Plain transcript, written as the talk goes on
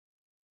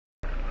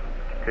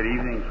Good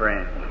evening,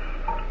 friends.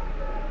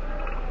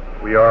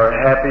 We are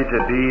happy to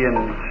be in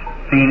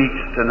Phoenix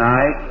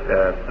tonight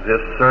for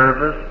this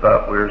service,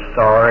 but we're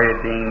sorry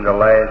it being the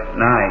last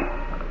night.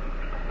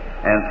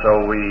 And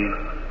so we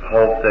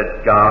hope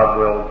that God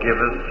will give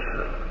us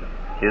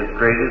His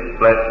greatest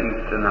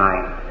blessings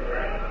tonight,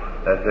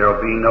 that there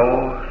will be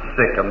no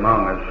sick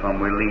among us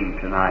when we leave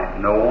tonight,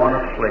 no one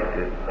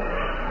afflicted.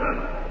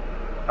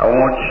 I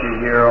want you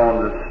here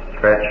on the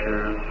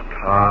stretchers,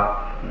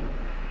 cots, and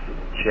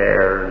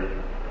chairs.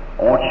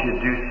 I want you to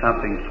do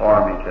something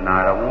for me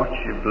tonight. I want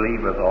you to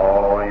believe with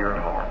all your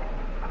heart.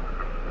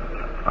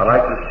 I'd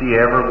like to see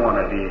every one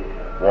of you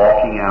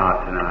walking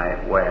out tonight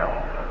well.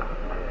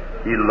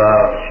 He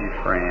loves you,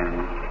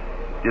 friends.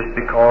 Just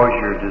because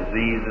your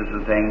diseases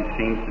and things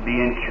seems to be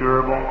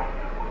incurable,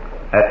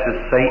 that's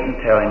just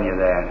Satan telling you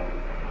that.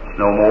 It's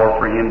no more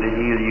for him to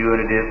heal you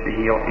than it is to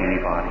heal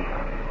anybody.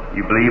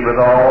 You believe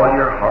with all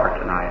your heart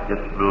tonight.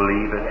 Just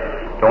believe it.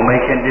 Don't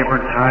make any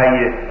difference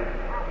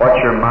what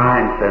your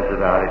mind says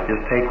about it.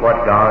 Just take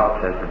what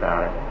God says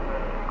about it.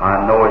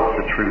 I know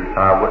it's the truth.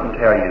 I wouldn't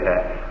tell you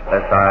that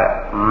unless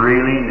I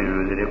really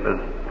knew that it was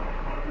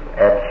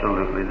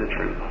absolutely the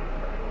truth.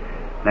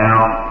 Now,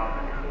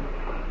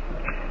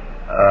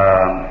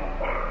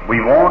 we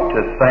want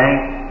to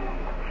thank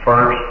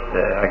first,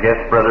 I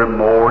guess Brother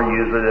Moore,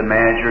 usually the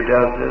manager,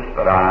 does this,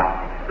 but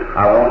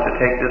I want to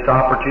take this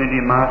opportunity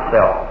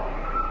myself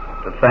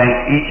to thank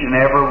each and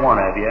every one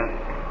of you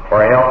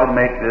for helping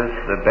make this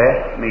the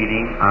best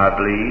meeting, I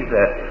believe,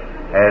 that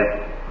as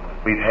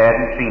we've had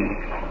in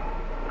Phoenix.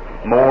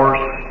 More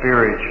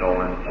spiritual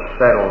and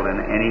settled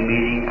than any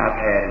meeting I've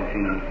had in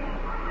Phoenix.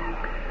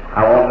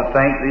 I want to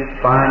thank this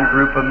fine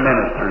group of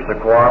ministers, the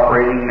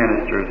cooperating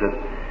ministers that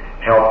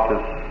helped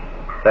us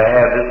to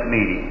have this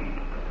meeting.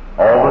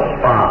 All the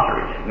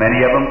sponsors.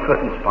 Many of them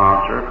couldn't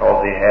sponsor because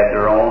they had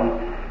their own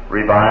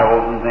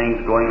revivals and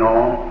things going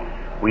on.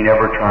 We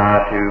never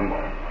try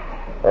to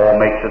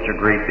make such a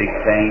great big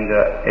thing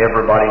that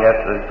everybody has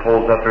to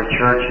close up their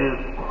churches.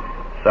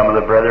 Some of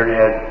the brethren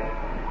had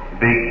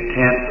big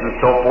tents and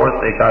so forth.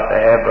 They got to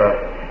have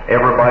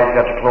everybody's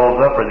got to close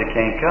up or they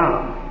can't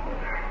come.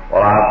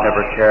 Well, I've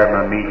never carried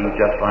my meeting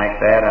just like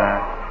that. I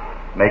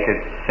make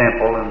it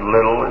simple and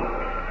little, and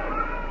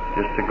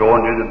just to go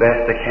and do the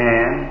best I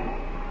can.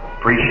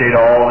 Appreciate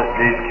all that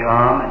did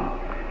come, and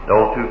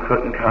those who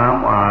couldn't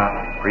come, well,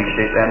 I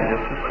appreciate them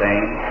just the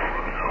same.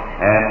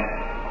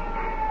 And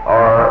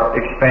our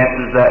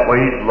expenses that way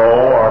is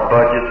low. Our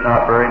budget's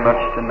not very much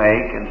to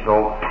make, and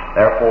so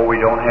therefore we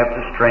don't have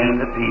to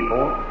strain the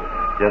people.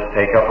 Just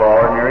take up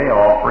our ordinary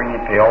offering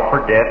and pay off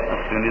our debts.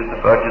 As soon as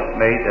the budget's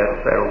made, that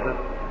settles it.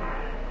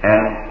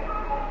 And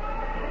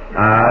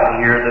I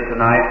hear that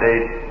tonight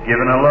they've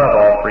given a love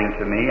offering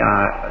to me.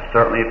 I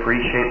certainly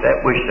appreciate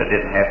that. Wish I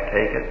didn't have to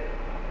take it.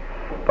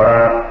 But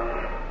I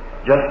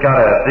just got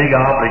a big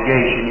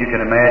obligation. You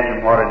can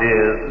imagine what it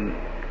is. And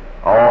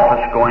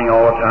office going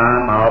all the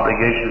time. My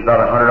obligation is about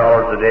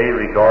 $100 a day,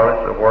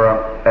 regardless of where I'm.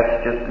 That's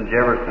just in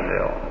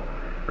Jeffersonville.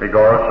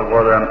 Regardless of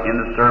whether I'm in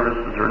the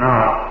services or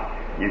not,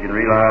 you can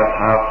realize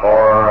how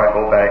far I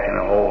go back in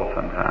a hole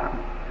sometimes.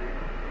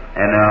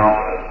 And now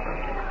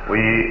we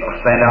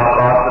send out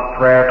lots of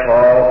prayer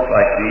cloths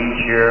like these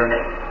here,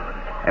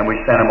 and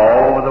we send them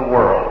all over the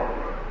world.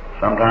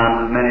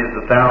 Sometimes as many as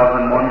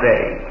 1,000 one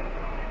day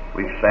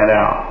we've sent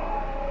out.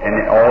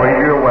 And always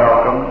you're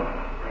welcome.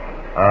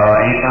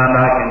 Anytime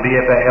I can be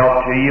of a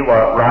help to you,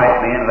 write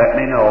me and let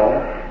me know.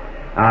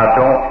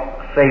 Don't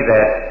say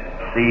that.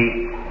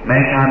 See,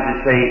 many times they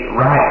say,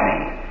 write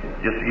me,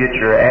 just to get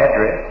your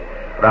address.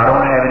 But I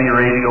don't have any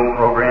radio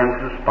programs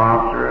to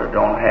sponsor. I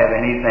don't have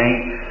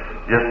anything.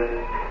 Just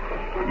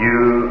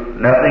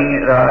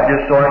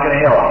so I can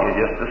help you.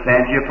 Just to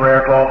send you a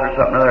prayer cloth or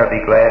something or other, I'd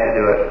be glad to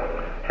do it.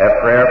 Have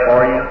prayer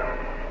for you.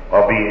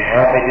 I'll be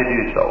happy to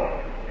do so.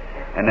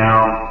 And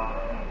now,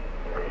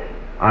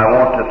 I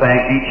want to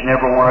thank each and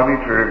every one of you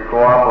for your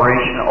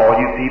cooperation. All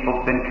you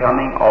people's been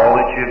coming, all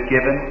that you've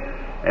given,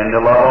 and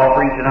the love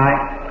offering tonight.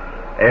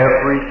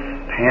 Every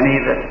penny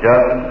that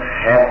doesn't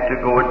have to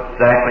go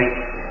exactly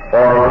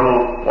for a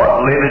little what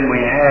living we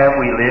have.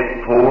 We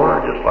live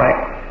poor, just like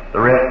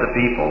the rest of the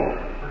people.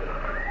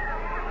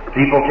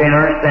 People can't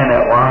understand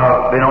that. Why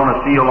I've been on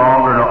the field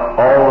longer than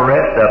all the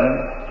rest of them,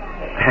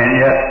 and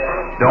yet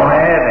don't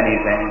have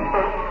anything.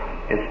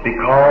 It's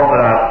because that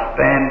I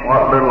spend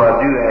what little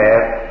I do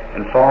have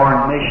in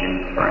foreign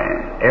missions,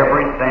 friends.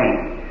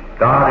 Everything.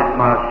 God is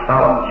my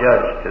solemn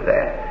judge to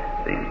that.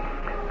 See?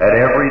 That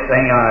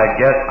everything I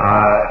get,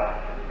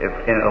 if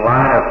in the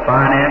line of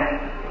finance,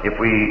 if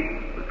we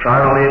try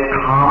to live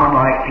common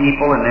like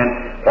people, and then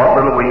what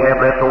little we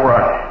have left over,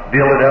 I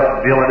build it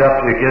up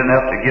to get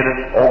enough to get us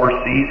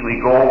overseas.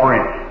 We go over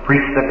and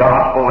preach the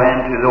gospel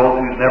and to those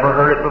who's never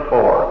heard it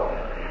before,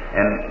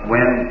 and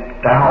win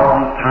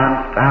thousands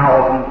times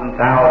thousands and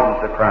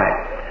thousands to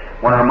Christ.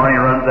 When our money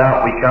runs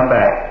out, we come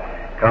back.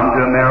 Come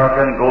to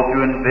America and go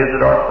through and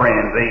visit our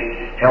friends. They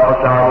help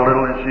us out a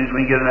little, and as soon as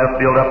we get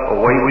enough built up,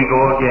 away we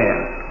go again.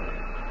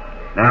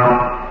 Now,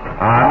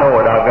 I know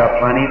it. I've got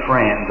plenty of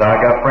friends.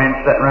 I got friends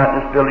sitting right in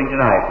this building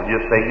tonight who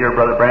just say, "Here,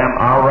 Brother Branham,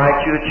 I'll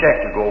write you a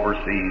check to go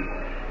overseas."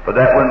 But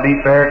that wouldn't be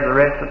fair to the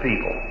rest of the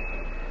people.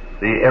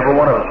 See, every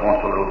one of us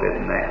wants a little bit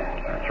in that.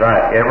 That's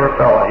right. Every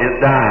fellow, his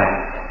dime,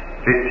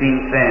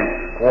 15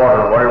 cents,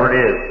 quarter, whatever it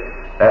is,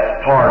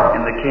 that's part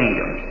in the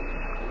kingdom.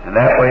 And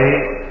that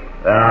way,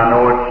 then I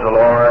know it's the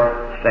Lord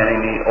sending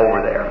me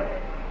over there.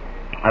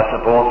 I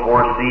suppose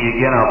for C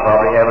again, I'll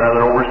probably have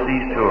another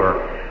overseas tour.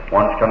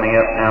 One's coming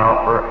up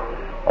now for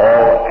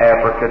all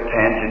Africa,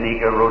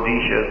 Tanganyika,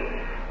 Rhodesia,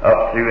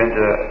 up through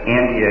into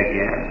India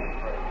again.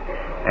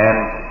 And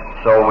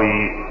so we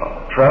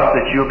trust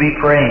that you'll be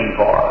praying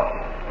for us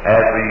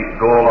as we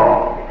go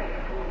along.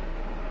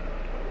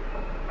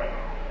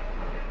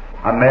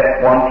 I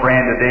met one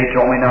friend today,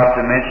 told me not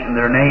to mention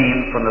their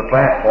name from the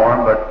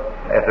platform, but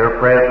at their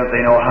presence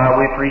they know how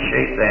we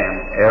appreciate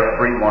them,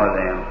 every one of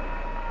them.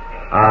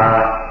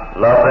 I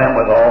love them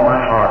with all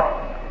my heart.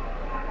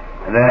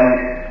 And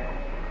then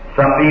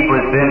some people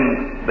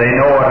they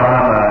know that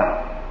I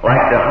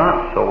like to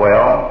hunt so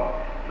well,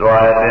 so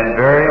I've been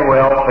very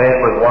well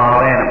fed with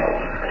wild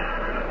animals.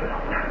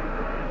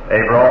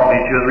 They brought me,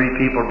 2 or 3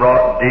 people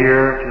brought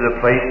deer to the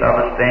place I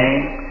was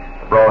staying,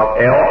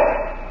 brought elk,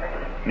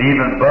 and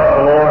even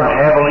buffalo and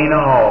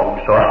javelina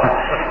hogs. So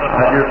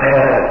I just had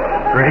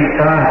a great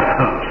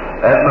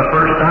time. That's my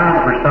first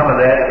time for some of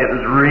that. It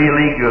was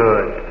really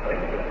good.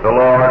 The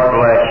Lord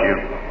bless you.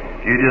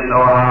 You just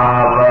know how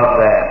I love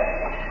that.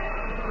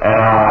 And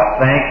I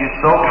thank you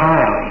so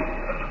kindly.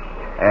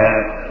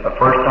 And the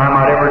first time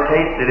I'd ever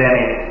tasted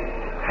any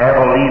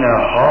javelina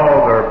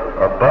hog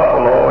or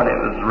buffalo, and it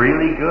was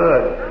really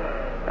good.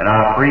 And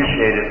I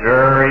appreciate it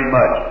very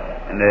much.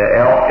 And the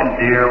elk and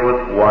deer was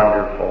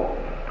wonderful.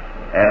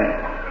 And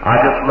I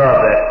just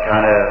love that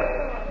kind of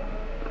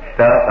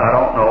stuff. I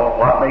don't know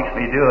what makes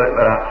me do it,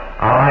 but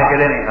I like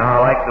it anyhow. I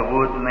like the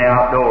woods and the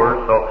outdoors,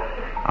 so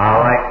I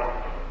like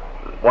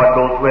what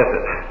goes with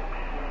it.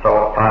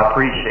 So I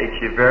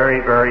appreciate you very,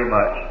 very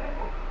much.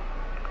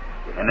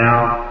 And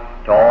now,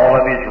 to all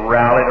of you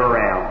rallied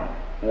around,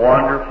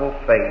 wonderful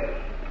faith.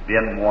 It's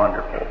been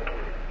wonderful.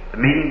 The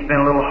meeting's been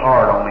a little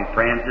hard on me,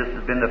 friends. This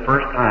has been the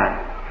first time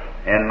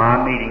in my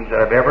meetings that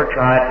I've ever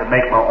tried to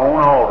make my own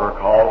altar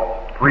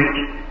call,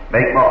 preach,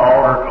 make my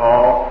altar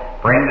call,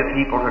 bring the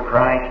people to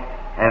Christ,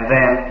 and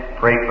then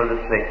pray for the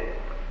sick.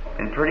 It's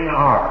been pretty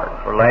hard.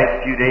 For the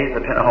last few days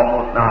I've been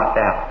almost knocked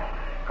out.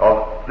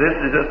 Because this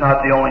is just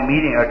not the only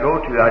meeting I go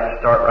to. I just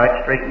start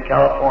right straight in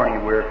California.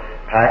 We're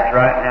packed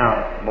right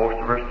now, most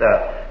of our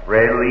stuff,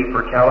 ready to leave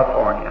for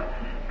California.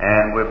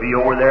 And we'll be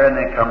over there and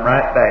then come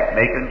right back,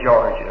 Macon,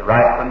 Georgia,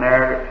 right from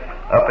there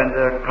up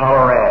into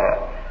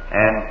Colorado,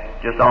 and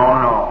just on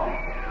and on.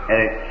 And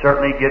it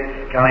certainly gets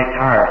kind of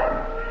tiresome.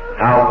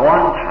 Now,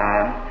 one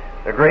time,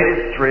 the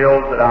greatest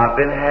thrills that I've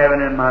been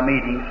having in my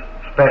meetings,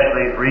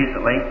 especially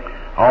recently,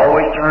 I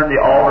always turn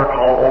the altar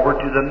call over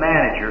to the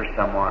manager,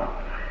 someone.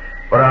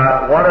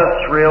 But what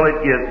a thrill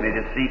it gives me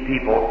to see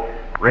people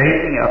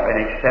raising up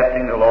and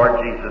accepting the Lord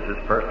Jesus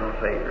as personal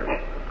Savior.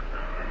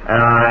 And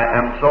I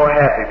am so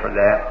happy for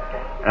that.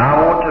 And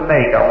I want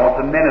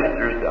the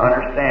ministers to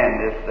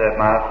understand this, that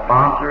my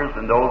sponsors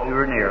and those who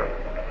are near.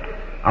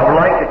 I would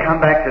like to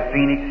come back to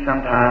Phoenix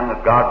sometime,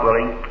 if God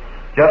willing,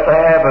 just to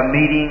have a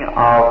meeting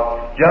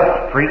of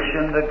just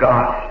preaching the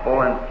gospel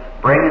and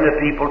bringing the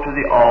people to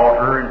the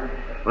altar and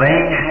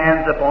laying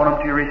hands upon them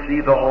to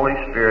receive the Holy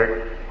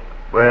Spirit.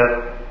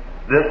 With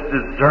this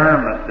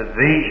discernment, the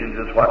visions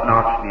is what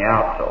knocks me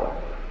out so.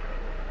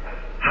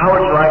 How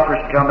would you like for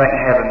us to come back and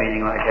have a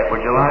meeting like that?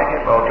 Would you like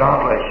it? Well,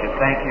 God bless you.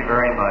 Thank you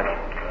very much.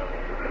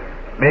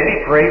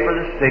 Maybe pray for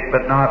the sick,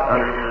 but not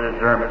under the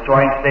discernment, so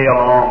I can stay a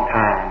long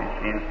time, you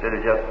see, instead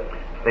of just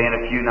staying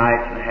a few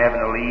nights and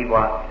having to leave.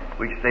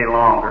 We can stay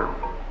longer.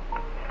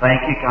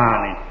 Thank you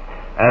kindly.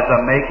 As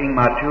I'm making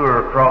my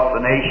tour across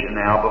the nation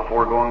now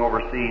before going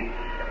overseas,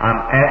 I'm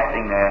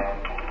asking that.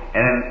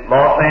 And in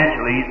Los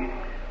Angeles,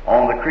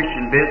 on the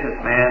Christian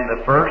Businessman,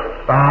 the first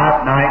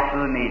 5 nights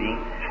of the meeting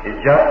is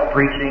just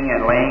preaching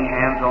and laying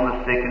hands on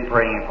the sick and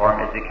praying for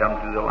them as they come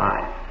through the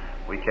line.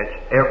 We catch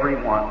every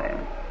one of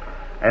them.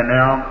 And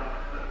now,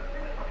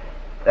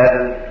 that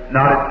is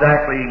not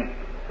exactly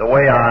the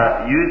way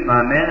I use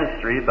my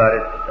ministry, but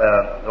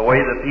it's the way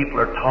the people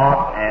are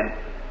taught, and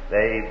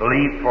they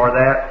believe for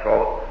that,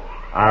 so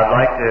I'd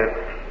like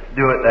to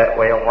do it that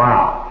way a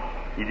while.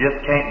 You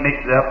just can't mix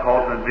it up,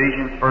 because when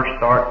visions first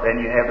start, then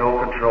you have no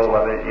control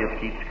of it. It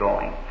just keeps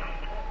going.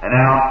 And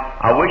now,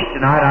 I wish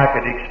tonight I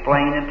could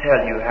explain and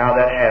tell you how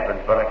that happens,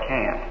 but I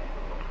can't.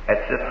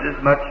 It's just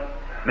as much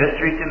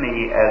mystery to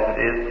me as it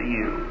is to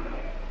you.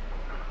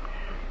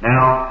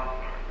 Now,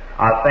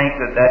 I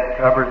think that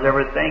covers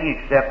everything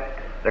except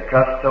the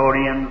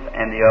custodians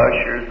and the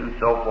ushers and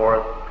so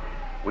forth.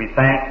 We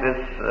thank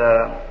this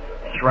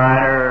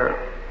Shriner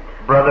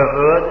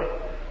Brotherhood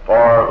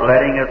for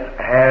letting us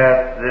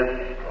have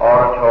this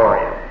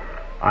auditorium.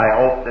 I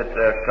hope that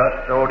the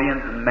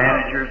custodians and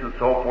managers and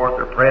so forth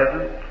are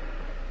present.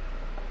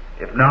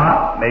 If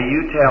not, may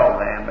you tell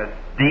them with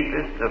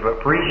deepest of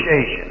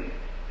appreciation.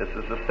 This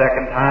is the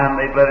second time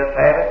they've let us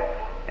have it,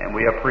 and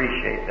we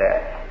appreciate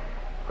that.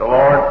 The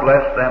Lord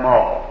bless them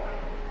all.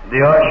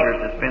 The ushers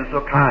that's been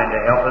so kind to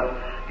help us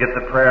get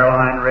the prayer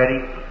line ready,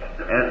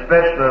 and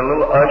especially the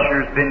little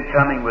usher's been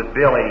coming with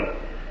Billy,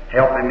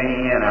 helping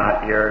me in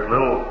out here.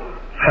 Little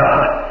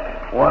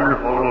fella,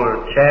 wonderful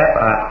little chap.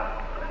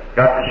 I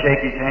got to shake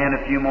his hand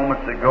a few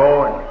moments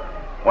ago, and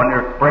when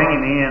they're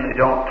bringing me in, they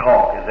don't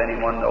talk, as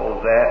anyone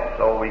knows that.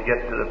 So we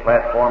get to the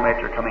platform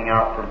after coming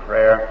out from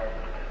prayer,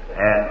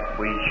 and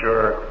we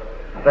sure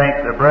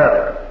thank the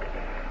brother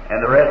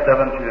and the rest of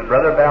them too.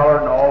 Brother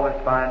Ballard and all this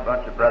fine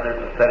bunch of brothers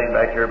are sitting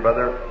back here.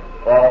 Brother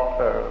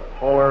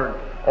Fuller, and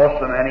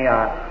also many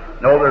I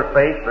know their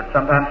face, but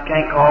sometimes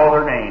can't call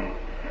their name.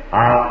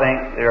 I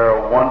think they're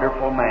a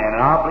wonderful man,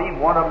 and I believe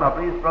one of them, I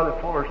believe it's Brother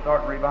Fuller,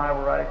 starting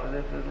revival right after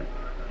this, isn't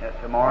it?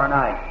 Tomorrow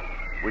night.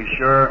 We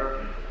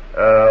sure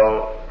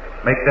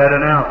make that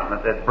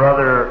announcement that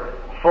Brother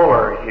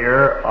Fuller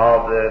here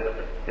of the,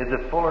 is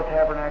it Fuller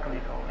Tabernacle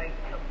you call it?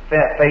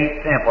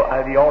 Faith Temple.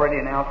 Have you already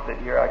announced it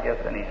here, I guess,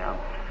 anyhow?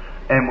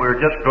 And we're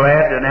just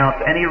glad to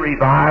announce any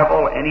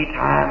revival, any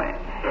time,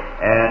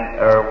 and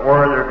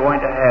where they're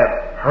going to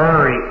have.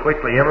 Hurry,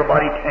 quickly.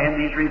 Everybody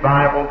attend these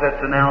revivals that's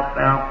announced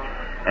now,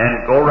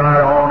 and go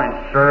right on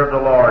and serve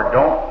the Lord.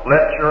 Don't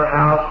let your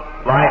house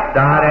light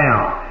die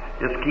down.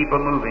 Just keep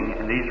them moving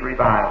in these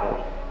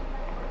revivals.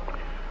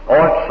 Oh,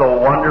 it's so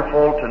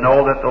wonderful to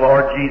know that the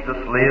Lord Jesus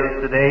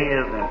lives today,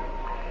 isn't it?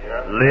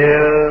 Yes.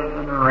 Lives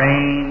and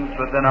reigns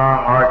within our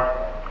hearts.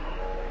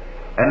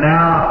 And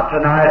now,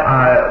 tonight,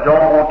 I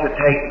don't want to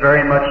take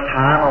very much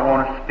time. I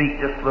want to speak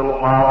just a little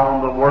while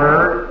on the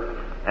Word,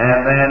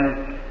 and then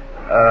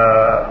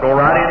go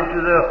right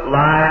into the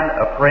line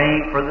of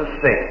praying for the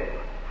sick.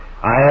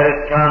 I had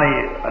it kind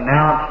of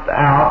announced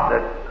out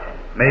that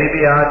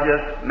maybe I'd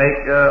just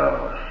make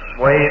a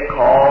sway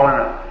call,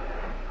 and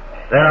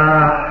then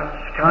I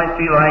kind of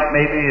feel like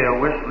maybe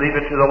we'll leave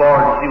it to the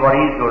Lord and see what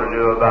He's going to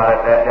do about it,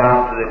 that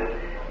down to the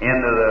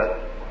end of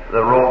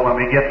the road when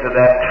we get to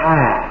that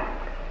time.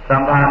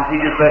 Sometimes He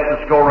just lets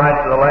us go right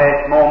to the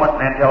last moment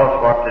and then tell us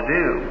what to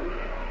do.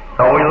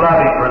 So we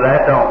love Him for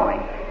that, don't we?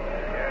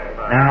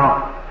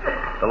 Now,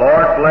 the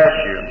Lord bless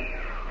you,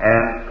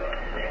 and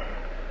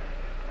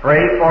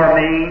pray for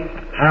me.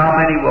 How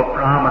many will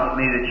promise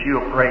me that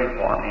you'll pray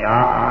for me?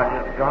 I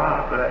just,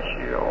 God bless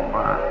you, oh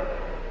my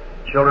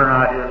children.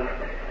 I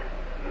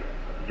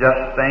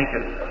just think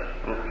of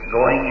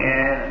going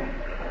in and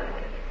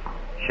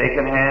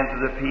shaking hands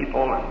with the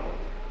people, and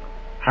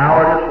how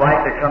I just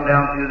like to come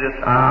down through this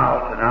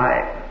aisle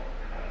tonight.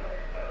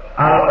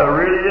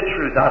 Really, the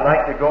truth, I'd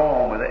like to go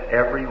home with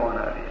every one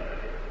of you.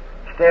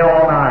 Stay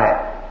all night,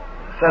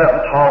 sit up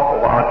and talk a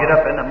while, get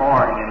up in the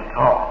morning and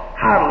talk.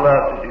 I'd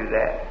love to do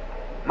that.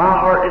 My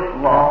heart just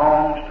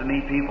longs to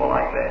meet people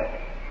like that.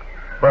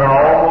 But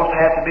I almost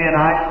have to be an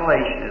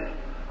isolationist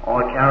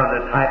on account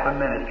of the type of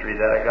ministry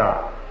that I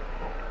got.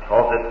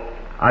 Because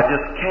I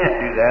just can't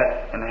do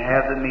that and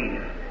have the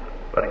meeting.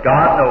 But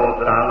God knows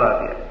that I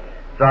love you.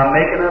 So I'm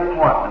making an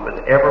appointment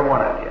with every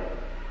one of you.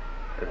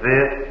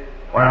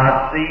 When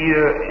I see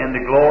you in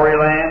the glory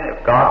land,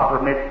 if God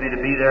permits me to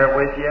be there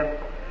with you,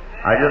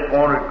 I just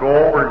want to go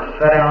over and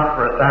sit down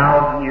for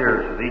 1,000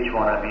 years with each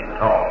one of you and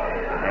talk.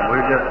 And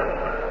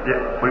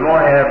we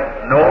won't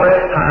have no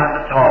less time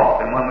to talk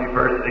than when we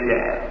first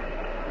began.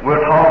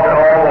 We'll talk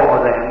all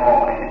over them,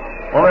 won't we?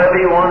 Won't that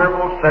be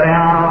wonderful? Sit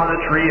down on the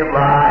tree of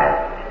life.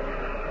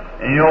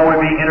 And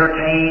we'll be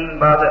entertained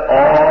by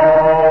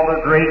all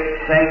the great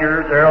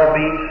singers. There'll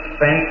be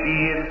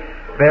Sankey and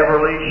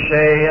Beverly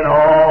Shea and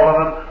all of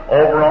them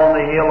over on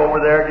the hill over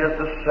there just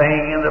to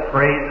sing in the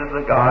praises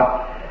of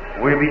God.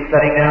 We'll be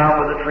sitting down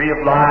with the tree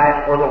of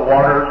life where the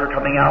waters are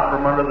coming out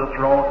from under the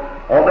throne.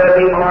 Won't that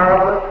be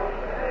marvelous?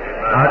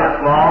 I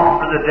just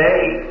long for the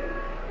day.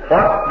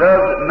 What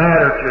does it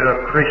matter to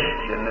a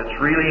Christian that's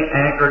really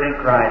anchored in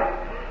Christ?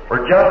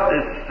 For just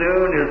as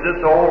soon as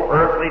this old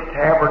earthly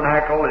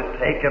tabernacle is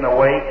taken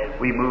away,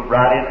 we move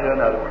right into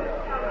another one.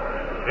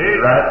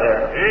 Right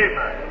there.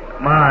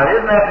 My,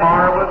 isn't that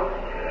marvelous?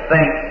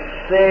 Think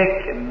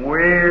sick and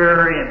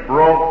weary and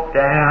broke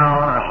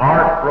down and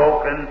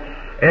heartbroken,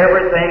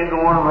 everything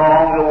going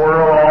wrong, the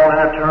world all in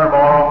a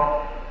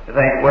turmoil. You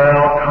think,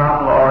 well,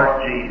 come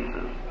Lord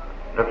Jesus.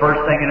 The first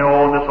thing you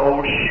know, this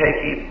old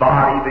shaky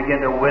body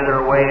begin to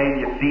wither away, and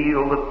you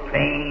feel the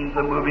pains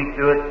of moving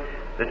through it,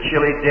 the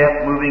chilly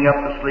death moving up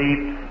the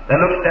sleeve. Then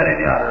look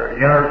steady yonder.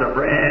 Yonder's a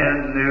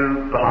brand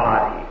new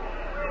body.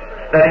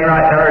 Steady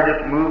right there,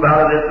 just move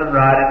out of this and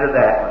right into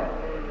that one.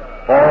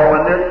 For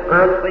when this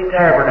earthly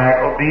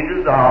tabernacle be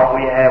dissolved,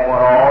 we have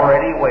one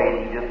already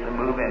waiting just to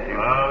move into.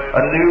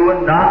 A new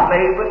one not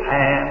made with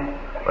hands,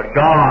 but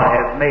God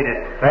has made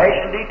it,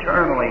 fashioned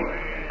eternally,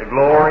 the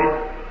glory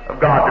of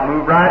God to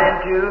move right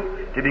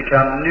into, to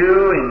become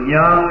new and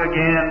young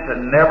again, to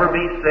never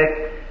be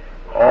sick.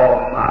 Oh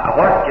my,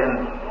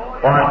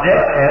 why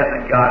death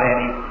hasn't got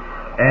any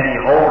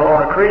hold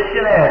on a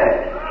Christian, has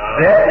it?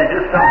 Death is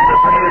just something to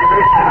bring the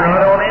Christian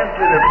right on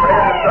into the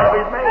presence of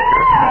his Maker.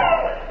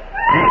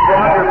 It's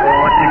wonderful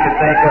when you can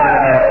think of it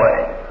in that way.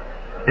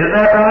 Isn't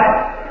that right?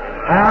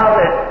 how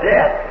that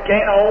death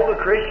can't hold a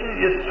Christian, it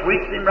just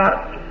sweeps him right.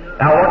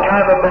 Now, what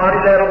kind of a body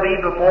that'll be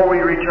before we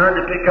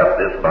return to pick up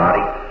this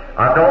body,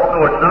 I don't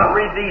know. It's not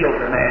revealed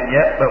to man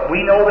yet, but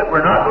we know that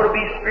we're not going to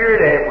be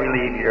spirit if we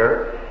leave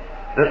here.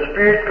 The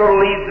Spirit's going to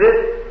leave this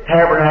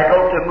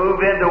tabernacle to move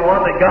into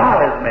one that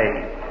God has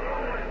made.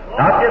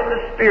 Not just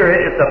the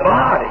Spirit, it's the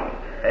body.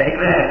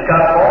 Amen. It's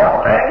got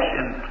more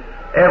passion,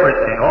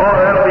 everything. Oh,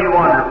 that'll be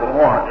wonderful,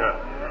 won't it?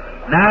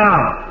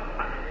 Now,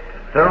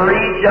 to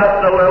read just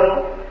a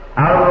little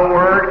out of the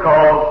Word,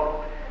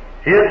 because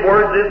His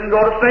words isn't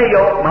going to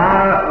fail.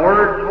 My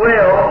words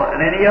will,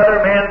 and any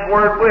other man's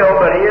word will,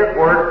 but His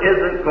word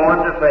isn't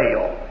going to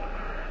fail.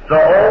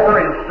 So over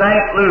in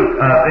St. Luke,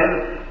 I've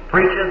been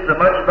preaching so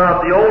much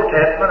about the Old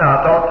Testament, I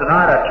thought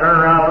tonight I'd turn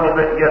around a little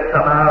bit and get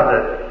some out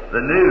of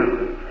the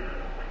New.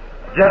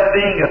 Just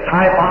being a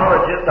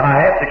typologist,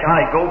 I have to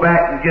kind of go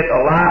back and get a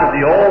line of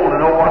the Old to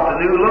know what the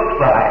New looks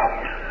like.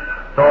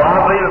 So I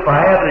believe if I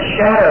have the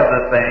shadow of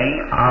the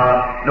thing,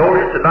 I'll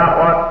notice about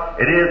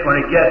what it is when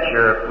it gets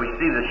here, if we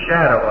see the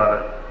shadow of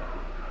it.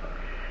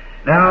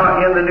 Now,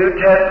 in the New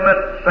Testament,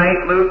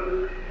 St.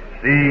 Luke,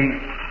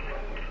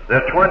 the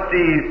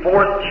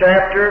 24th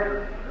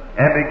chapter,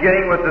 and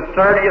beginning with the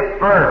 30th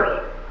verse,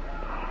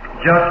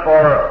 just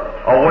for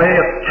a way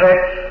of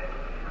text,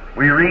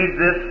 we read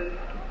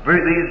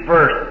these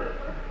verses.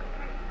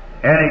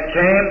 And it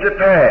came to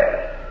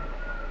pass,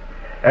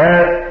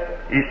 as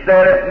He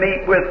sat at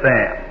meat with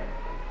them,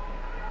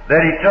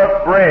 that He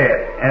took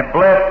bread and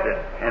blessed it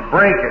and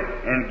brake it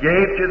and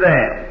gave to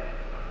them.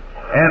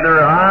 And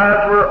their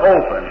eyes were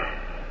opened,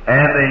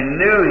 and they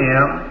knew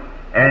Him,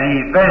 and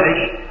He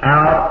vanished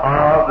out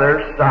of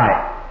their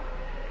sight.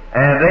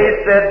 And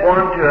they said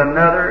one to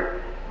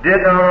another,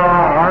 Did not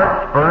our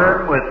hearts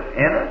burn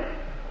within us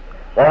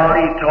while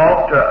He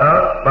talked to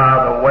us by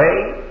the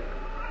way,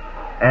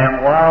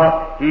 and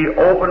while He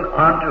opened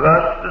unto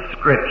us the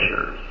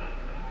Scriptures?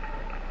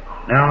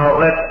 Now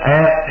let's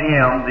ask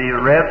Him, the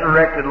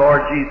resurrected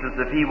Lord Jesus,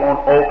 if He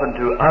won't open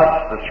to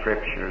us the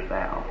Scriptures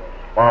now,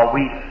 while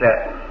we sit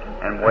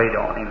and wait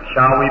on Him.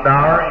 Shall we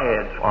bow our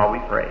heads while we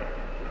pray?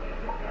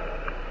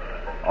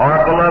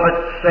 Our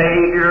beloved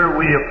Savior,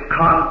 we have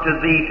come to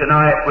Thee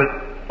tonight with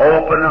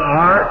open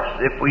hearts,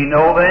 if we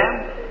know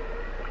them.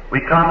 We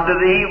come to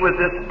Thee with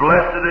this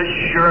blessed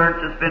assurance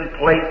that's been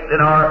placed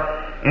in our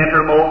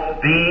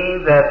innermost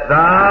being that Thou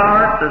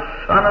art the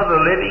Son of the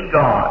living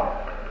God,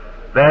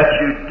 that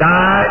You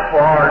died for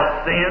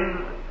our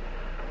sins,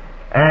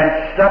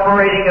 and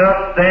separating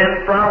us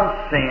then from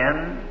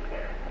sin,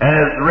 and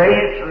is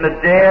raised from the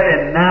dead,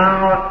 and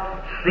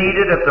now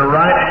seated at the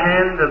right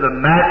hand of the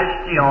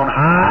Majesty on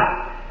high,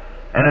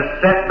 and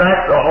has sent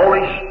back the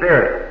Holy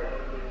Spirit.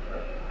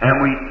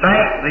 And we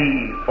thank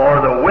Thee for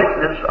the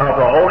witness of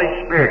the Holy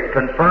Spirit,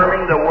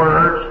 confirming the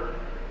words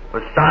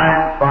with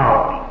signs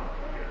following.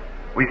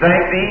 We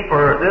thank Thee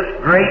for this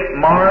great,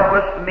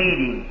 marvelous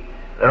meeting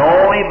that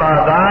only by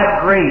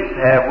Thy grace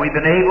have we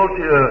been able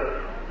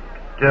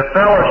to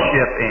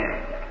fellowship in.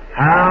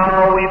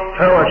 How we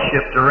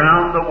fellowshipped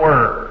around the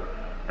Word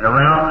and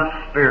around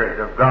the Spirit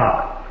of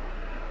God.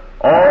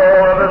 All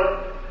of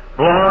us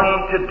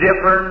belonging to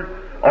different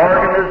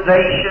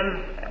organizations,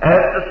 as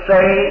to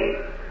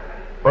say,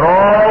 but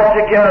all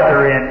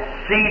together and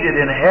seated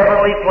in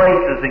heavenly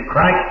places in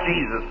Christ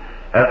Jesus,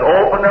 has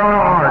opened our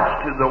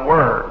hearts to the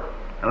Word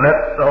and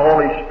let the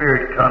Holy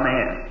Spirit come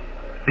in,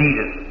 feed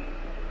us.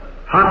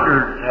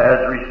 Hundreds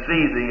has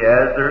received Thee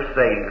as their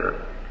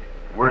Savior.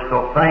 We're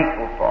so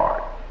thankful for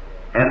it.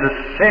 And the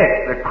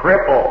sick, the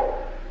crippled,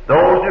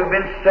 those who've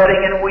been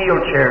sitting in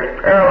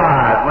wheelchairs,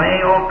 paralyzed,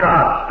 laying on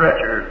cots,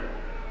 stretchers,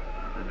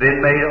 has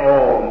been made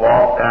whole and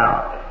walked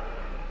out.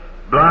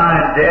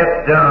 Blind,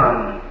 deaf,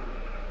 dumb,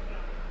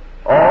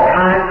 all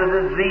kinds of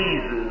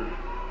diseases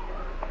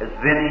has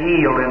been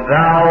healed, and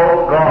Thou,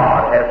 O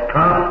God, hast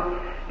come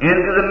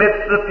into the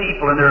midst of the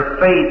people, and their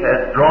faith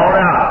has drawn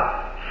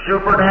out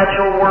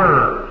supernatural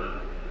words,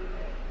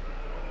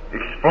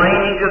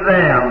 explaining to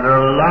them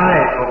their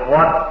life of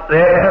what they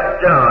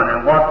have done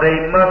and what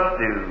they must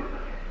do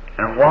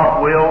and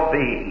what will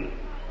be.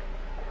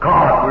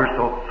 God, we're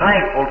so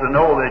thankful to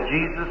know that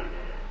Jesus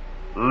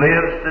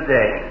lives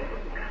today.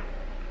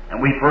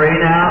 And we pray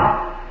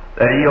now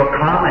that He'll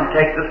come and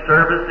take the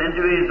service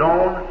into His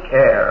own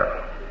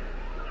care.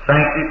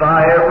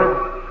 Sanctify every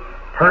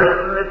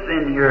person that's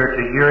in here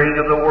to hearing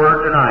of the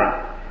Word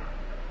tonight.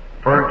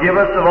 Forgive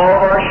us of all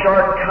of our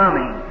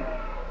shortcomings.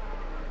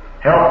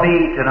 Help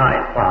me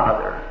tonight,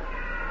 Father.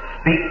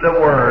 Speak the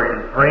Word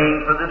and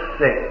praying for the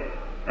sick.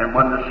 And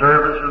when the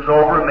service is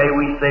over, may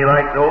we say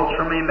like those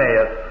from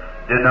Emmaus,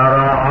 Did not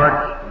our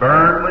hearts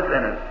burn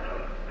within us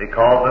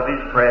because of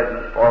His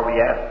presence? For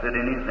we ask it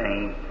in His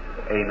name.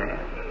 Amen.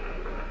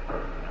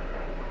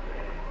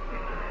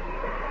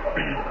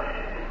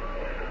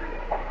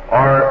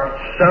 Our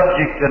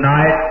subject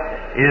tonight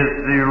is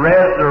the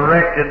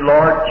resurrected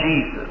Lord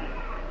Jesus.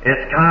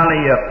 It's kind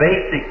of a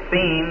basic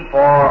theme for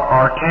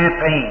our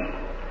campaign.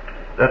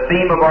 The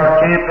theme of our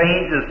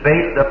campaigns is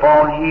based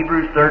upon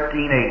Hebrews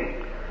 13:8.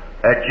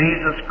 that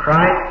Jesus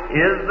Christ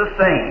is the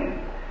same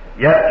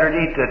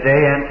yesterday,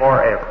 today, and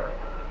forever.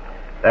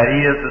 That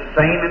He is the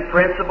same in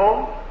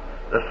principle,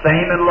 the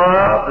same in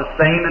love, the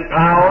same in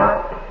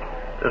power,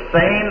 the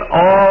same,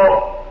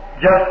 all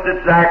just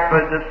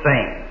exactly the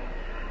same.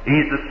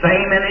 He's the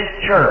same in His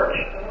church.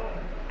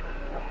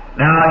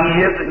 Now,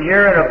 He isn't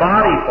here in a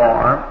body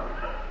form.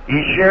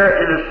 He's here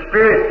in a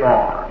spirit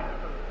form.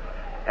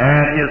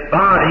 And His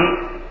body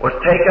was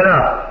taken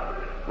up.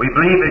 We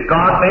believe that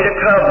God made a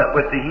covenant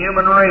with the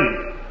human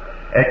race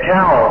at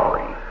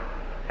Calvary.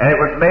 And it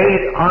was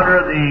made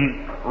under the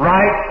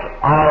rights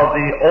of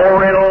the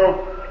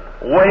Oriental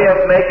way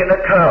of making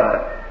a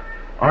covenant.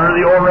 Under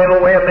the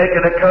Oriental way of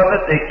making a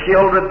covenant, they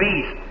killed a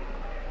beast,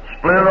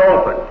 split it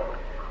open,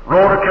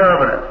 wrote a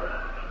covenant,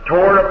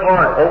 tore it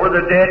apart over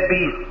the dead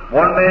beast.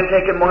 One man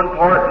taking one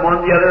part and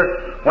one the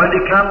other. When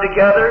they come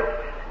together,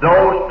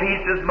 those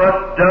pieces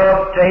must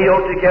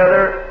dovetail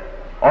together,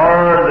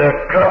 or the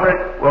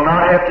covenant will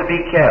not have to be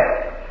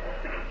kept.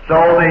 So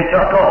they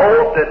took an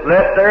oath that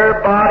let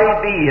their body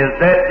be as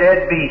that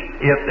dead beast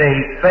if they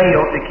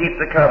fail to keep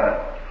the covenant.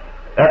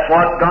 That's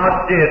what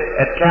God did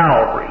at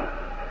Calvary.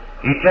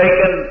 He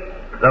taken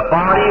the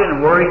body,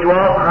 and where He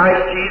dwelt,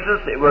 Christ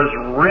Jesus, it was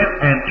rent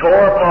and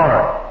tore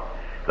apart.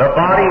 The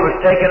body was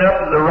taken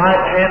up to the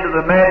right hand of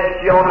the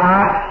Majesty on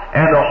high,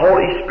 and the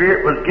Holy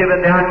Spirit was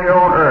given down here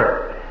on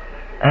earth.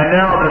 And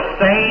now the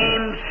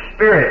same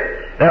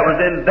Spirit that was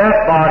in that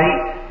body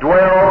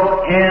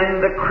dwells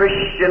in the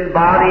Christian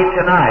body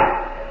tonight.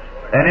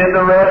 And in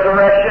the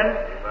resurrection,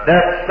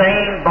 that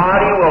same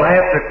body will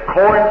have to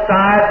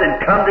coincide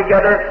and come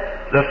together.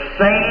 The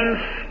same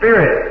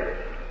Spirit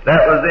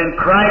that was in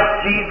Christ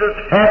Jesus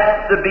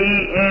has to be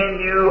in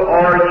you,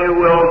 or you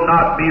will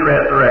not be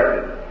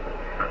resurrected.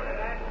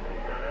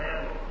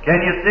 Can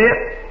you see it?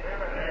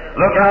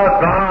 Look how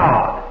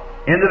God,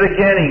 in the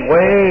beginning,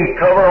 way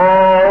cover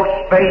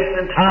all space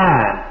and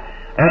time.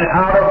 And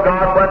out of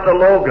God went the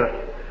Logos,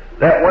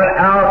 that went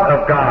out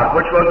of God,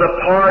 which was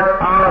a part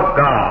of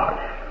God.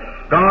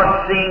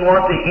 God seeing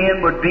what the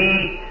end would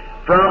be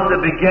from the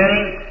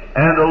beginning,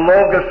 and the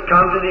Logos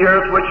come to the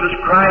earth, which was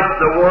Christ,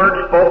 the Word,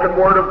 spoken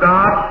Word of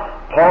God,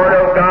 part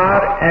of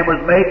God, and was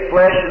made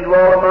flesh and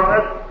dwelt among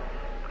us.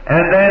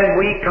 And then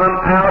we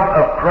come out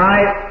of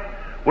Christ,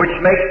 which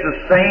makes the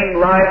same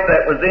life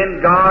that was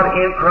in God,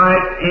 in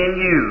Christ, in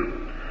you.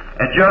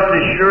 And just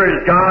as sure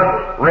as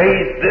God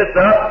raised this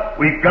up,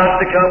 we've got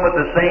to come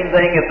with the same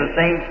thing if the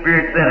same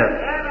Spirit's in us.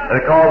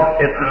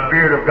 Because it's the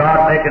Spirit of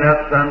God making us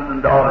sons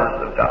and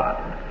daughters of God.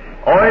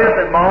 Oh,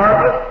 isn't it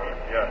marvelous?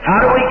 How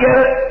do we get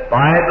it?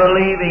 By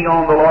believing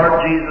on the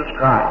Lord Jesus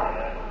Christ.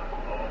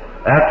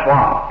 That's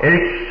why.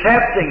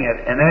 Accepting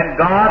it. And then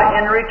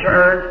God in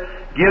return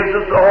gives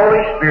us the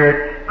Holy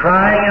Spirit,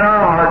 crying in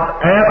our hearts,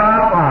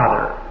 Abba,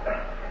 Father,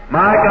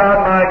 my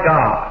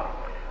God.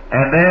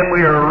 And then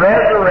we are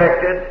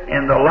resurrected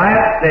in the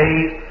last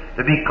days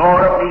to be caught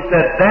up. He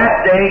said,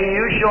 that day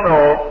you shall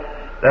know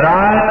that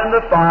I am in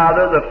the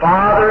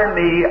Father in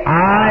me,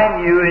 I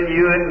in you, and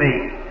you in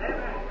me.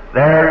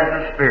 There's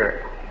the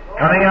Spirit.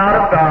 Coming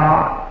out of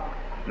God,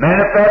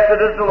 manifested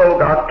as the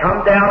Logos,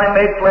 come down and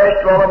made flesh,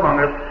 dwell among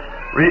us,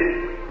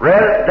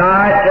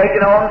 died,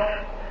 taken on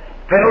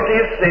penalty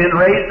of sin,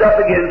 raised up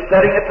again,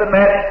 setting at the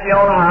Majesty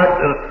on high,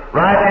 to the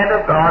right hand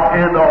of God,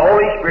 and the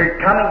Holy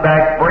Spirit coming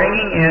back,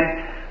 bringing in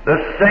the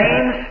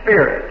same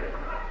Spirit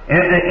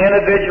into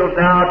individuals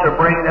now to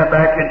bring them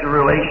back into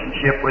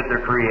relationship with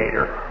their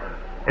Creator.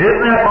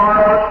 Isn't that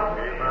marvelous?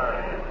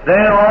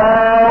 Then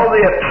all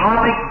the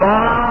atomic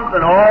bombs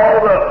and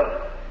all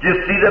the... Did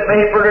you see the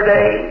paper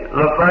today?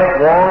 Looks like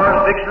war's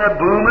fixing to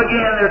boom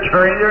again. They're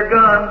turning their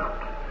guns.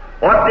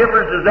 What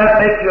difference does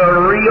that make to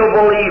a real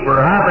believer?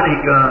 How many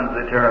guns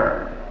they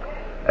turn?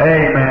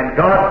 Amen.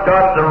 God's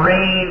got the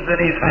reins in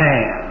His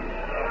hands.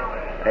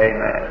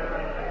 Amen.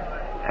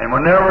 And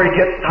whenever it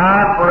gets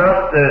time for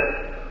us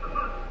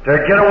to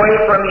get away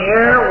from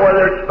here,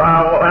 whether it's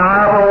by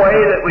however way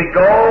that we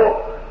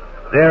go,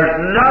 there's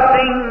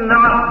nothing,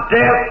 not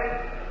death,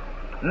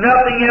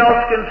 nothing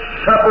else can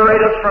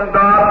separate us from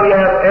God. We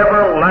have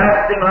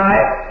everlasting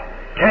life.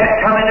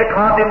 Can't come into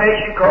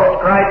condemnation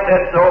because Christ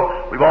said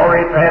so. We've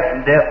already passed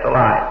from death to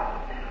life.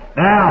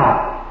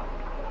 Now,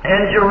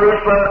 in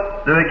Jerusalem,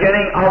 the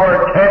beginning of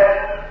our text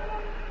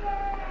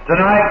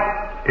tonight,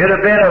 it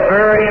had been a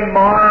very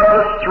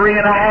marvelous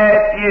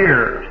 3.5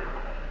 years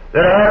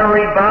that had a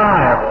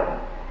revival.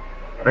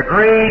 The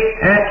great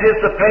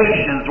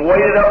anticipations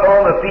waited up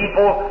on the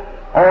people,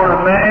 on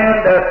a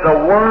man that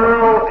the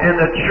world and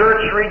the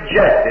church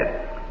rejected,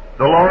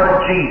 the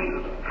Lord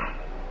Jesus.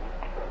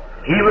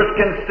 He was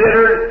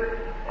considered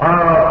a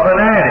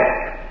fanatic.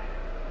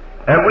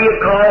 And we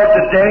call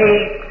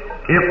today,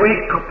 if we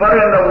put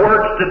in the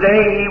words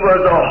today, he was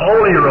a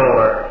holy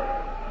roller.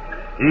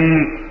 He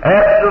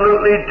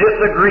absolutely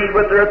disagreed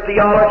with their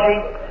theology,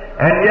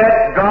 and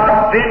yet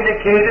God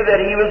vindicated that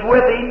He was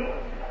with him.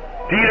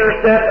 Peter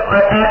said,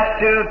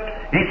 Acts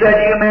 2, he said,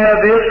 "You men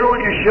of Israel,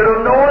 you should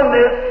have known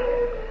this,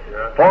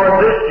 for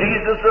this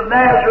Jesus of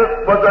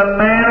Nazareth was a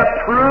man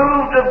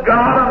approved of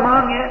God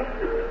among you."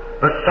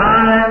 the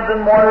signs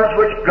and wonders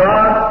which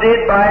God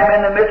did by Him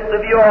in the midst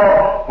of you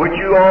all, which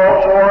you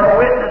also are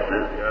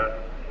witnesses.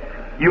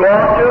 You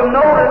ought to have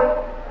noticed.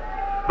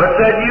 But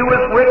said, you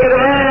with wicked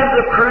hands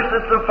have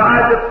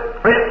crucified the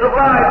Prince of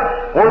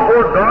Life,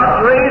 wherefore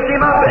God raised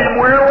Him up, and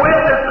we're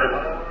witnesses.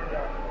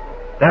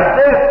 That's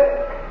it.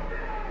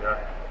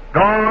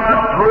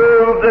 God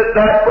proved that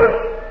that was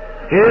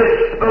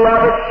His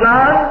beloved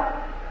Son,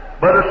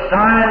 by the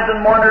signs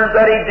and wonders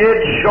that He did,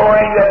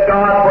 showing that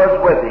God was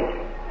with Him.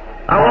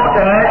 I want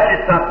to ask you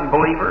something,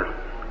 believers,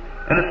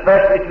 and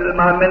especially to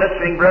my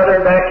ministering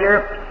brethren back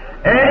here.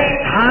 Any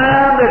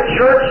time the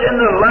church in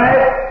the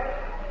last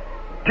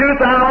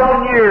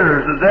 2,000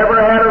 years has ever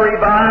had a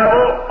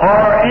revival,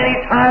 or any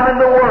time in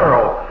the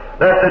world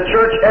that the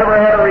church ever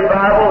had a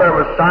revival, there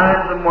were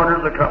signs and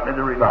wonders accompanying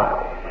the revival.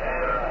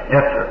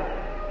 Yes, sir.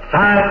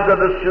 Signs of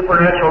the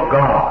supernatural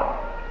God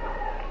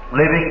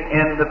living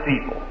in the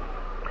people.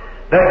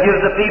 That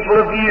gives the people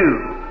a view.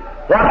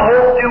 What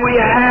hope do we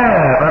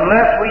have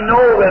unless we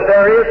know that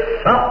there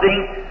is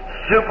something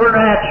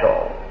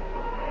supernatural?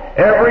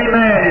 Every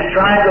man is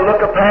trying to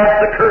look past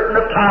the curtain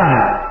of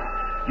time.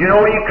 You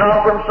know, you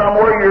come from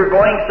somewhere, you're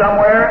going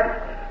somewhere,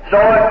 so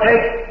it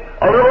takes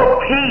a little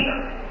peek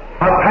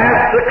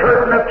past the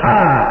curtain of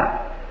time.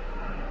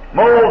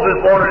 Moses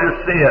wanted to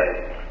see it.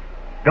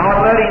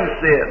 God let him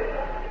see it.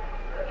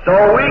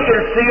 So we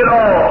can see it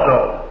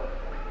also.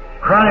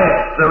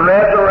 Christ, the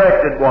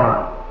resurrected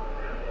one.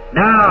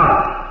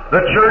 Now,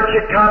 the church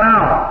had come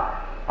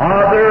out.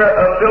 Are there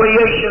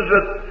affiliations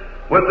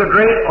with the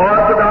great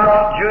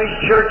Orthodox Jewish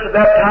church at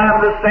that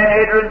time, the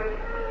Sanhedrin?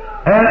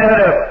 And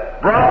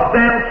have brought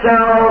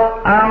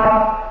themselves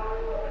out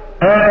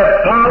and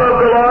have followed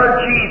the Lord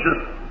Jesus.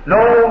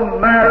 No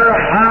matter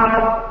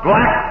how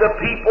black the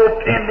people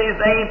pinned His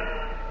name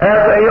as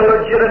an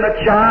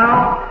illegitimate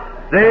child,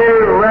 they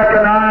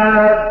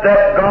recognized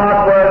that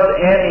God was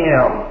in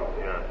Him.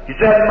 He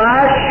said,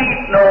 my sheep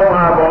know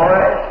my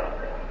voice.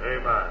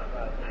 Amen.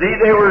 See,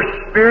 they were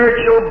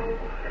spiritual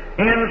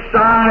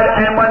inside,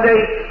 and when they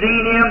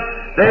seen Him,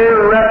 they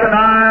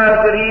recognized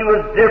that He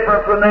was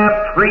different from them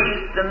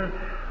priests and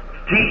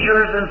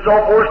teachers and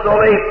so forth, so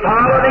they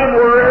followed Him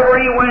wherever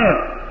He went.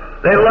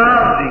 They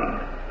loved Him.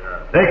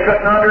 They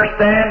couldn't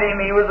understand Him.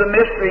 He was a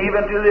mystery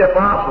even to the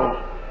apostles.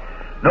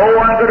 No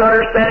one could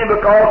understand Him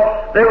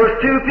because there was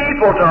two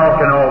people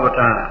talking all the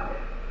time.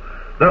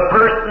 The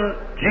person,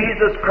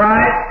 Jesus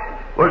Christ,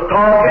 was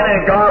talking,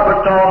 and God was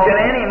talking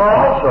in Him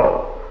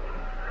also.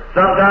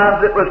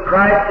 Sometimes it was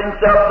Christ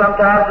Himself,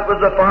 sometimes it was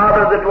the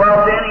Father that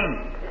dwelt in Him.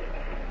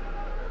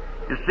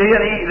 You see,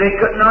 and they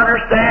couldn't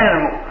understand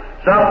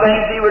some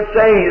things He would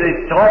say. They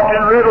talked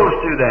in riddles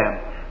to them.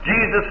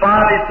 Jesus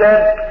finally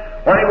said,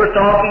 when He was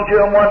talking to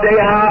them one day,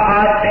 how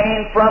I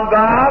came from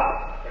God,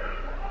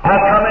 I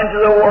come into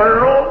the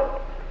world,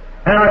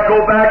 and I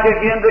go back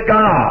again to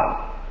God.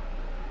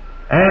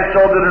 And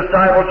so the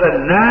disciples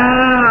said,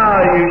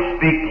 now you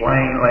speak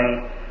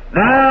plainly.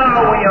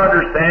 Now we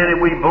understand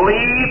and we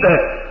believe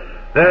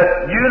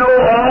that you know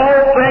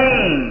all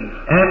things,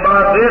 and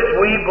by this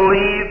we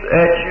believe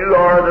that you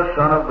are the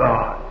Son of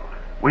God.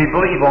 We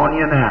believe on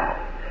you now,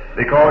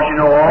 because you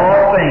know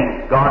all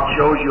things. God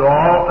shows you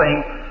all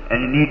things, and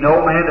you need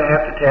no man to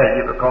have to tell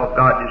you, because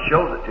God just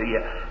shows it to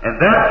you. And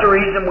that's the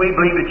reason we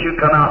believe that you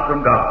come out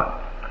from God.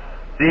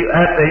 See,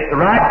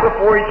 right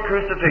before His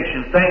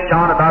crucifixion, St.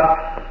 John, about,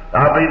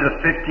 I believe, the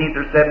 15th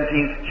or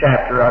 17th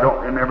chapter, I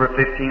don't remember,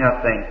 15,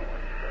 I think.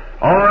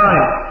 All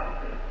right.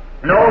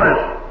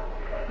 Notice,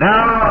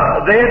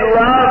 now they had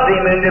loved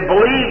Him and they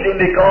believed Him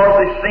because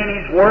they'd seen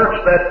His works,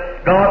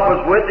 that God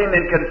was with Him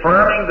in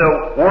confirming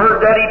the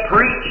Word that He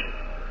preached.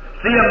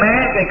 See, a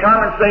man can come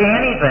and say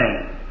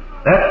anything.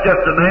 That's just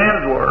a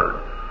man's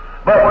word.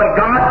 But when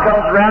God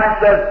comes around and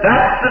says,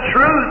 that's the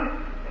truth,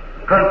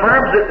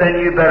 confirms it, then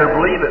you better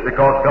believe it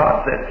because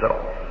God said so.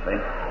 See?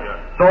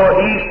 So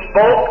He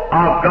spoke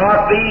of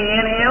God being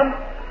in Him.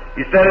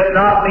 He said, it's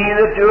not me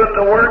that doeth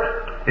the works,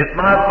 it's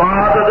my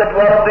Father that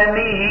dwelleth in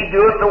me. He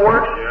doeth the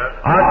works.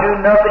 I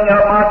do nothing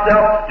of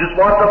myself. Just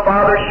what the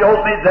Father shows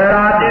me, that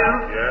I do.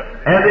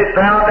 And they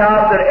found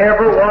out that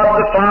every one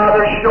the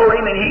Father showed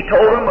Him and He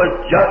told them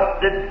was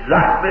just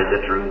exactly the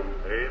truth.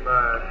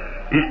 Amen.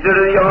 He stood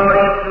in the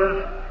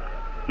audiences.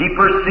 He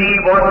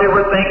perceived what they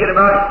were thinking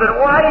about. He said,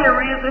 why do you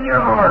reason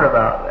your heart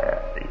about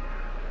that? See?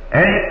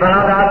 And he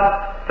found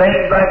out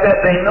things like that.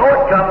 They know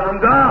it comes from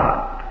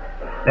God.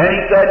 Then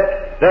he said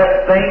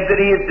that things that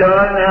He has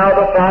done, how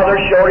the Father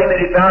showed Him,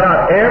 and he found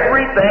out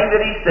everything that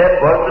He said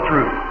was the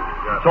truth.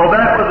 So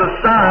that was a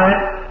sign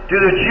to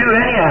the Jew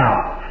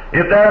anyhow.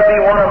 If there be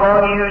one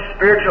among you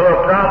spiritual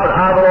or prophet,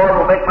 I, the Lord,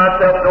 will make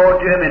myself known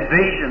to him in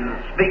visions,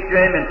 speak to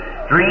him in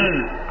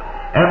dreams.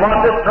 And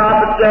what this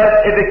prophet says,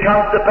 if it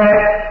comes to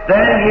pass,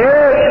 then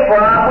hear him, for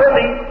I'm with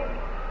him.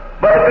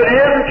 But if it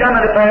isn't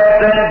coming to pass,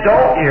 then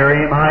don't hear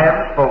him. I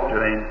haven't spoke to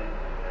him.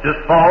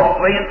 Just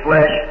falsely in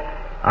flesh.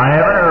 I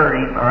haven't heard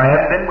him, or I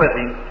haven't been with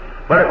him.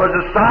 But it was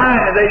a sign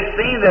that they've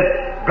seen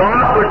that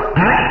God was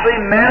actually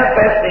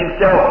manifesting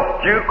Himself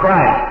through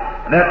Christ.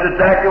 And And that's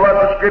exactly what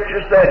the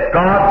Scripture said.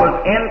 God was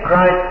in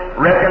Christ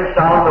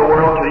reconciling the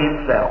world to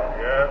Himself.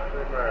 Yes,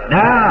 amen.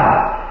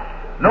 Now,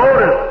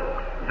 notice,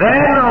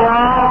 then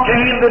along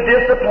came the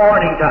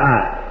disappointing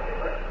time.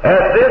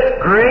 As this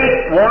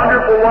great,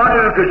 wonderful one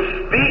who could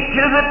speak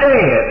to the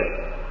dead,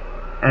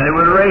 and it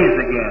would raise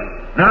again.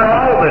 Not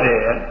all the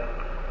dead.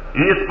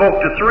 He just spoke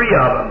to 3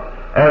 of them,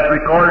 as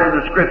recorded in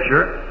the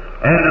Scripture,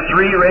 and the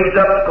 3 raised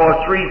up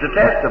because 3 is a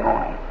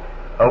testimony,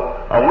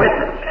 a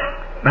witness.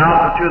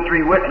 Mouth of 2 or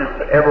 3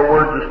 witnesses, every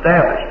word's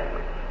established.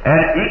 And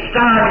each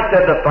time he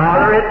said the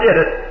Father had did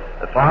it,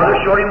 the Father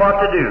showed him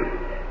what to do.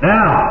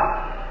 Now,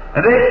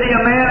 and they see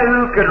a man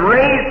who could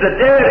raise the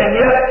dead and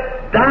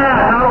yet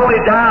die, not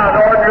only die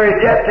an ordinary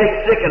death,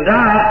 take sick and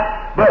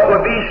die, but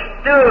would be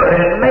stood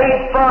and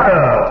made fun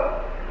of.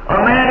 A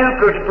man who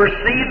could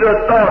perceive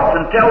their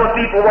thoughts and tell the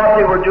people what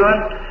they were doing.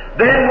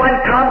 Then when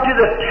come to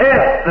the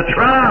test, the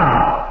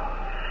trial,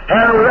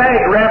 had a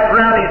rag wrapped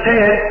around his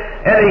head,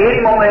 and they hit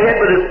him on the head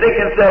with a stick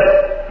and said,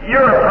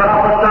 "You're a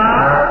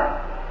prophesier.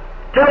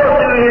 Tell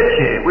us who hit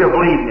you. We'll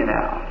believe you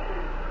now."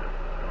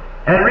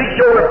 And reached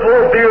over and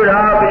pulled the beard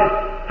out of his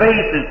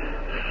face and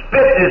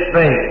spit in his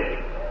face.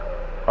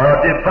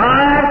 A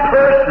divine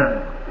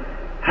person.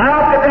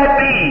 How could that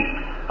be?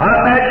 I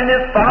imagine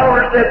his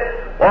followers said,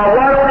 "Well,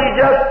 why don't he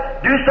just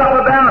do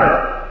something about it?"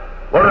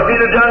 Well, if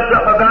he'd have done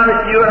something about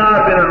it, you and I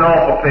have been in an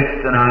awful fix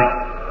tonight.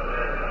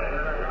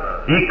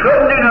 He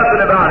couldn't do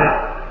nothing about it.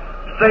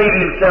 Save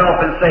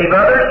himself and save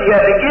others. He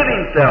had to give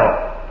himself.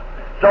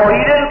 So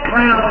he didn't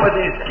crown with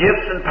his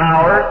gifts and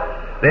powers.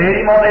 They hit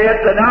him on the head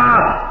and said,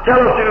 "Now,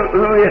 tell us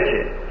who hit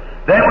you."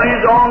 Then when he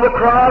was on the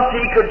cross,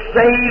 he could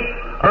save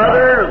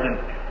others and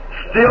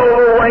still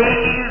the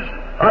waves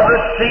of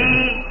the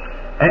sea.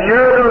 And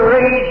you're the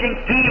raging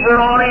fever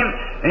on him,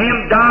 and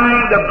him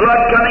dying, the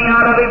blood coming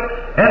out of him.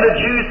 And the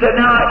Jews said,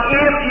 "Now,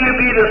 if you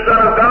be the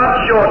Son of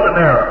God, show us a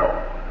miracle.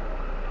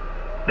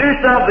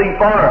 Do something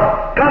for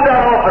us. Come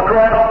down off the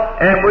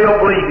cross, and we'll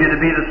believe you to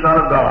be the Son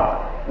of God.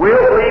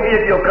 We'll believe you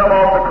if you'll come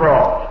off the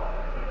cross."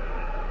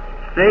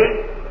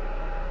 See?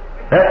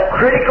 That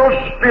critical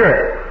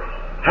spirit.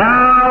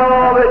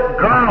 How that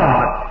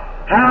God,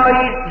 how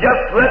He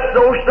just lets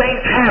those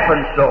things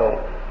happen so.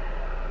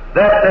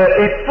 That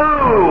it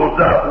fools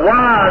the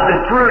wise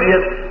and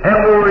prudent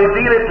and will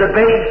reveal it to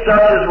babes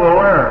such as will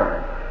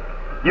learn.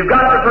 You've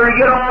got to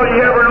forget all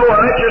you ever know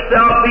and let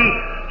yourself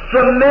be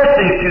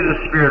submissive to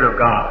the Spirit of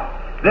God.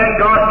 Then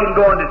God can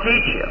go in to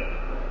teach you.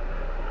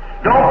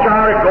 Don't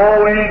try to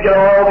go away and get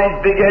all these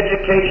big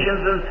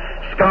educations and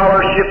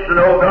scholarships and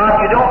know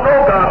God. You don't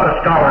know God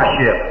by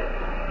scholarship.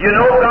 You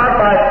know God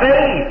by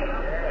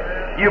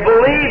faith. You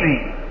believe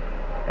Him.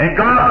 And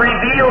God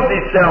reveals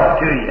Himself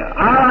to you.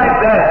 I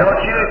like that,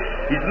 don't you?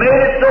 He's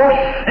made it so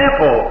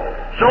simple,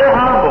 so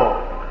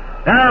humble.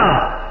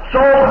 Now,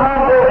 so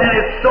humble and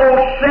it's so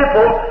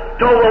simple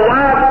till the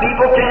wise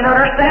people can't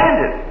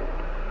understand it.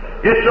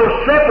 It's so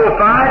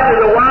simplified that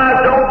the wise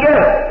don't get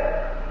it.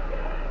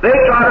 They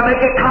try to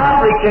make it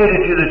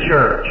complicated to the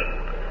church.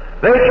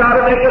 They try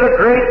to make it a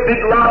great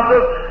big lot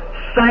of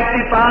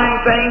sanctifying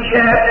things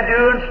you have to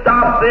do and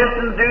stop this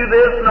and do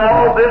this and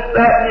all this,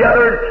 that, and the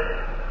other.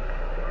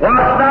 Well,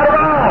 it's not at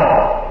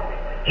all.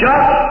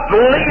 Just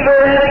believe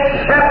it and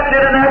accept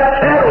it, and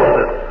that settles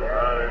it.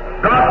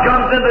 God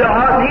comes into the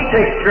heart and He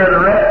takes care of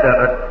the rest of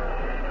it.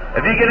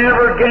 If He can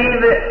ever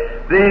gain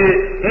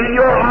in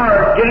your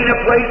heart, gain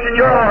a place in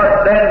your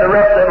heart, then the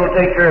rest of it will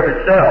take care of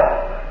itself.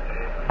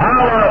 I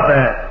love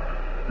that.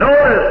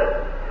 Notice,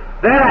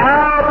 then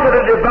how could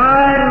a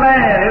divine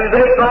man, who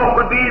they thought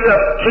would be the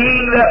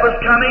king that was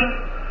coming,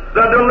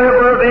 the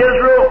deliverer of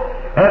Israel,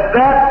 as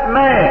that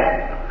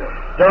man,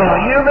 to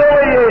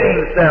humiliate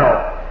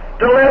himself,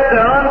 to let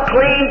the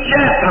unclean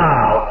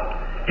Gentiles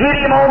hit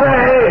him on the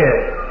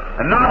head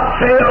and not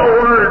say a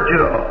word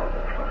to him?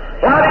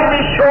 Why didn't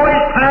He show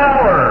His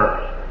power?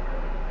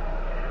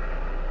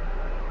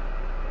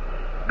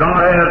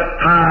 God has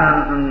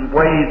times and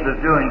ways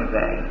of doing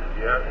things.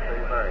 Yes,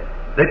 amen.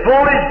 They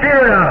pulled his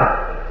beard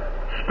out,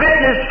 spit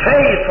in his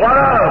face, what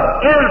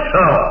of?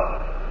 Insult.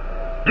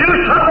 Do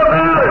something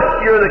about it,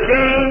 you're the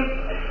king.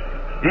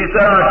 He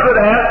said, "I could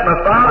have asked my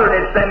Father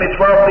and He'd send me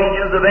 12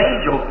 legions of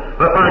angels,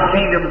 but my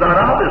kingdom's not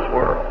of this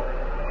world."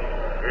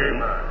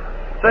 Amen.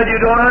 Said, "You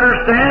don't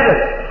understand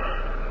it."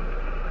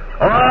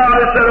 Oh,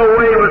 they said,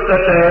 "Away with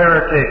such a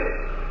heretic."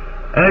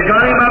 And they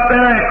got him up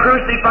there and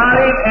crucified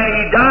him, and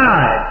he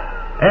died.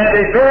 And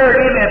they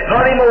buried him and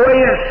put him away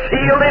and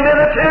sealed him in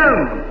a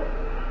tomb.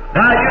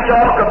 Now you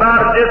talk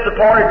about a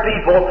disappointed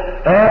people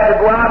that have to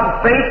go out and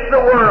face the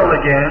world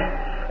again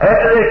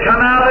after they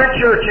come out of their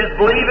churches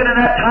believing in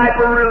that type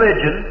of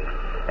religion,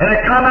 and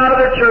they come out of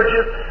their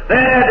churches,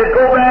 then had to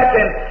go back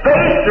and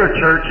face their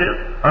churches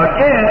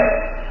again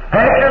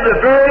after the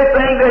very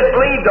thing they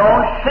believed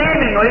on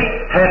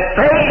seemingly had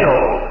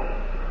failed.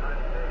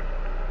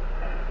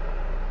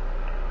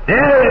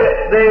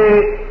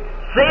 Then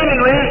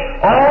seemingly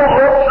all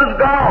hopes is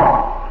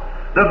gone.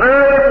 The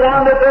very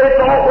one that they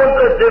thought was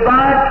the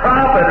divine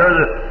prophet or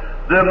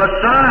the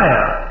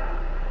Messiah,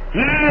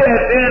 he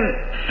has been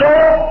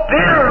so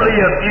bitterly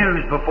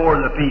abused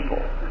before the people,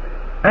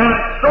 and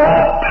so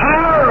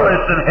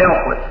powerless and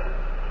helpless.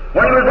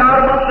 When he was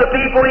out amongst the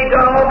people, he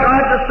done all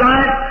kinds of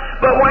signs,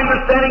 but when he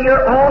was standing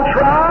there on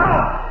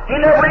trial, he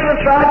never even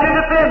tried to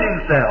defend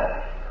himself.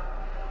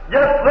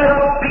 Just let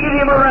them beat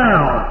him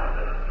around,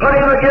 put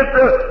him against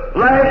the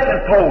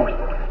lashing post,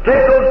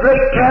 take those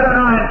great cat o'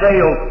 nine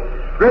tails,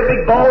 great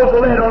big balls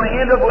of lead on the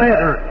end of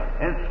leather,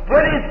 and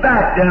split his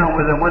back down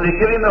with them when they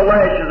give him the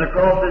lashes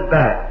across his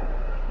back.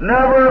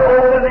 Never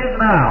opened his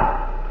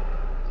mouth.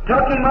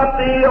 Took him up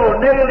the hill,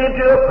 nailed him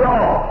to a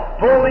cross,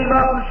 pulled him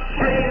up and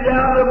set him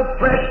down, the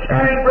flesh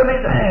tearing from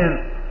his hands,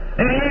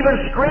 and he even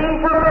screamed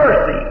for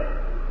mercy.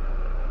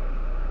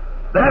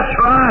 That's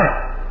right.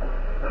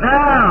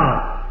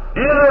 Now,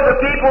 into the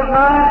people's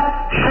mind,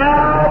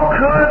 how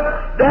could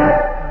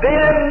that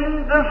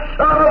been the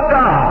Son of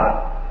God?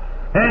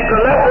 And to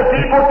let the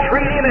people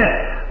treat him and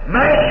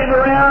mash him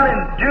around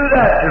and do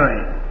that to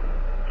him.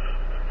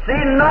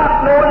 See,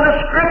 not knowing the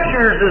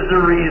Scriptures is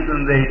the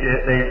reason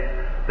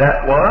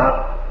that was.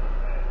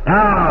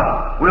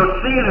 Now, we'll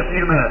see in a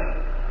few minutes.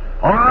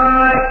 All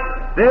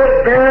right, they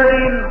buried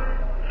him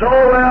so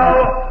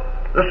well.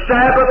 The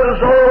Sabbath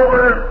was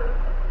over.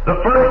 The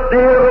first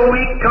day of the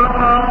week come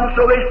on,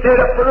 so they stayed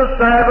up for the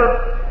Sabbath.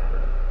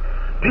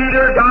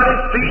 Peter got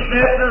his fish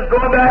nets and is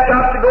going back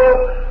out to go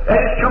at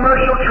his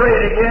commercial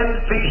trade again,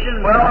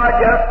 fishing. Well, I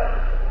guess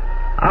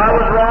I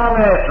was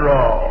wrong after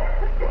all.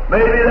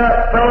 Maybe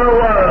that fellow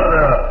was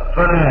a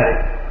fanatic.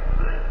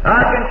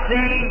 I can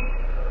see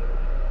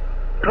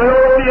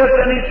Cleopas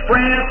and his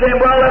friends saying,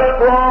 well, let's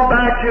go on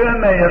back to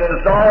Emmaus.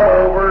 It's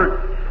all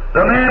over.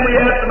 The man we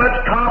had so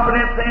much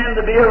confidence in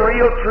to be a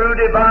real, true,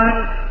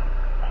 divine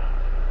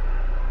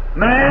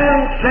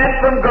man sent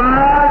from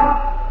God,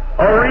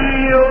 a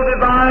real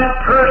divine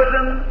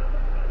person,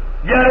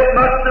 yet it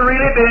must have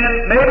really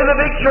been, maybe the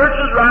big church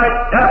was right,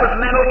 that was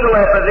mental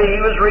telepathy,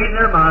 he was reading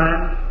their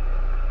minds.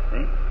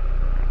 See?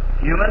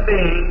 Human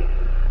being.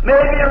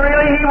 Maybe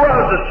really he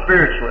was a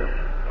spiritualist.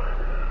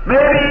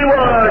 Maybe he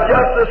was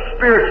just a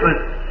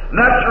spiritualist. And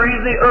that's the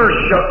reason the earth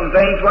shook and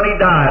things when he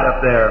died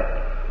up there.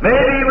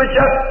 Maybe he was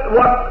just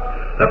what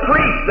the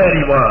priest said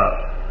he was,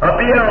 a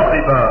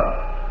Beelzebub,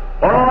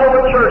 or all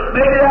the church.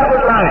 Maybe that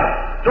was right.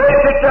 So he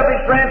picked up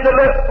his friend and said,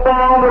 let's go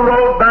on the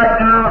road back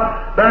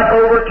now, back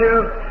over to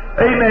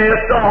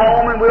Emmaus, to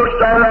home, and we'll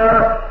start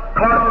our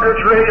carpenter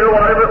trade or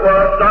whatever it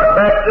was, start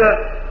back to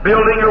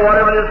building or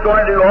whatever it's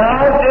going to do.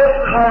 All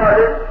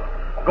disheartened,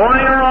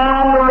 going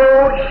along the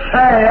road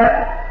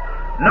sad,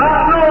 not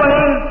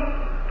knowing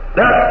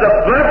that the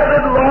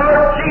blessed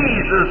Lord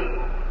Jesus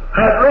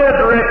had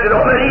resurrected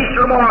on that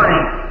Easter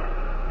morning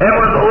and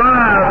was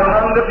alive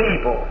among the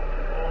people.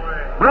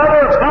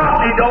 Brother,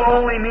 botany don't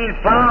only mean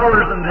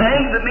flowers and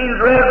things, it means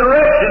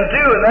resurrection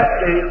too in that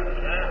case.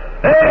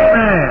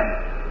 Amen.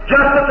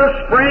 Just at the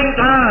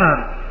springtime,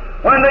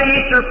 when the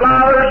Easter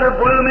flowers are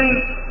blooming,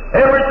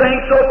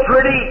 everything's so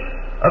pretty,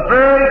 a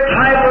very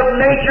type of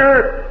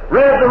nature,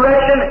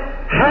 resurrection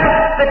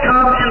has to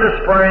come in the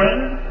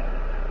spring.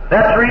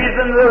 That's the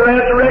reason the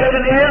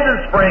resurrection is in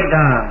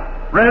springtime.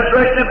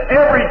 Resurrection of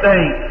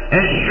everything.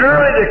 And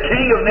surely the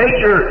King of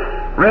nature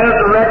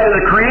resurrected,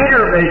 the Creator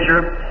of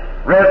nature,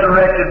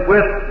 resurrected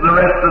with the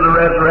rest of the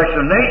resurrection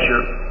of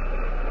nature.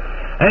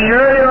 And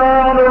here they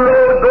are on the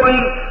road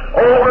going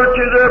over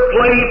to their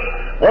place,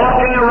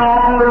 walking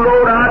along the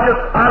road.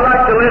 I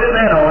like to listen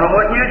in on them.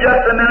 Wouldn't you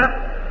just a minute?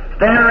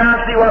 Stand around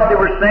and see what they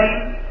were saying.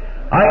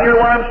 I hear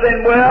one of them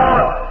saying,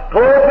 well,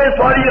 Clovis,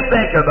 what do you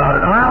think about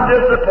it? I'm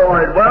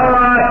disappointed. Well,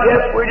 I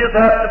guess we just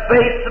have to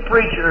face the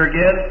preacher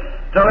again.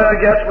 Tell him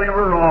I guess we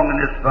were wrong in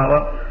this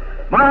fellow.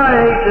 I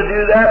hate to do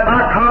that.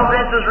 My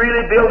confidence is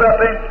really built up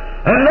in.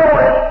 And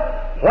notice,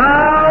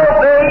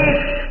 while they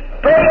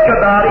spake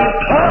about him,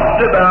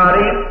 talked about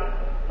him,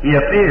 he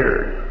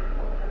appeared.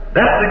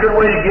 That's a good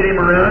way to get him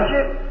around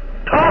you.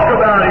 Talk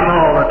about him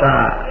all the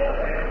time.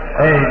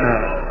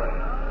 Amen.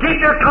 Keep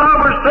your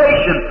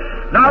conversation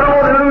not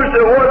on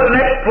or the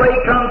next play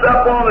comes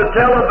up on the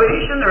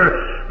television or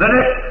the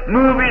next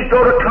movies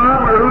go to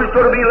come or who's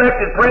going to be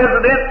elected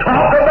president.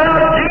 Talk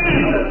about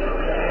Jesus.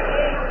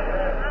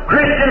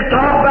 Christians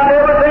talk about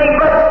everything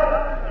but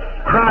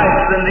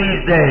Christ in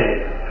these days.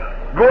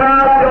 Go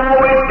out, they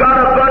always got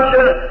a bunch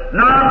of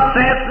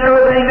nonsense and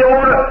everything they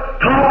want to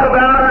talk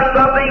about or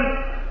something,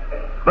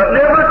 but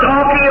never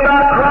talking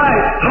about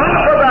Christ.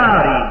 Talk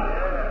about Him.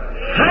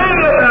 Sing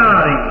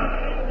about Him.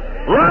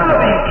 Love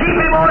Him. Keep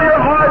Him on your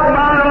heart and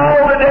mind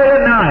all the day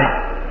and night.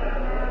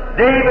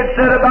 David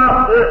said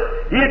about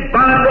he'd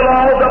bind the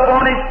laws up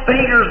on his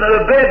fingers and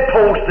the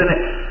bedpost, and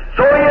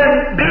so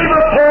he'd be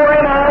before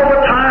Him all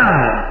the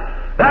time.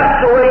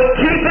 That's the way.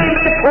 Keep Him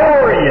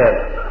before you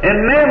in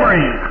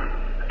memory.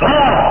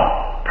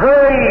 Thought,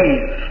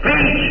 praise,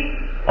 speech,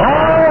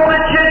 all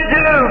that you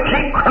do,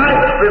 keep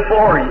Christ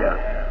before you.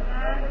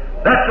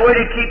 That's the way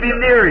to keep Him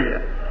near you.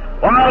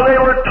 While they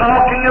were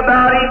talking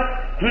about Him,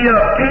 He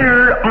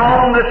appeared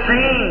on the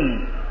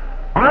scene.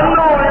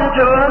 Unknown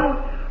to them,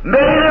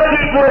 many of the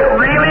people that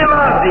really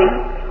loved Him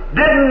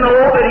didn't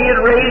know that He had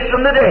raised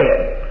from the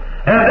dead.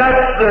 And if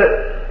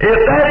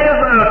that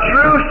isn't a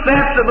true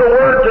sense of the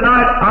Word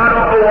tonight, I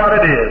don't know what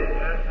it is.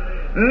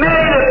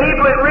 Many of the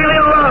people that really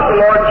love the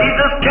Lord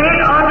Jesus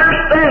can't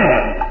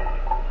understand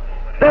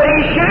that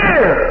He's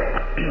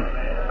here.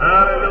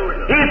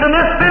 Hallelujah. He's in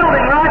this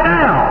building right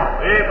now.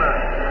 Amen.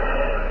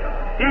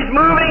 He's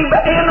moving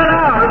in and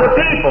out of the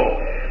people.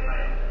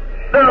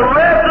 The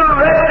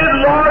resurrected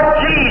Lord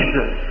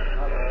Jesus.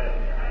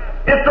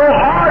 It's so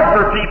hard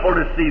for people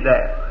to see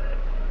that.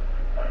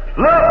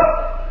 Look,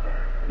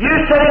 you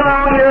sitting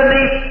along here in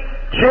these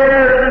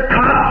chairs and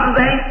cots and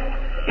things,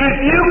 if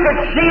you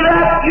could see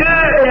that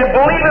and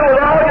believe it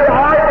with all your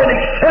heart and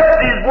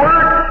accept His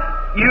Word,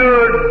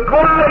 you'd go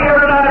out here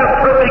tonight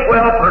a perfect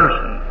well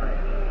person.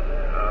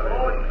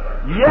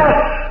 Yes,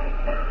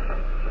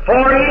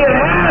 for He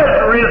has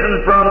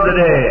risen from the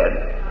dead.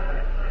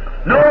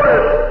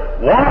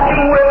 Notice,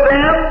 walking with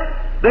them,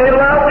 they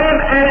loved Him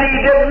and He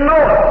didn't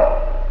know it.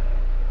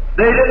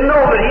 They didn't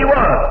know that He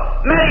was.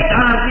 Many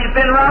times He's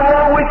been right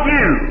along with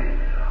you.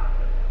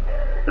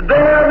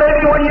 There,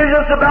 maybe when you're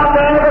just about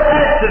to have an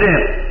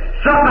accident,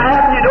 something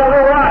happened, you don't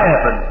know what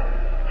happened.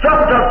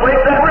 Something took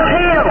place, that was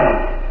Him.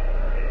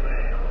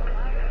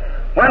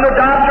 When the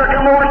doctor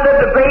come over and said,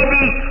 the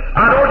baby,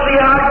 I don't see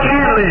how it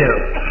can live.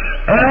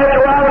 And after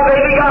a while, the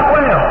baby got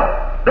well.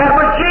 That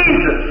was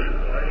Jesus.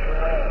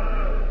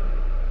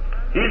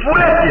 He's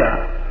with you.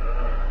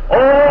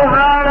 Oh,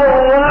 how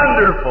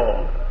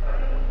wonderful.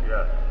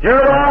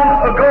 Here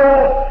long ago,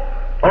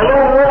 a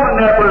little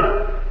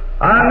woman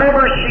I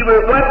remember she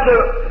went to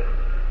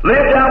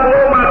live down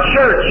below my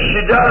church.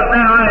 She does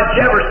now in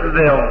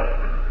Jeffersonville.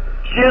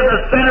 She is a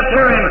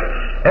sanitarium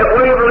at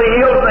Waverly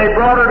Hills, and they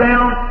brought her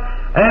down,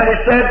 and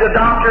the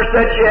doctor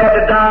said she had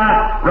to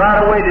die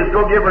right away. Just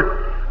go give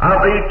her, I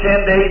believe,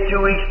 10 days,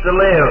 2 weeks to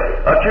live.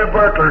 A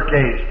tubercular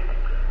case.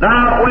 Now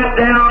I went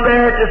down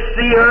there to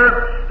see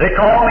her. They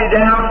called me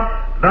down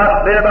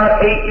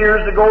about 8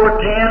 years ago or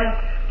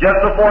 10, just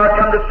before I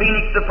come to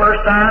Phoenix the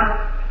first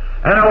time.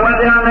 And I went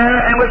down there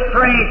and was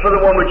praying for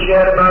the woman. She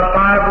had about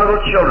 5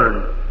 little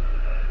children.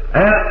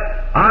 And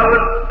I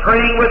was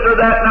praying with her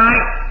that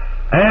night,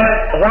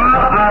 and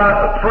while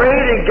I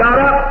prayed and got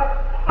up,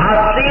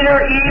 I seen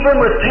her even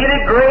with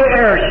tinted gray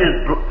hair.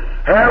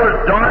 Her hair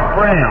was dark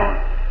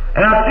brown.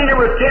 And I seen her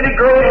with tinted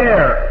gray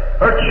hair.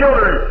 Her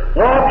children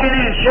walking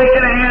in,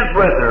 shaking hands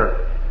with her.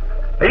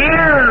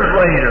 Years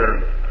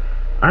later.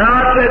 And I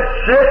said,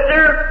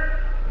 Sister,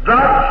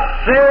 thus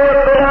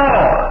saith the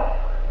Lord,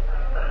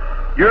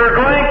 you're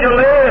going to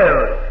live.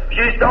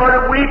 She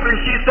started weeping.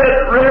 She said,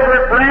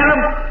 Reverend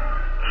Branham,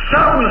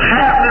 something's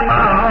happened in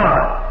my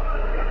heart.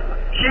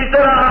 She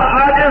said,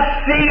 I just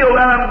feel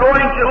that I'm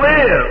going to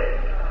live.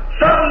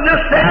 Something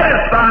just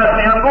satisfies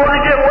me. I'm going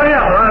to get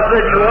well. And I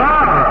said, you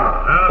are.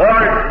 For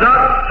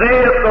thus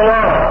saith the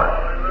Lord.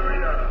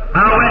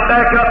 I went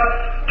back up,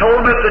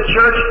 told him at the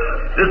church,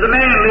 there's a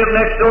man lived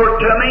next door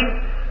to me,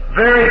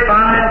 very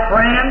fine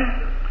friend.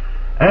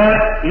 And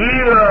he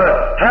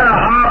had a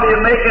hobby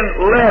of making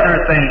leather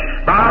things.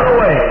 By the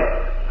way,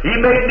 he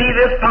made me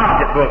this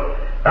pocketbook.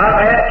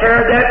 I've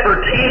carried that for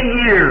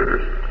 10 years.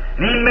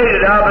 And he made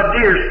it out of a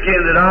deer skin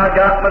that I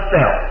got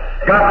myself.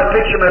 Got the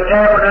picture of a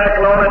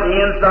tabernacle on it, and the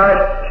inside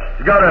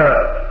it's got a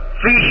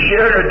fish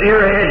here and a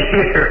deer head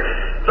here.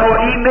 So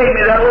he made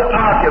me that little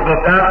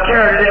pocketbook. I've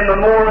carried it in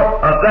memorial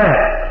of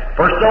that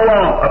for so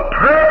long. A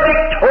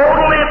perfect,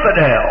 total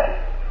infidel.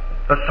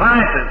 A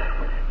scientist.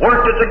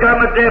 Worked at the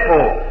government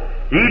depot.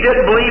 He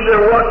didn't believe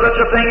there was such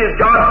a thing as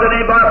God said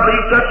anybody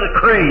believed such as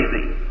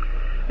crazy.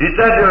 He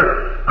said,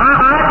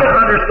 I can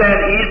understand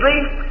easily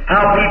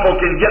how people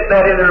can get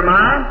that in their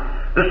mind.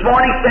 This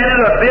morning, standing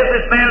in a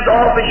businessman's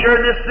office here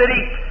in this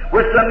city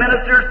with some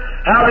ministers,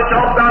 how they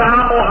talk about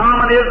how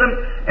Mohammedanism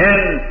in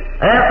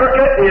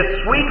Africa is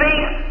sweeping.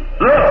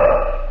 Look,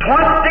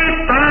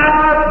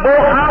 25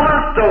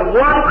 Mohammedans to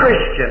 1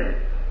 Christian.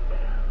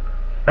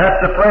 That's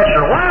the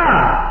pressure.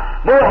 Why?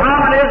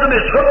 Mohammedanism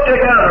is hooked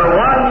together,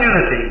 one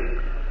unity.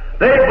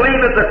 They believe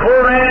that the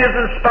Koran is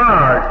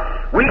inspired.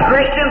 We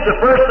Christians, the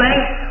first thing,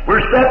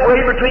 we're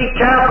separated between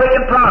Catholic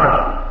and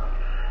Protestant.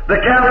 The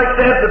Catholic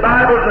says the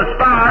Bible is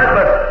inspired,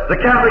 but the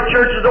Catholic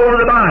Church is over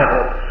the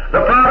Bible.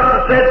 The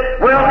Protestant says,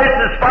 well, it's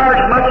inspired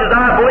as much as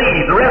I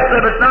believe. The rest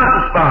of it's not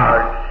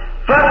inspired.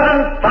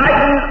 Fussing,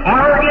 fighting,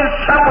 arguing,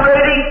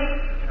 separating.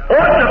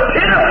 Oh, it's a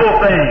pitiful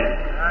thing.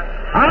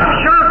 I'm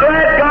sure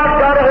glad God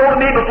got a hold of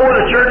me before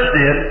the church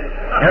did.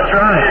 That's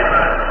right.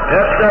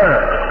 Yes, sir.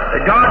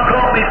 God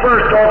called me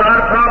first, because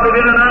I'd probably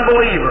been an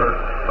unbeliever.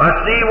 I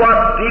see what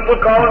people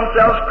call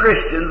themselves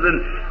Christians and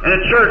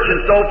a church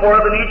and so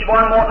forth, and each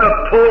one wanting to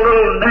pull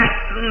little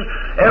gnats and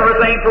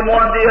everything from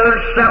one to the other,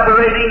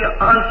 separating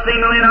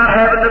unseemly, not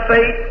having the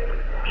faith.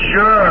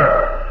 Sure.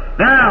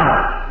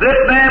 Now, this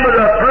man was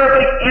a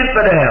perfect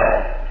infidel.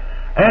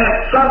 And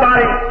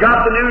somebody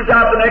got the news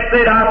out the next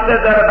day, and I said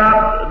that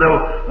about the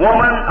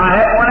woman. I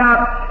hadn't went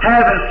out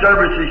having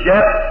services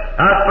yet.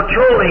 I was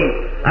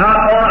patrolling out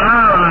on the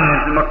high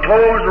lines, and my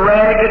clothes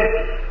ragged.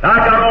 I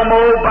got on my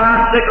old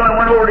bicycle and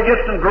went over to get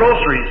some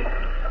groceries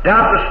down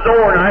at the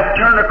store, and I had to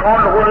turn the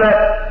corner where that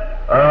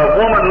a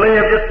woman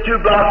lived just 2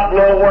 blocks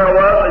below where I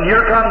was, and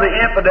here comes the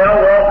infidel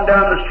walking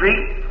down the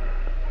street.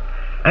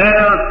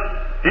 And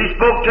he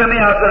spoke to me.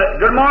 I said,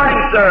 "Good morning,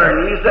 sir."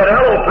 And he said,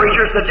 "Hello,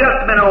 preacher." I said, "Just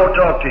a minute, I'll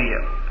talk to you."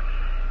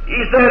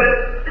 He said,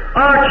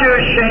 "Aren't you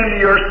ashamed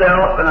of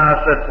yourself?" And I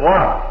said,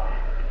 "What?"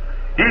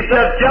 He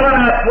said,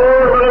 "Telling that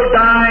poor little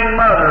dying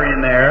mother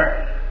in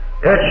there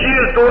that she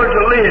is going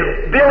to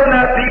live, building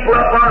that people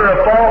up under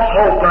a false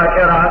hope like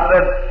that." I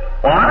said,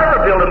 "Well, I never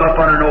build them up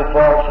under no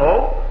false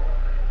hope."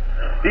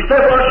 He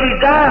said, "Well,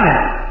 she's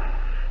dying."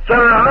 So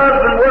her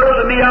husband works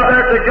with me out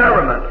there at the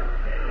government,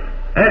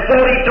 and said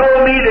he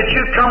told me that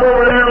you come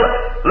over there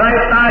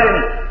last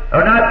night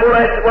or night before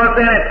last was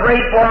then and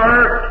prayed for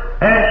her,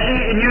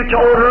 and you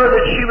told her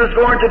that she was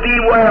going to be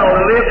well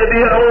and live to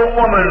be an old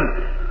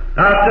woman.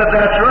 I said,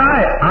 "That's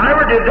right. I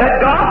never did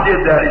that. God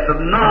did that." He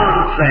said,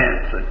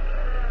 "Nonsense."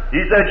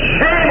 He said,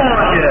 "Shame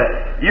on you.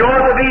 You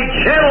ought to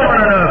be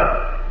gentleman enough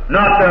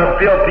not to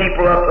build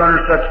people up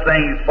under such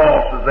things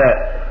false as that."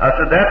 I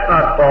said, "That's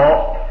not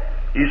false."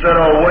 He said,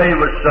 "Away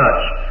with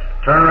such."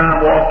 Turned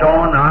around, walked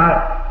on.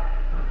 I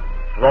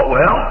thought,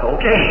 well,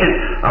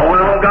 okay. I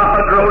went home, got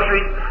my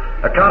groceries.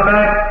 I come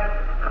back.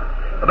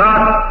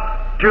 About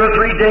 2 or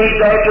 3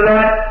 days after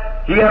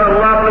that, he had a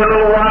lovely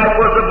little wife,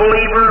 was a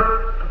believer.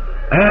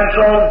 And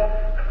so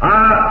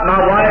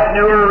my wife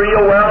knew her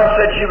real well,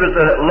 said she was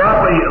a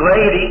lovely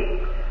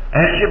lady,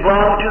 and she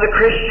belonged to the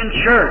Christian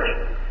church.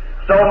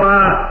 So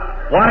my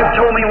wife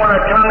told me when I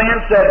come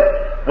in, said,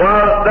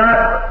 "Well,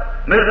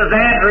 that Mrs.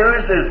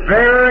 Andrews is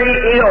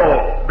very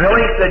ill.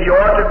 Billy said you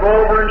ought to go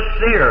over and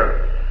see her."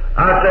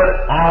 I said,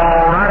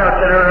 "All right." I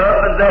said, "Her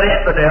husband's that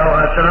infidel."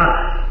 I said,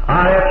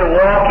 I have to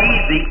walk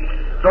easy.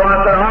 So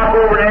I said, "I'll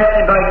go over and ask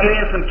him if I can get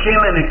him some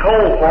kindling and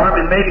coal for him,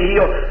 and maybe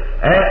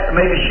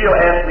she'll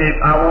ask me if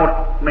I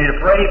want me to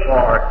pray for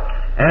her."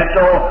 And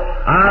so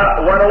I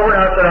went over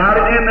and I said, "How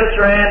do you do,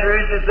 Mr.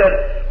 Andrews?" He said,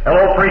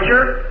 "Hello,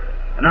 preacher."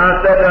 And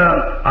I said,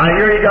 "I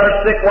hear you got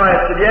a sick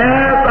wife." He said,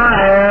 "Yes, I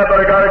have, but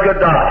I got a good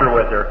doctor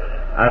with her."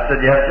 I said,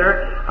 "Yes,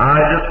 sir. I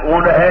just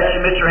wanted to ask you,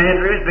 Mr.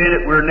 Andrews, being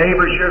that we're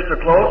neighbors here so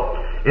close,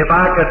 if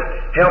I could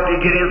help you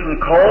get in some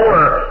coal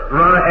or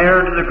run an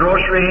errand to the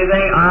grocery or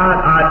anything,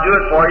 I'd do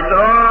it for you." He said,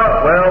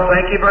 "Oh, well,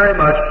 thank you very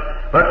much."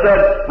 But said,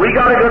 "We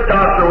got a good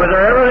doctor with her.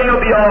 Everything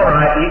will be all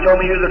right." And he told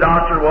me who the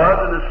doctor was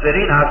in the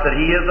city, and I said,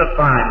 "He is a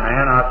fine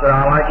man." I said,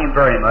 "I like him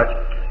very much."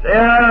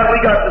 "Yeah, we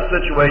got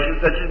the situation."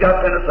 Said, "She's got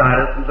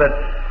appendicitis," and said,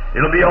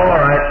 "It'll be all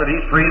right." Said,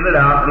 "He's freezing it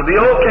out. It'll be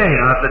okay."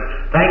 And I said,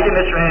 "Thank you,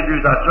 Mr.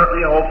 Andrews. I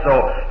certainly hope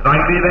so. If I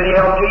can be of any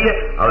help to you,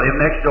 I'll live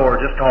next door.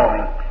 Just call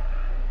me."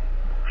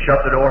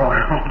 Shut the door on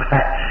her own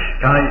back.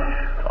 Kind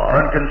of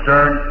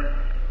unconcerned.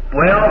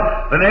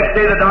 Well, the next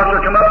day the doctor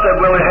come up and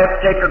said, "Well, we have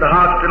to take her to the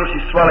hospital.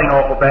 She's swelling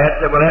awful bad."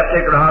 Said, "We'll have to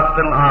take her to the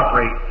hospital and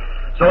operate."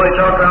 So they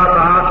took her out to the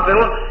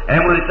hospital,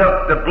 and when they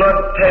took the blood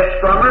test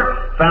from her,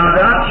 found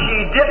out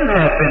she didn't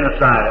have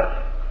appendicitis.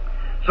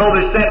 So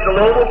they sent to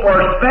Louisville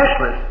for a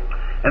specialist.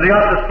 And they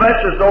got the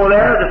specialist over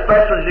there. The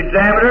specialist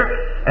examined her,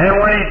 and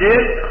when he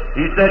did,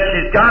 he said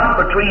she's got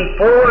between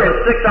 4 and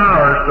 6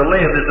 hours to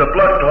live. There's a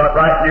blood clot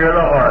right near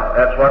the heart.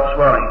 That's what's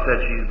swelling. He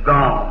said she's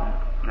gone.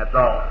 That's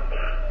all.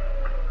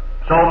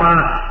 So my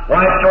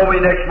wife told me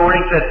next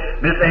morning, said,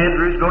 "Miss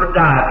Andrews going to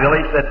die,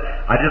 Billy." Said,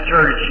 "I just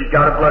heard it. She's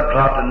got a blood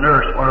clot." The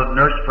nurse, one of the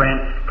nurse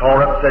friends,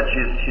 called her up and said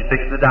she's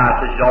fixing to die.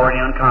 Said she's already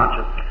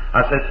unconscious.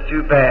 I said, "It's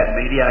too bad,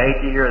 Meady. I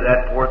hate to hear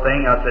that, poor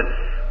thing." I said,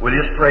 "We'll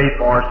just pray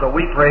for her." So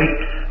we prayed.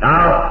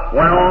 Now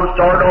went on and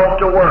started off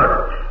to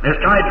work. And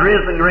it's kind of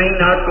drizzling rain.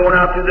 Now it's going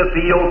out through the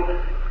field.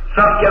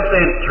 Something kept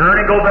saying, "Turn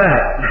and go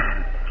back."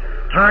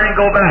 Turn and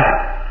go back.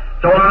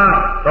 So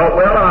I thought,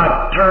 well,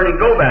 I'd turn and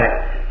go back.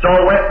 So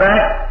I went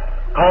back,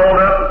 called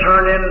up and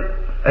turned in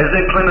as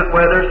inclement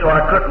weather, so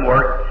I couldn't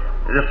work.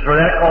 Just for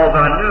that cause,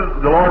 I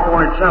knew the Lord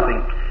wanted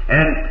something.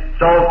 And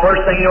so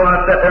first thing you know,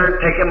 I sat there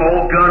taking my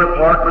old gun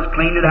apart, was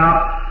cleaning it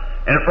out.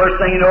 And the first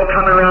thing you know,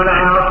 coming around the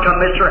house, come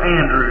Mr.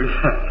 Andrews.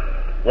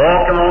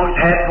 Walking along,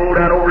 his hat pulled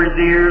out over his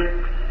ears,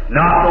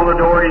 knocked on the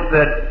door, and he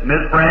said,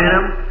 "Miss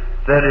Branham?"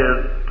 Said,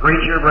 "Is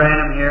Preacher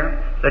Branham here?"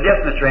 Said, "Yes,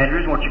 Mr.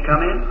 Andrews, won't you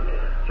come in?"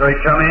 So he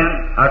come in.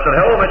 I said,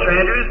 "Hello, Mr.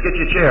 Andrews, get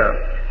your chair."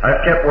 I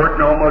kept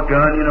working on my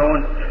gun,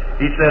 and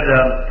he said,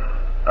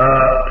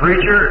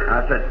 "Preacher?"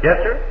 I said, "Yes,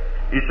 sir."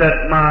 He said,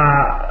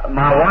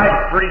 my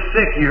wife's pretty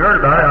sick. You heard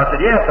about it?" I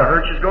said, "Yes, I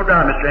heard she's going to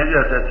die, Mr.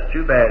 Andrews." I said, "It's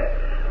too bad."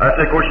 I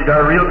said, "Of course, you got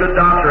a real good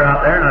doctor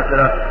out there." And I said,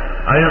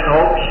 I just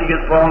hope she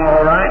gets along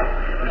all right."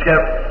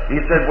 He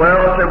said,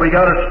 "Well," I said, "we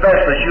got a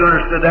specialist. You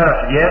understood that?"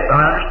 I said, "Yes,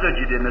 I understood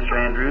you did, Mr.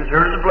 Andrews.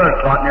 Here's a blood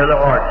clot near the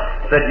heart."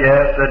 Said,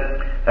 "Yes."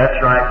 Said, "That's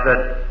right."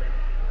 Said,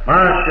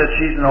 "My," said,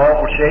 "she's in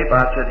awful shape."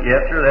 I said,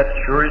 "Yes, sir, that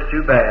sure is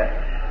too bad."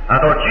 I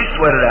thought, you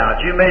sweat it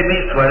out. You made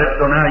me sweat it,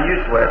 so now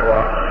you sweat it.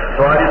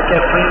 So I just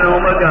kept leaning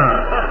on my gun.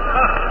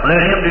 Let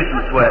him do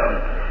some sweating.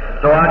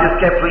 So I just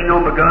kept leaning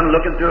on my gun,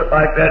 looking through it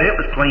like that. It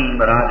was clean,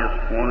 but I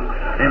just wanted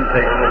him to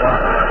take a little while.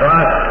 So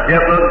I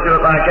kept looking through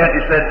it like that.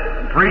 He said,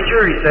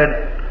 "Preacher," he said,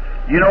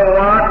 "you know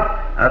what?"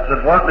 I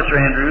said, "What, Mr.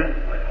 Andrews?"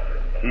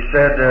 He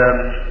said,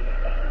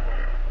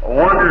 I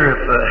wonder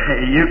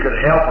if you could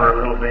help her a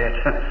little bit.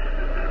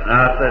 And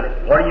I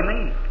said, what do you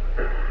mean?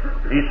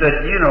 He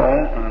said, you know.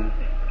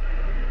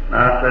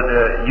 I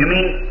said, you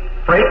mean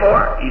pray for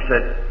her? He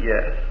said,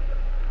 yes.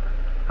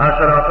 I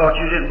said, I thought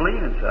you didn't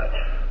believe in such.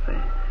 See?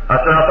 I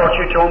said, I thought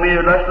you told me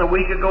less than a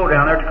week ago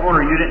down there at the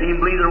corner you didn't even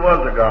believe there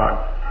was a God.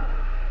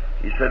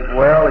 He said,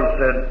 well, he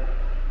said,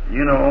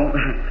 you know,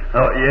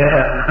 oh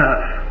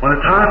yeah, when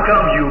the time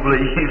comes you'll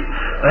believe.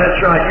 That's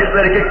right, you just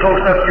better get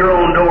close enough to your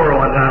own door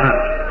one time.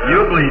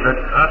 You'll believe it.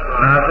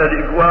 And I said,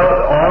 well,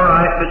 all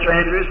right, Mr.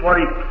 Andrews, what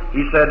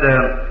he said,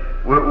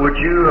 would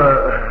you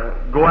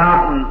go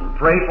out and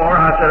pray for her?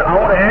 I said, I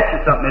want to ask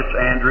you something, Mr.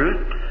 Andrews.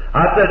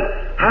 I said,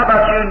 how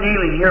about you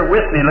kneeling here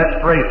with me and let's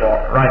pray for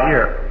her, right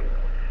here.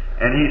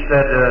 And he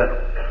said,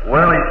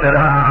 well, he said,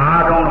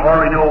 I don't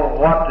hardly know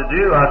what to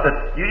do. I said,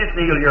 you just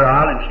kneel here,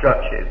 I'll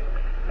instruct you.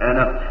 And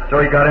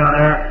so he got down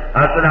there.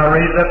 I said, now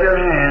raise up your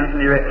hands.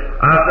 And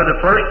I said, the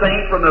first thing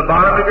from the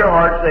bottom of your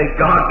heart, say,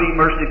 God be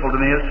merciful to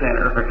me, a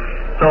sinner.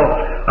 So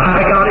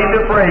I got him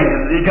to pray,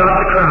 and he got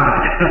to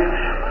crying.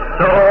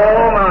 So,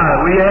 oh my,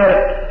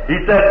 he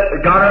said,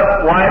 got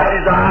up, wiped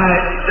his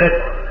eyes. He said,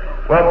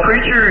 well,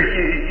 preacher,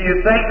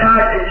 you think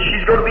now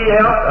she's going to be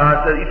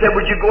helped? He said,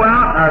 would you go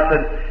out? And I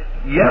said,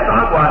 yes,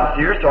 I'll go out and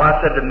see her. So I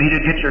said to Mita,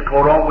 get your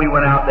coat on. We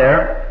went out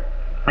there.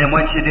 And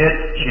when she did,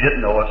 she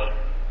didn't know us.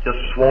 Just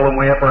swollen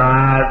way up her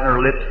eyes and her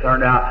lips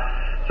turned out.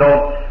 So,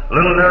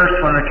 little nurse,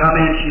 when they come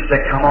in, she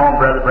said, come on,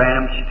 Brother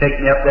Branham. She took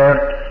me up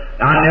there.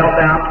 I knelt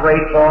down,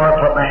 prayed for her,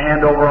 put my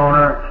hand over on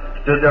her,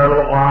 stood there a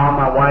little while.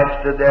 My wife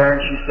stood there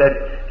and she said,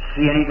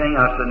 see anything?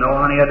 I said, no,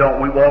 honey, I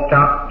don't. We walked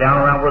out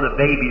down around where the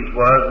babies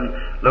was and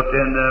looked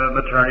in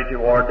the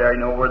maternity ward there, you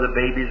know, where the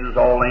babies is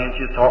all laying.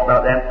 She was talking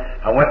about them.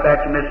 I went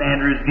back to Miss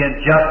Andrews again.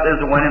 Just as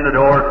I went in the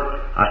door,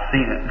 I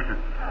seen it.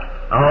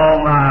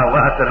 Oh my, well,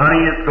 I said,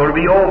 honey, it's going to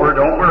be over.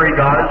 Don't worry,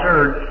 God has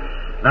heard.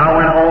 Now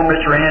I went home,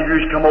 Mr.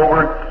 Andrews come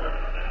over.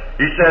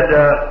 He said,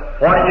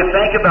 what do you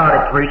think about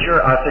it, preacher?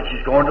 I said,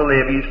 she's going to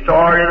live. He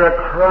started a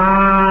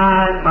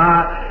crying.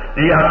 I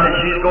said,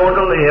 she's going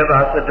to live.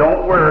 I said,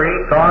 don't worry.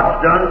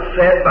 God's done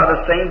said by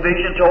the same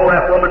vision told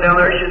that woman down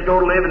there she's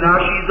going to live, and now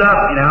she's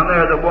up. Down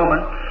there, the woman.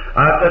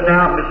 I said,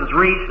 now, Mrs.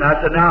 Reese, and I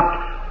said, now,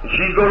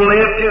 she's going to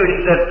live too. He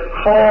said,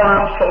 oh,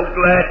 I'm so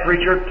glad,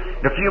 preacher.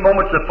 In a few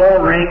moments the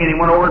phone rang and he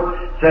went over and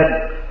said,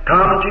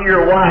 come to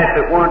your wife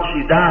at once,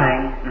 she's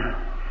dying.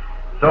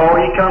 So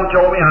he come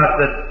told me, I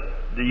said,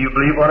 do you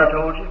believe what I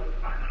told you?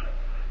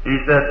 He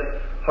said,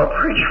 well,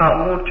 preacher,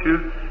 I want to.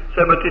 He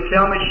said, but they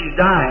tell me she's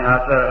dying. I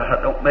said,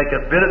 it don't make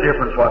a bit of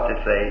difference what they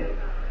say.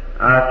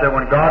 I said,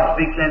 when God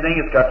speaks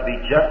anything, it's got to be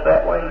just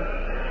that way.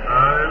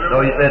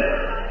 So he said,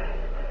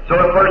 so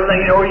the first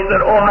thing you know, he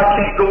said, oh, I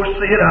can't go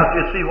see it. I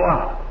said, see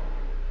what?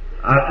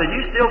 I said,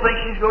 you still think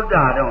she's going to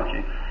die, don't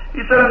you?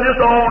 He said, I'm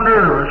just all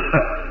nervous.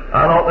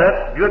 I thought,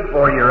 that's good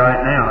for you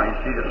right now. You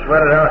see, to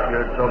sweat it out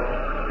good. So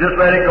just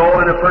let it go,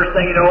 and the first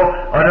thing you know,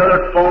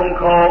 another phone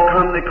call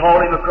come. They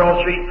called him across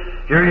the street.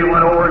 Here he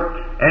went over,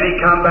 and he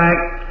come back,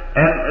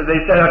 and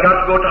they said, I got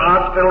to go to the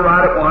hospital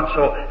right at once.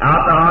 So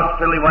out the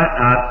hospital he went,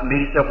 and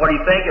he said, what do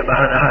you think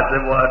about it? I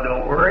said, well,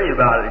 don't worry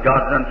about it.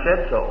 God done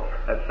said so.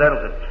 That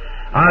settles it.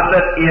 I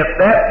said, if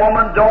that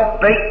woman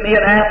don't bake me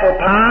an apple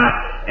pie,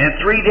 and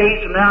 3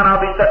 days from now, and I'll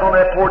be sitting on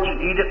that porch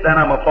and eat it,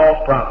 then I'm a false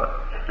prophet.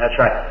 That's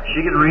right.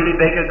 She could really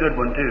bake a good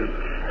one, too.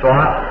 So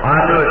I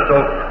knew it. So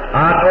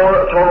I told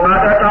her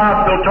right at the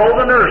hospital, told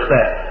the nurse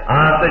that.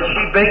 I said,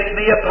 she bakes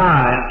me a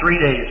pie in 3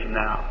 days from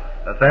now.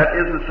 If that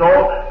isn't so,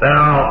 then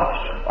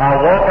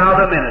I'll walk out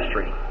of the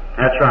ministry.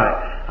 That's right.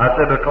 I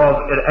said, because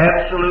it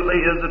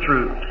absolutely is the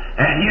truth.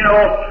 And you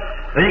know,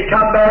 he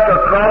come back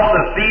across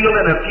the field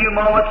in a few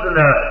moments, and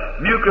the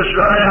mucus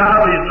running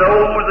out of his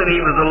nose, and he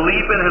was a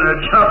leaping and a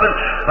jumping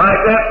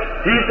like that.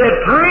 He said,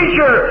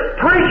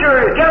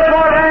 preacher, guess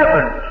what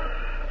happened?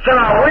 So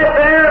I went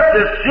there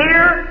to see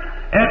her,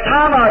 and the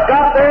time I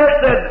got there,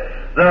 said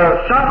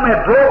something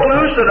had broke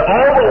loose, and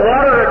all the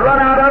water had run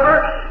out of her,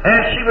 and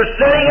she was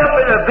sitting up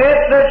in the bed,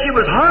 said she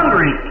was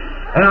hungry.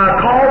 And I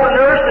called the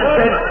nurse and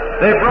said,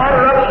 they brought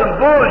her up some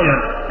bouillon.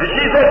 And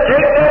she said,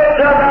 take that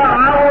stuff out.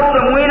 I want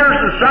some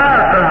wieners and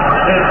sauerkraut.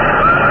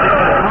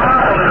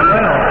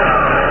 Well,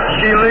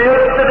 she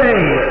lives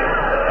today.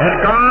 And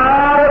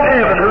God of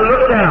heaven, who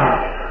looked down,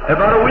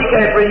 about a week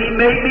after, He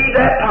made me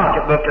that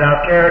pocketbook that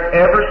I've carried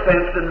ever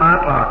since in my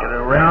pocket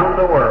around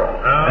the world.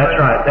 That's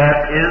right.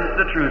 That is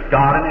the truth.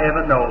 God in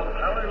heaven knows.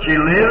 She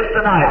lives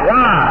tonight.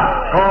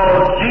 Why?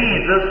 Because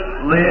Jesus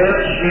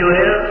lives. She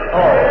lives.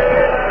 Oh,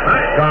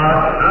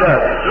 God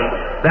does.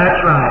 That's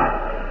right.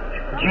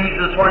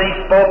 Jesus, when He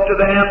spoke to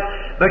them,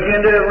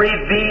 began to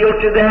reveal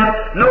to them.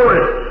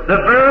 Notice, the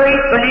very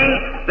thing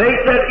they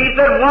said, He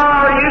said, why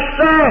are you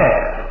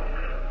sad?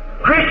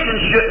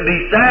 Christians shouldn't be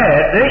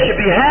sad. They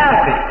should be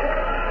happy.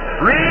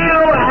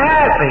 Real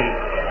happy.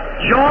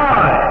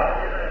 Joy.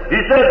 He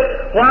said,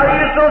 why are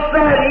you so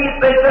sad?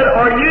 They said,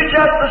 are you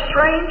just a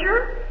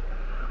stranger?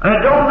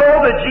 And don't know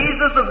that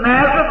Jesus of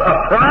Nazareth, a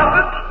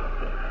prophet,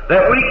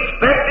 that we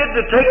expected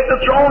to take the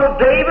throne of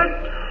David,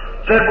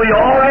 said we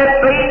all had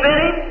faith in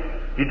Him,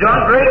 He done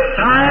great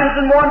signs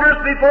and wonders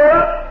before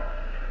us.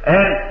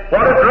 And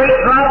what a great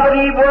prophet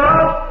he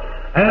was.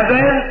 And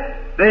then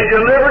they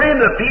delivered him,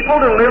 the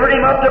people delivered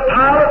him up to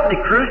Pilate, and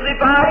they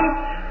crucified him,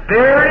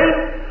 buried him,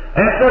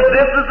 and said,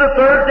 this is the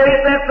third day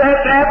since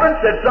that's happened.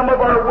 Said some of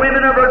our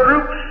women of our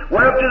group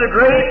went up to the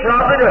grave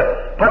probably to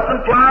put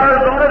some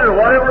flowers on it or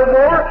whatever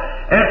more.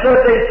 And so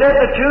they said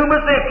the tomb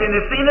was empty, and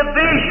they seen a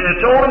vision. It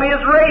told them he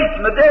was raised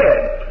from the dead.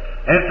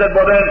 And said,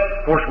 well then,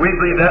 of course we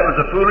believe that was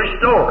a foolish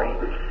story.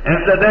 And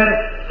said then,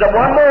 so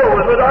one more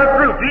was with our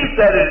group. He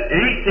said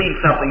he'd seen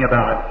something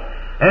about it.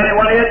 And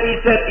when he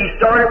said he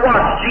started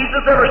watching,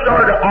 Jesus ever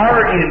started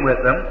arguing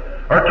with them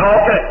or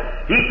talking?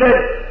 He said,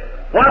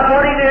 what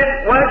he did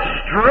went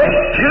straight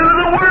to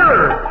the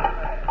Word.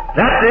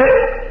 That's it.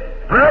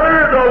 Brother,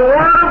 the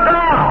Word of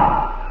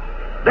God.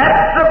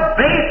 That's the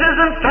basis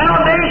and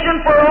foundation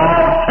for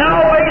all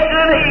salvation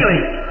and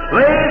healing.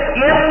 Lays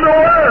in the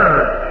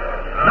Word.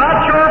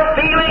 Not your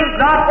feelings,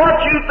 not what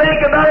you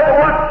think about it, but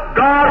what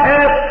God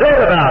has said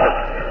about it.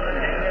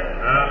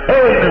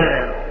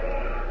 Amen.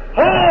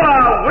 Oh,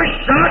 I wish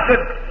I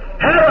could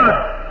have a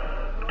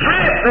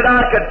tap that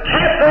I could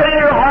tap that in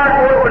your heart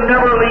where it would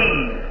never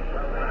leave.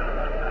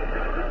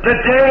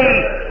 Today,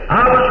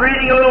 I was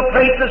reading a little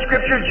place of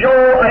Scripture,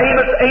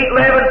 Amos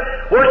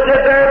 8:11, where it said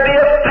there'd be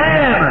a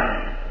famine,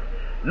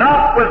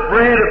 not with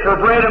bread or for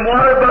bread and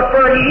water, but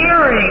for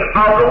hearing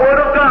of the Word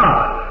of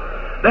God.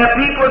 That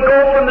people would go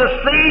from the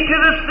sea to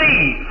the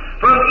sea,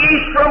 from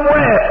east from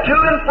west, to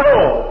and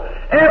fro,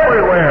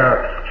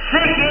 everywhere,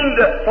 seeking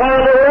for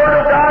the Word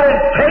of God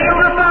and fail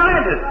to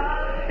find it.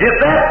 If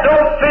that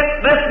don't fit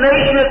this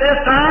nation at this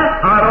time,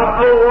 I don't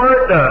know where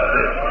it does.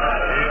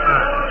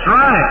 That's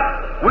right.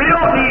 We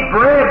don't need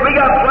bread. We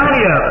got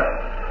plenty of it.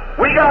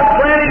 We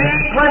got plenty to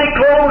eat, plenty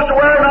clothes to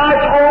wear,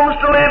 nice homes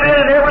to live in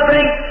and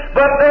everything.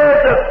 But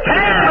there's a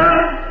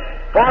famine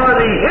for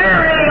the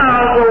hearing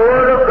of the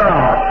Word of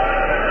God.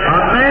 A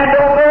man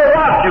don't know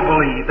what to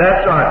believe.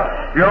 That's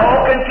right. You're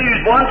all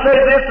confused. One say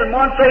this and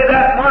one say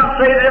that, and one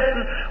say this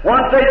and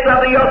one say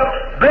something else.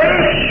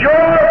 Base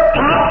your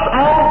thoughts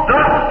on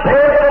thus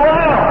saith the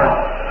Lord.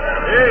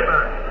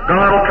 Amen.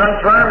 God will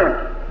confirm it.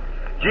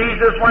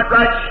 Jesus went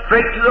right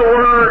straight to the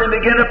Word and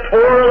began to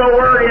pour the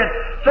Word in.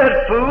 Said,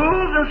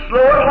 fools and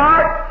slow at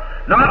heart,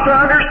 not to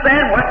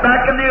understand, went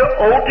back in the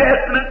Old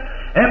Testament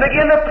and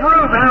began to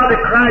prove how the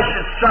Christ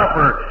should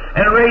suffer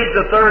and raise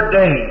the third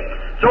day.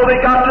 So they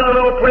got to the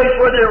little place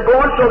where they were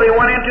going, so they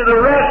went into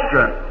the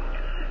restaurant.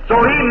 So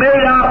he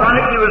made out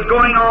like he was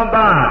going on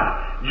by.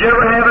 Did you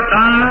ever have a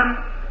time?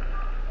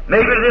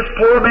 Maybe this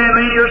poor man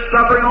laying here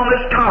suffering on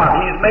this cot,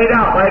 he's made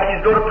out like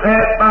he's going to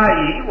pass by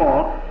you. He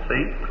won't,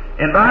 see?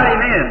 Invite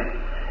him in.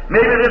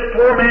 Maybe this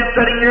poor man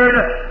sitting here in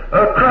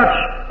a crutch,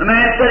 the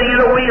man sitting in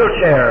a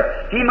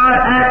wheelchair, he might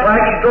act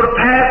like he's going to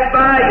pass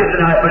by you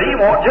tonight, but he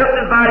won't. Just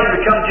invite him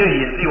to come to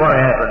you and see what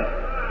happens.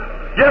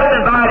 Just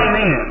invite him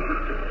in.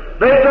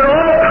 They said,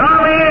 oh,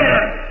 come in.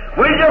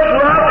 We just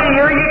love to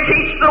hear you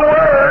teach the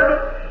Word.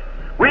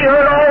 We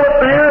heard all the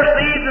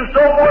Pharisees and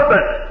so forth,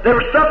 but there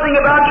was something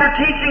about your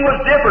teaching was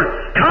different.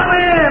 Come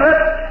in,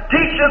 let's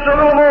teach us a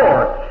little more.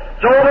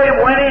 So they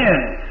went in.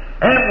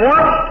 And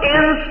once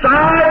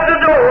inside the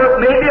door,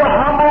 maybe a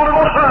humble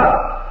little hut,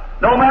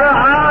 no matter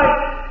how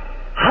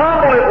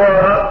humble it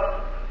was,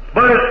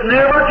 but it's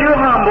never too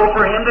humble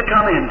for him to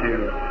come into.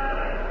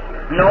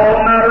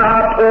 No matter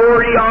how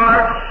poor you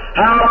are,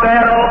 how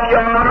bad off you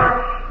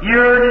are,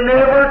 you're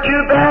never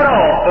too bad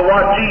off for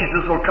what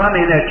Jesus will come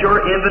in at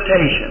your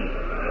invitation.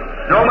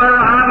 No matter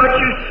how much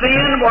you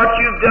sin, what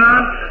you've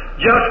done,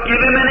 just give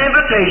him an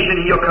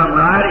invitation, he'll come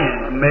right in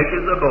and make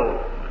his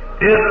abode.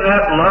 Isn't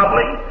that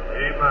lovely?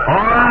 Amen.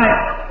 All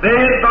right. They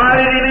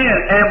invited him in,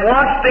 and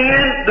once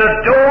then the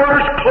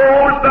doors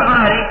closed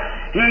behind him,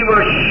 he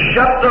will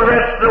shut the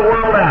rest of the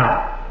world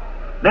out.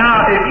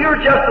 Now, if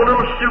you're just a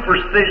little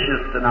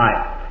superstitious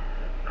tonight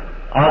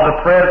of the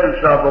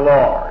presence of the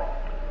Lord,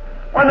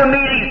 when the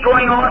meeting's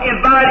going on,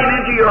 invite him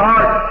into your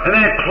heart and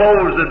then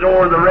close the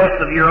door of the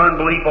rest of your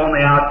unbelief on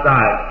the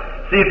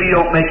outside. See if you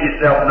don't make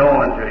yourself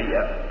known to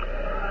you.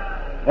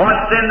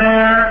 Once in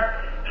there,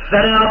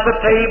 setting up the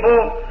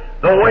table,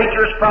 the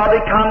waitress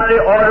probably come and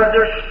they ordered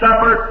their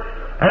supper,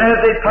 and as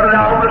they put it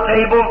out on the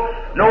table,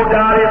 no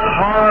doubt his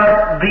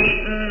heart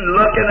beating,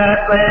 looking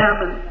at them,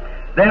 and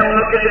them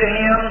looking at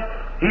him.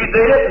 They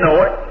didn't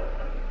know it.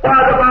 Why,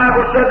 the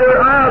Bible said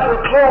their eyes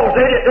were closed.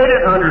 They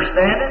didn't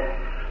understand it.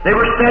 They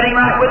were sitting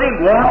right with him,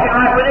 walking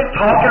right with him,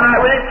 talking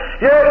right with him,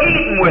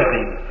 eating with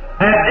him,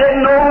 and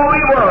didn't know who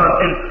he was.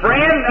 And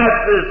friend,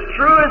 that's as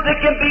true as it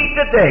can be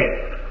today.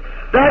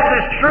 That's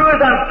as true as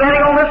I'm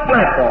standing on this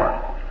platform.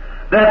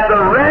 That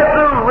the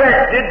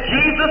resurrected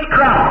Jesus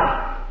Christ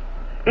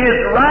is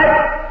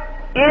right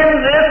in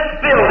this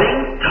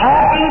building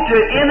talking to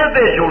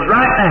individuals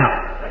right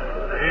now.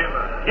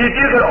 If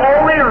you could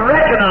only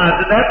recognize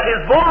that that's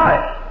his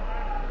voice,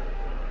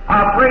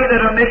 I pray that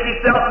it'll make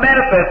himself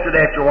manifested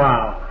after a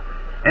while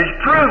and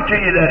prove to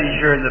you that he's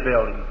here in the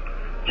building.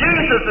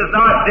 Jesus is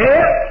not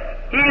dead.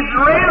 He's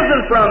risen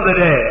from the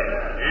dead.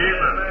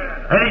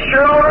 And he's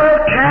sure on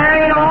earth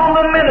carrying on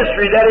the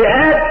ministry that he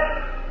had.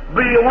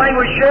 When he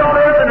was here on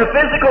earth in a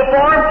physical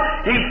form,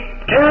 he's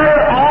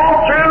carried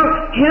all through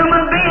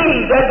human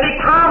beings as he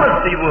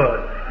promised he would.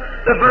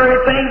 The very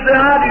things that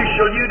I do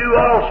shall you do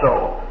also.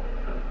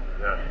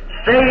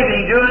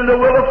 Saving, doing the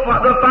will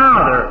of the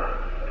Father.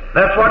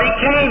 That's what he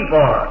came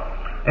for.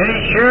 And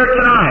he's here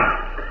tonight.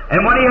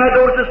 And when he had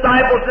those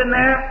disciples in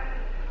there,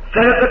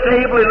 sat at the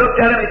table, he looked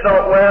at him, he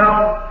thought,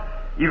 well,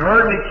 you've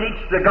heard me teach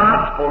the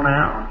gospel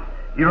now.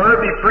 You heard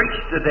me preach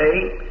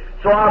today.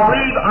 So I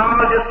believe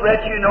I'll just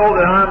let you know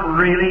that I'm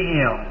really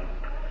Him.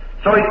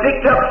 So he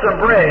picked up some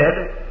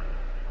bread,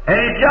 and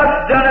he just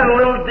done it a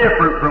little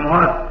different from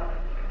what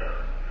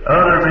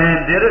other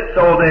men did it,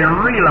 so they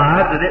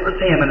realized that it was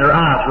Him, and their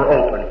eyes were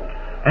open.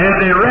 And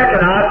they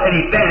recognized, and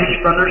He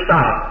vanished from their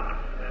sight.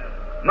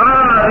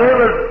 My, it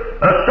was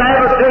a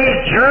Sabbath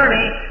day's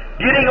journey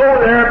getting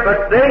over there,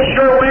 but they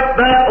sure went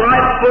back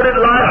light-footed,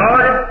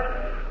 light-hearted,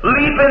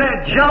 leaping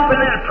and jumping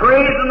and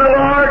praising the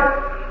Lord.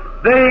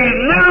 They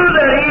knew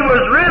that He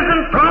was risen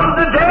from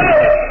the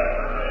dead.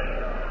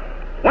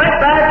 Went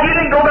back, He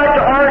didn't go back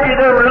to argue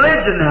their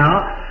religion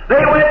now.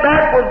 They went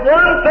back with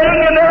one thing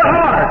in their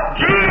heart.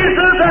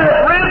 Jesus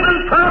has risen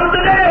from the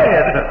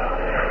dead.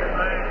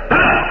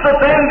 That's the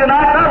thing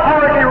tonight,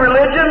 not argue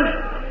religions,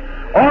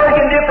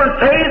 arguing different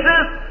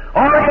phases,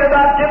 arguing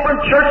about different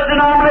church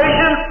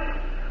denominations,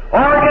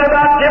 arguing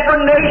about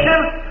different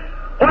nations.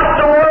 What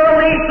the world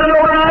needs to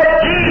know tonight,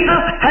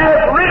 Jesus has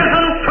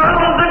risen from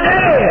the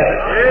dead.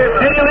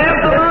 And He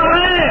lives among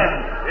men.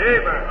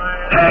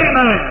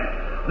 Amen.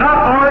 Not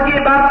argue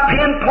about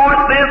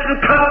pinpoint this and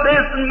cut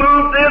this and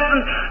move this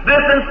and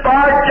this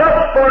inspired.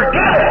 Just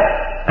forget it.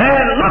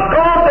 And look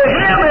on to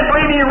Him and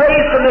believe He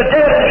raised from the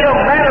dead and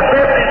He'll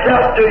manifest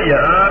Himself to you.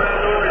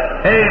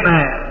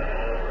 Amen.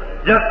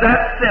 Just that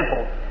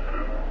simple.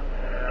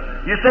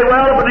 You say,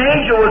 well, if an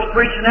angel was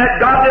preaching that,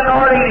 God didn't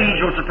ordain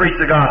angels to preach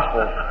the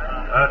gospel.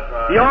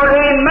 He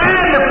ordained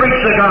man to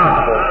preach the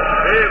gospel.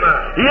 Amen.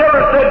 He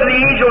never said to the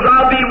angels,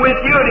 I'll be with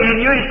you and in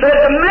you. He said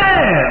to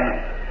man,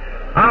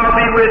 I'll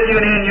be with you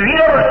and in you. He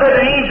never said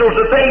to angels,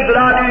 the things that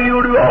I do,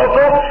 you'll do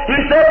also. He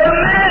said to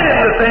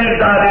man, the things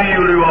I do,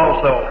 you'll do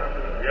also.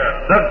 Yes.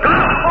 The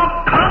gospel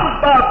comes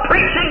by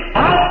preaching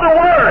of the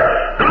Word.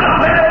 God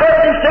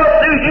manifests Himself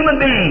through human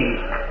beings.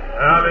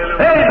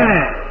 Hallelujah.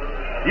 Amen.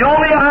 The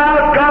only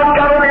eye God's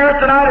got on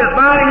earth tonight is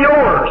mine and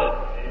yours.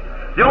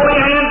 The only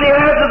hands He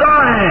has is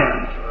our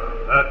hands.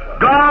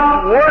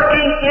 God's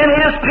working in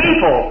His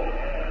people.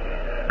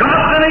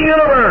 God's in the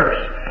universe.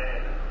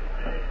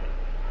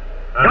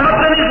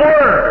 God's in His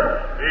Word.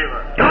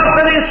 God's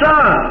in His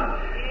Son.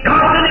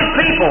 God's in His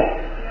people.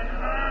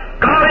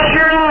 God is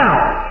here now.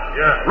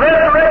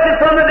 Resurrected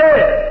from the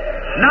dead.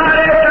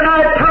 Night after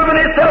night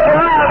proving Himself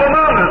alive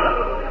among us.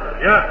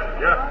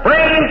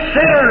 Bringing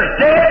sinners,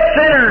 dead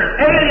sinners,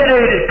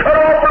 alienated, cut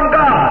off from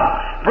God.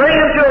 Bring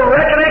them to a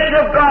recognition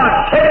of God,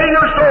 saving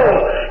their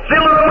souls,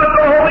 filling them with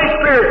the Holy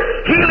Spirit,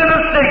 healing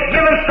the sick,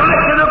 giving sight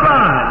to the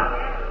blind.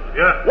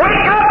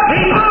 Wake up,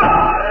 people!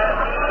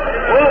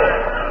 Oh.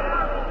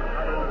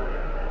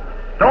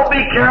 Don't be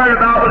carried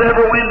about with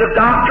every wind of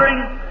doctrine,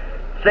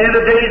 saying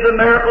the days of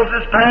miracles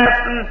is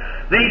past and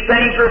these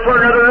things are for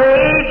another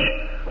age.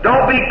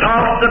 Don't be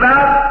tossed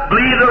about.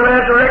 Believe the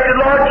resurrected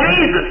Lord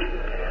Jesus.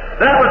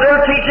 That was their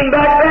teaching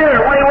back there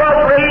when He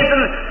was raised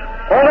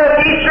on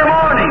that Easter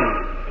morning.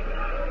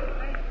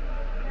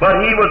 But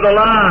He was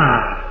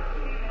alive.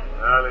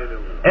 Hallelujah.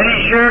 And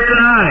He's here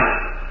tonight.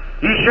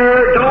 He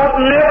sure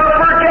don't never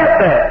forget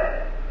that.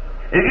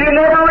 If you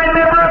never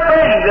remember a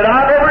thing that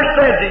I've ever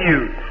said to you,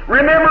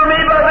 remember me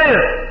by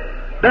this,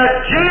 that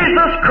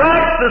Jesus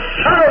Christ, the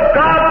Son of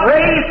God,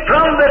 raised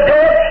from the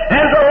dead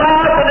and is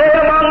alive today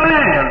among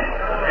men.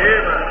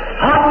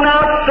 Hunting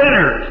out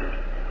sinners.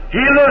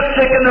 Heal the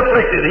sick and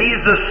afflicted.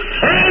 He's the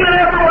same in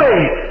every way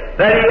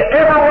that He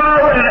ever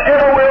was and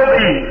ever will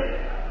be.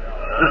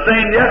 The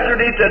same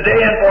yesterday, today,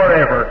 and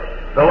forever.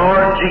 The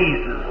Lord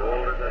Jesus,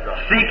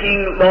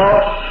 seeking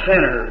lost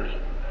sinners.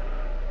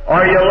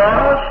 Are you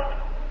lost?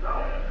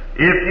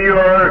 If you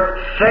are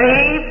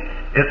saved,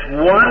 it's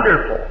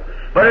wonderful.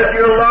 But if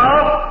you're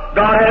lost,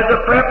 God has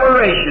a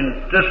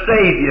preparation to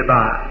save you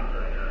by.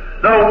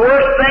 The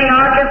worst thing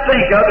I can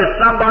think of is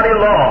somebody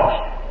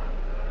lost.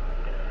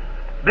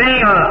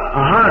 Being a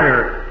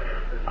hunter,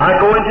 I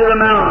go into the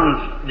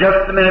mountains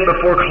just a minute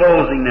before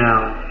closing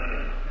now.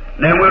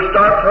 And then we'll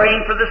start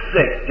praying for the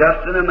sick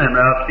just in a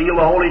minute. I feel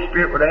the Holy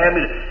Spirit would have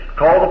me to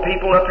call the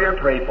people up here and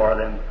pray for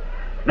them.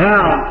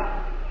 Now,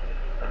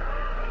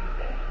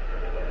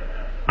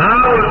 I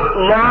was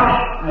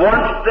lost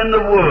once in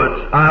the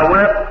woods. I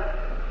went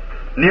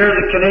near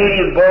the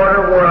Canadian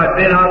border where I'd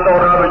been. I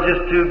thought I was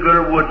just too good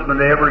a woodsman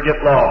to ever get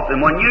lost.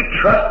 And when you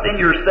trust in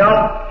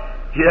yourself,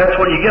 that's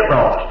when you get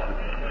lost.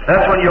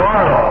 That's when you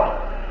are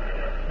lost.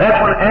 That's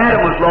when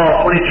Adam was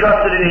lost, when he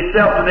trusted in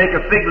himself to make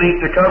a fig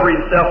leaf to cover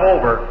himself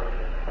over.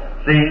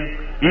 See,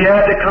 he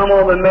had to come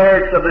on the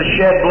merits of the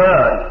shed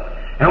blood.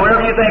 And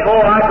whenever you think, oh,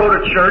 I go to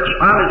church,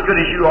 I'm as good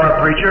as you are,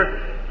 preacher,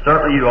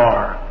 certainly you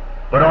are.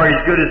 But are you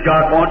as good as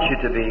God wants you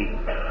to be?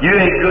 You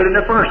ain't good in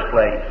the first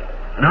place.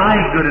 And I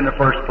ain't good in the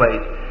first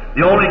place.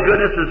 The only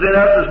goodness is in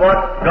us is what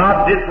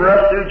God did for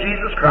us through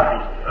Jesus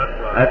Christ.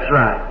 That's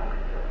right.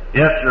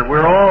 Yes, sir.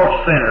 We're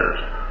all sinners.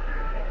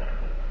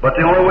 But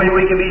the only way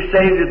we can be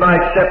saved is by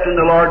accepting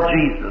the Lord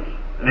Jesus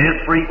and His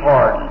free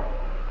pardon.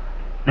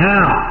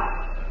 Now,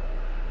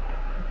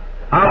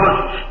 I was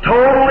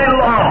totally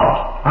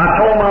lost. I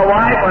told my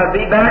wife I'd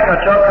be back.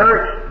 I took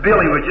her.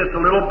 Billy was just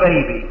a little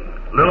baby.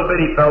 Little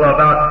bitty fellow,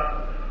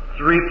 about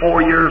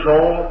 3-4 years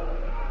old.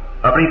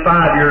 I believe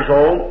 5 years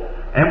old.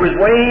 And was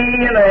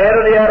way in the head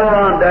of the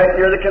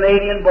Adirondack near the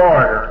Canadian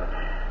border.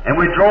 And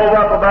we drove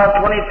up about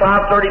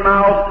 25-30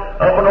 miles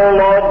up an old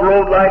log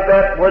road like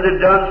that where they'd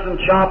done some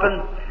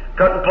chopping,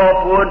 cutting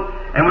pulpwood.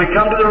 And we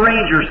come to the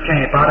Rangers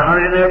camp. I'd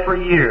hunted there for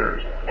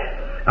years.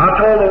 I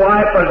told the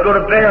wife I was going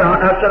to bear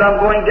hunt. I said, I'm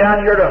going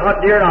down here to hunt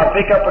deer, and I'll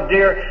pick up a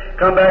deer,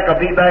 come back, I'll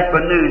be back by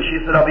noon.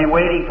 She said, I'll be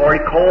waiting for you.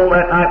 Cold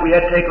that night, we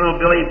had to take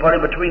little Billy and put him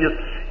between us,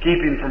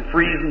 keep him from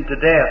freezing to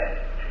death.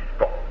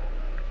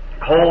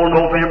 Cold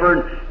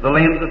November, and the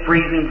limbs are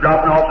freezing,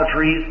 dropping off the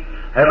trees.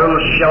 Had a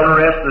little shelter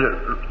rest,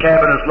 the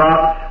cabin is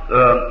locked,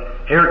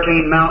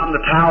 Hurricane Mountain,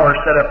 the tower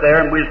set up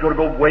there, and we was going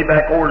to go way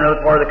back over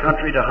another part of the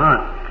country to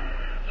hunt.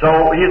 So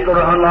he was going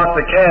to unlock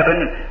the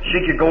cabin, and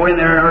she could go in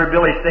there and her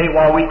Billy stay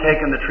while we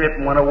taken the trip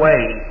and went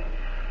away.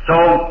 So,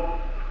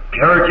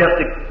 her just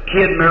a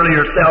kid merely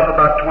herself,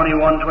 about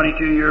 21,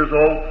 22 years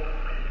old.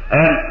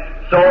 And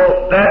so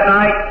that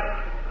night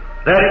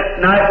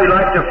we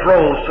liked to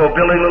froze, so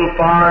build a little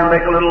fire and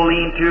make a little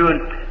lean-to, and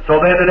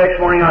so then the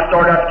next morning I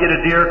started out to get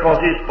a deer because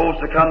he's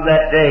supposed to come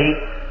that day.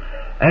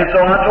 And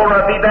so I told her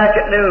I'd be back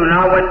at noon, and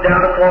I went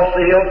down across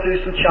the hill,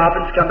 through some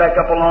choppings, come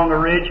back up along a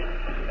ridge,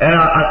 and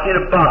I seen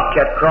a buck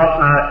kept crossing.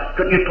 I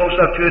couldn't get close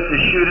up to it to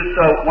shoot it,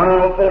 so went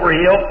on up over a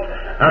hill.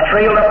 I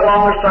trailed up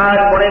along the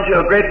side and went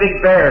into a great big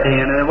bear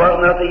den, and there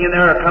wasn't nothing in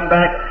there. I come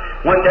back,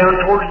 went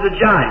down towards the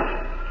Giants,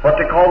 what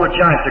they call the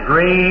Giants, a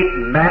great,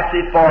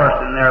 massive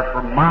forest in there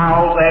for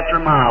miles after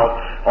miles,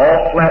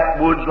 all flat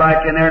woods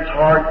like in there. It's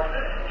hard.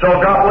 So I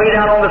got way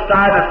down on the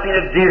side, and I seen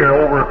a deer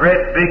over a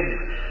great big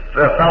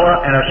fella,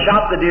 and I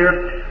shot the deer.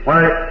 When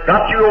I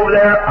got you over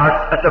there,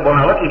 I said, well,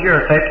 now looky here,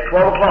 it's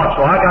 12 o'clock,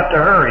 so I got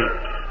to hurry.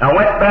 I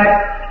went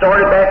back,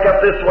 started back up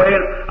this way,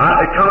 and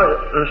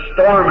the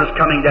storm is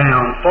coming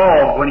down,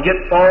 fog. When you get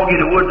foggy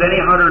in the woods,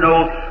 any hunter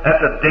knows that's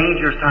a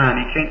dangerous time.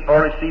 You can't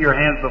hardly see your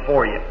hands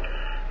before you.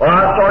 Well,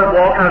 I started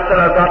walking. I said,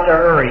 I've got to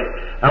hurry.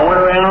 I went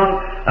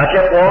around. I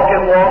kept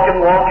walking.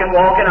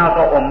 I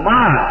thought, well,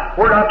 my,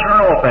 where'd I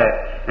turn off at?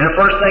 And the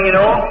first thing you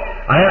know,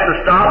 I had to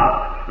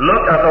stop,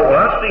 look. I thought,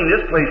 well, I've seen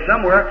this place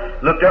somewhere.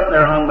 Looked up, and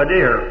there hung my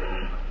deer.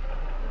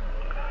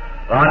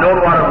 Well, I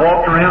know I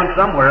walked around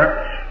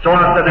somewhere. So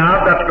I said, now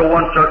I've got to go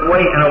one certain way.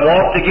 And I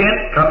walked again,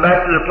 come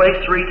back to the place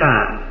 3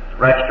 times.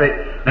 Right straight.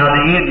 Now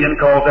the Indian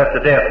calls that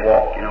the death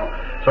walk, you know.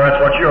 So that's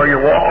what you are.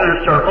 You're walking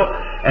in a circle.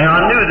 And I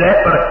knew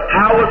that, but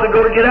how was I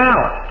going to get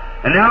out?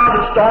 And now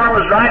the storm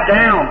was right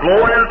down,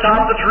 blowing in the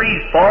top of the trees.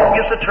 Fog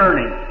gets a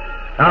turning.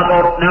 And I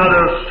thought, now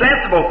there's a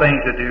sensible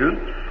thing to do.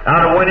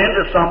 I'd have went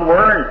into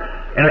somewhere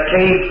in a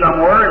cave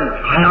somewhere and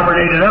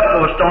hibernated up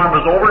till the storm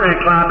was over, and then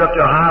climbed up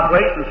to a high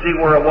place and see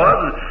where it was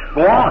and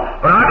go on.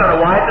 But I got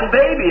a wife and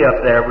baby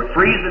up there, would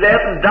freeze to death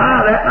and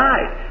die that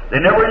night.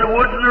 They never in the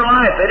woods in their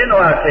life. They didn't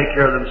know how to take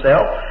care of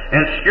themselves,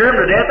 and scare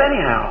them to death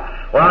anyhow.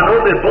 Well, I know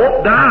they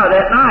both died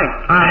that night.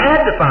 I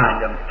had to find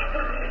them.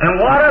 And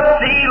what a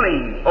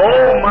feeling!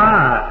 Oh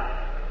my!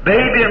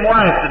 Baby and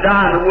wife to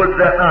die in the woods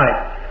that night.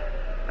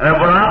 And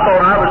when I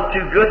thought I was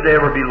too good to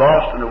ever be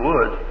lost in the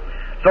woods.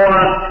 So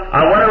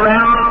I went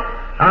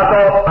around. I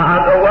thought,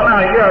 well, now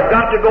here, I've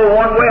got to go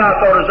one way. I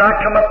thought as I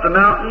come up the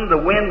mountain,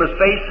 the wind was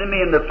facing me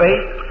in the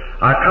face.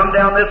 I come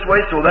down this way,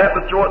 so that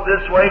would throw it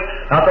this way.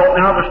 I thought,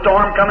 now the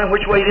storm coming,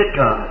 which way did it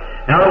come?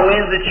 Now the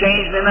winds had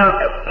changed, and now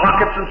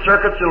pockets and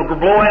circuits, it'll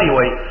blow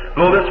anyway.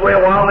 Blow this way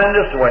a while, and then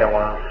this way a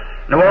while.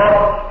 Now, well,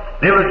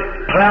 it was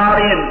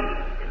cloudy and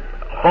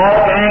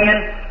fog hanging,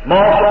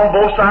 moss on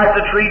both sides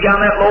of the tree down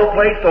that low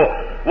place, so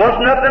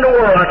wasn't nothing in the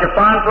world I could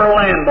find for a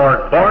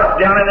landmark.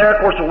 Bark down in there, of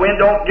course the wind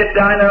don't get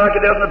down in there like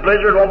it does in the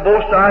blizzard on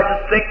both sides,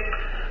 it's thick.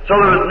 So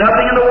there was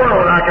nothing in the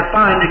world I could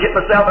find to get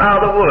myself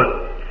out of the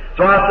woods.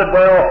 So I said,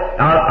 well,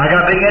 I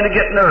got to begin to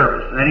get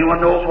nervous. And anyone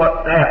knows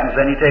what happens.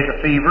 Then you take a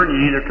fever and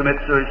you either commit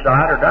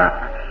suicide or die.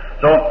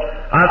 So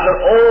I said,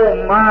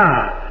 oh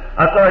my.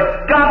 I said,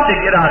 I've got to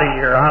get out of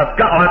here. I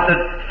said,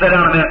 sit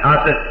down a minute.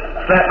 I said,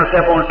 sat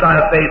myself on the side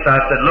of the face.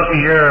 I said, looky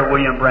here,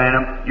 William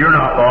Branham, you're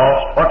not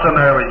lost. What's the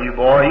matter with you,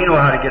 boy? You know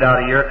how to get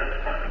out of here.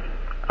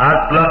 I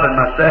was bluffing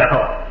myself.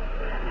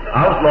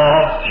 I was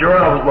lost. Sure,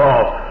 I was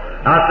lost.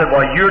 I said,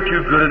 well, you're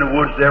too good in the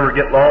woods to ever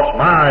get lost.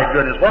 My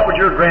goodness, what would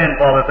your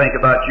grandfather think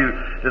about you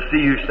to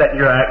see you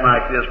sitting here acting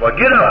like this? Well,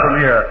 get up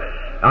from here.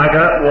 I got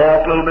up and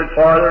walked a little bit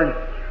farther, and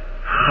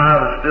I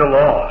was still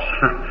lost.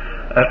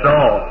 That's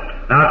all.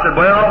 Now I said,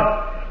 well,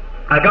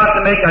 I got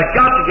to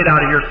get out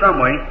of here some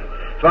way.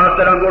 So I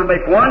said, I'm going to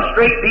make one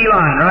straight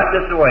beeline right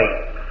this way.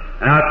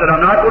 And I said, I'm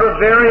not going to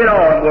vary at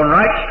all. I'm going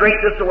right straight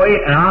this way,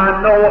 and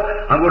I know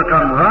I'm going to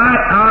come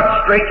right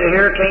out straight to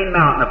Hurricane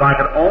Mountain. If I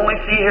could only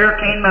see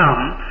Hurricane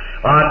Mountain,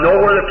 I'd know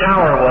where the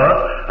tower was,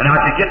 and I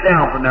could get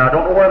down from there. I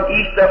don't know where I'm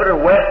east of it or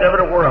west of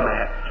it or where I'm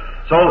at.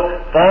 So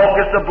fog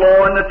gets to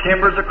blowing, the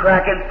timbers are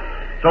cracking.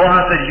 So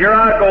I said, here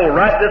I go,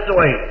 right this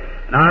way.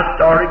 And I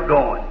started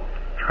going,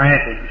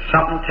 tramping.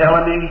 Something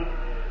telling me,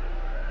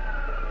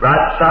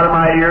 right beside of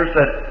my ear,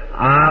 said,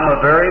 I'm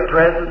a very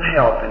present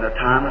help in a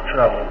time of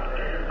trouble.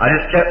 I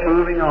just kept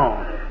moving on.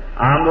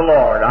 I'm the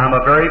Lord. I'm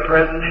a very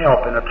present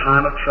help in a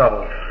time of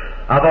trouble.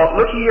 I thought,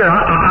 looky here,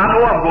 I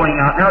know I'm going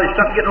out now. There's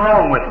something getting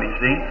wrong with me,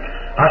 see?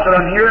 I said,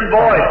 I'm hearing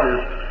voices.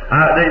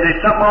 There's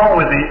something wrong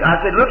with me. I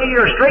said, looky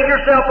here, straighten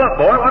yourself up,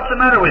 boy. What's the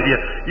matter with you?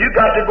 You've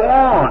got to go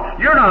on.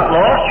 You're not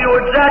lost. You know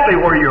exactly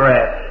where you're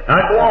at.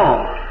 Now go on.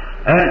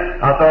 And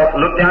I thought,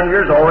 look down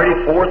here, it's already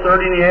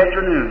 4:30 in the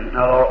afternoon.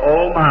 I thought,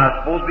 oh my, it's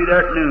supposed to be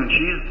there at noon.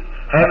 She's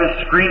having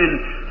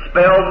screaming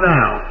spells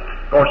now.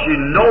 Or she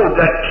knows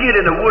that kid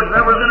in the woods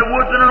never was in the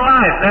woods in her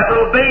life. That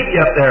little baby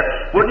up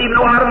there wouldn't even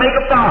know how to make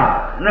a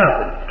fire.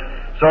 Nothing.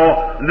 So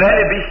then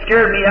it'd be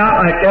scared me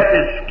out like that.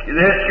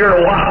 They're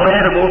scared of wild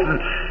animals, and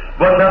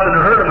wasn't nothing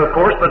to hurt them, of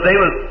course, but they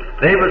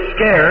was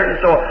scared. And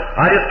so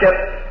I just kept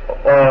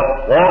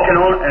walking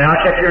on, and I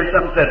kept hearing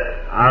something said,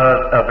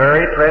 "A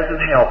very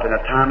present help in a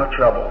time of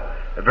trouble.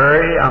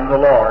 I'm the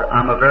Lord.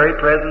 I'm a very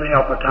present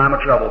help in a time of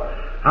trouble."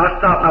 I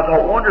stopped and I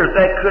thought, wonder if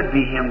that could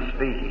be Him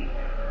speaking.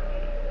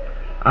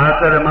 I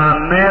said, am I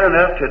man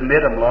enough to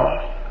admit I'm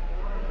lost?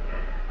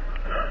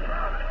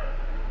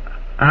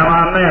 Am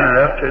I man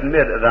enough to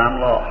admit that I'm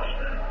lost?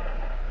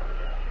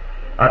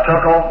 I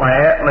took off my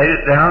hat and laid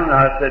it down, and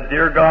I said,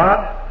 Dear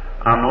God,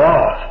 I'm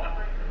lost.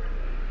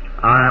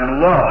 I am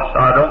lost.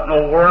 I don't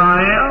know where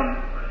I am.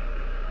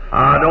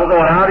 I don't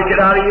know how to get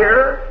out of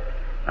here.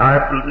 I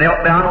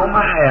knelt down on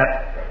my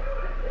hat,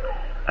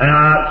 and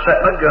I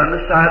set my gun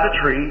beside the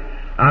tree.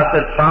 I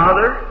said,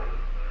 Father,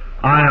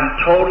 I am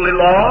totally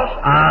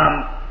lost.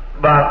 I'm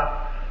by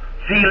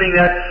feeling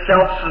that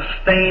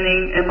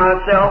self-sustaining in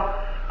myself.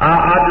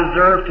 I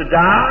deserve to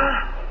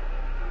die.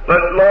 But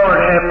Lord,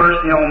 have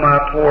mercy on my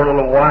poor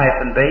little wife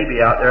and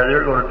baby out there.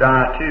 They're going to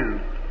die too.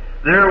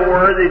 They're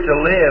worthy to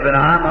live, and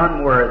I'm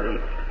unworthy.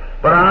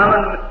 But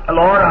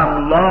Lord,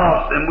 I'm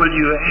lost, and will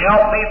you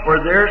help me for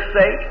their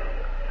sake?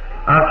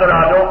 I said,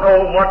 I don't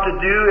know what to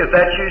do. If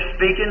that's you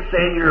speaking,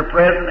 saying you're a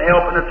present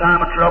help in a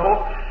time of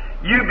trouble,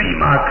 you be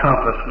my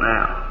compass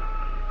now.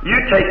 You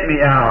take me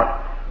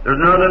out. There's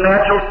none of the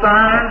natural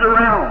signs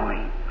around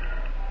me,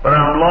 but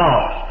I'm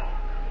lost.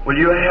 Will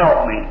you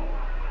help me?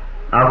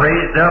 I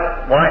raised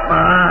up, wiped my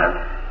eyes.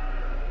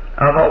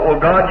 I thought, well,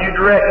 God, you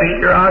direct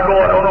me. Here I go.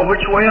 I don't know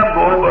which way I'm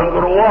going, but I'm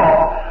going to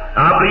walk.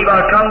 I believe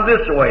I come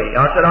this way.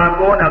 I said, I'm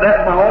going. Now,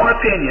 that's my own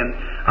opinion.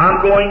 I'm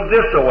going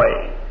this way.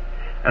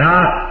 And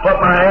I put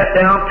my hat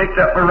down, picked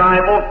up my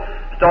rifle,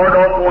 started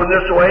off going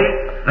this way.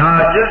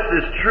 Now, just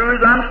as true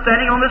as I'm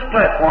standing on this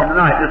platform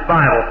tonight, this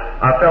Bible,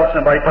 I felt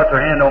somebody put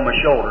their hand on my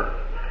shoulder.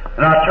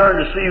 And I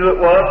turned to see who it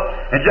was,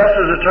 and just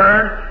as I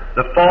turned,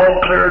 the fog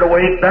cleared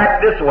away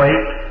back this way.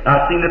 I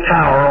seen the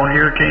tower on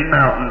Hurricane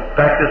Mountain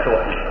back this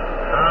way.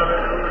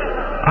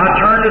 I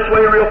turned this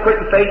way real quick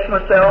and faced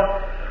myself,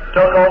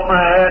 took off my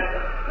hat,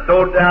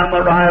 threw down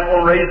my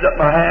rifle, raised up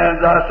my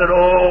hands. I said,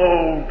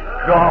 oh,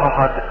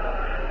 God.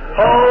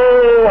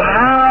 Oh,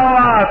 how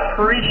I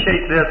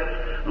appreciate this.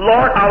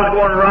 Lord, I was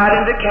going right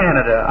into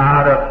Canada.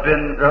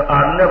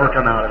 I'd never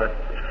come out of it.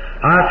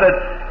 I said,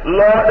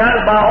 Lord, that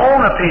is my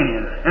own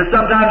opinion. And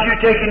sometimes you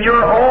taking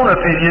your own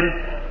opinion,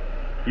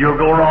 you'll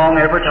go wrong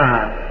every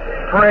time.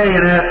 Pray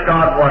and ask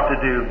God what to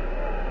do.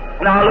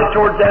 And I looked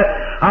towards that.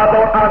 I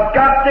thought, I've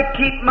got to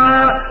keep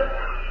my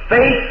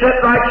face set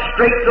right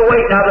straight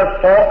away. Now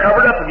the fog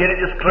covered up again. It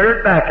just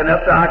cleared back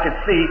enough so I could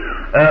see.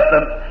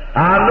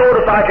 I knowed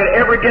if I could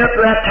ever get up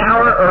to that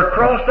tower or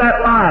across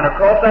that line,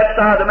 across that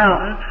side of the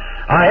mountain,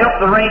 I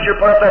helped the ranger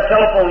put up that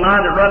telephone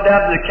line to run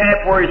down to the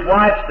camp where his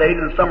wife stayed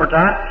in the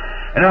summertime.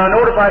 And I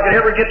knowed if I could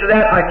ever get to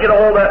that, I'd get a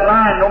hold of that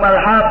line, no matter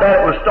how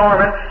bad it was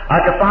storming, I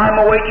could find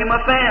my way to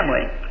my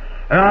family.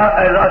 And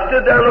as I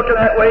stood there looking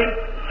that way,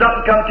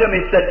 something come to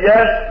me and said,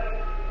 yes,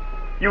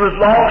 you was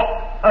lost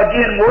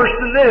again worse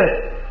than this,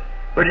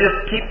 but just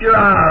keep your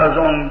eyes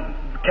on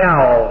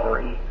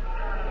Calvary.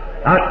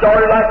 I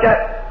started like that,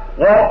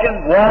 walking.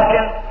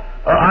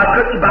 I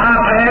couldn't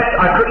bypass,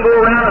 I couldn't go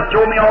around and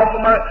throw me off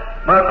of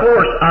my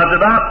course. I was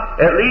about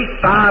at least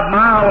 5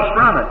 miles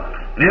from it.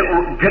 And it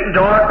was getting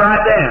dark right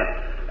then.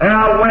 And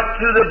I went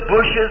through the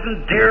bushes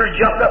and deer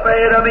jumped up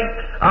ahead of me.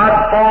 I'd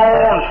fall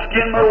and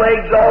skin my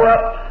legs all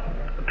up,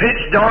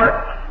 pitch dark.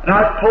 And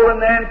I was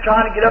pulling them,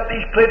 trying to get up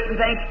these cliffs and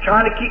things,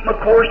 trying to keep my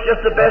course just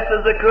the best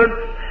as I could.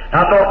 And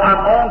I thought,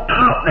 I'm on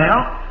top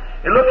now.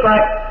 It looks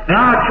like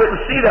now I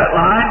couldn't see that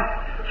line,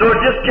 so I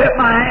just kept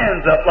my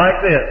hands up like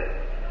this.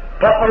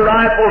 Put my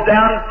rifle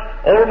down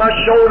over my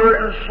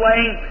shoulder and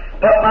sling,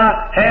 put my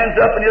hands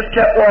up and just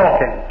kept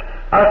walking.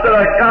 I said,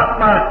 I got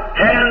my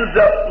hands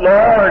up,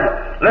 Lord.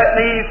 Let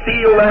me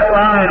feel that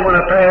line when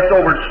I pass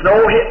over.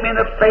 Snow hit me in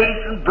the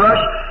face and brush.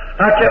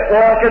 I kept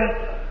walking,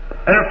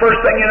 and the first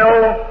thing you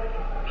know,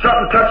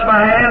 something touched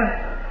my hand.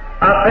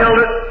 I felt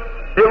it.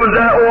 It was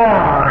that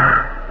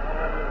wire.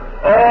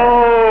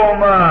 Oh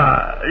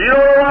my! You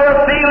know what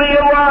a feeling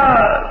it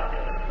was.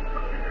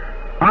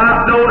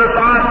 I've noticed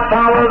I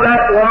follow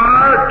that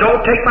wire.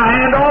 Don't take my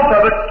hand off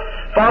of it.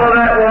 Follow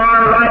that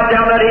wire right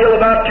down that hill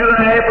about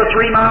 2.5 or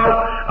 3 miles.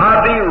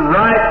 I'll be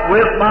right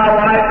with my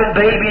wife and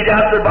baby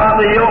down at the bottom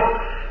of the hill.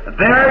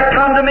 There it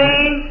come to me.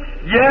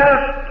 Yes,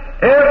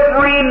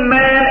 every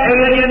man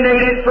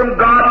alienated from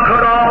God,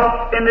 cut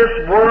off in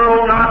this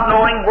world, not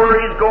knowing where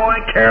he's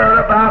going, caring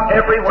about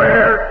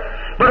everywhere.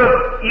 But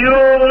if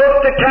you'll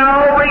look to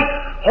Calvary,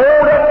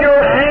 hold up your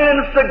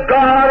hands to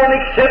God and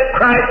accept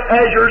Christ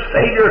as your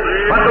Savior.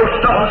 When those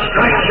something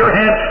strikes your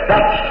hand,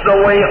 that's the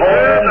way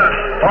home.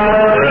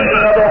 Follow the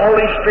leading of the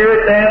Holy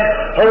Spirit then.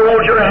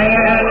 Hold your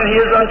hand in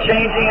His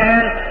unchanging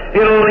hand.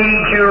 It'll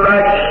lead you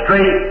right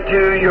straight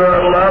to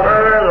your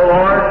lover, the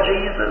Lord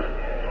Jesus.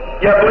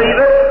 You believe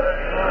it?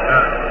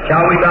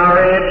 Shall we bow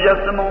our heads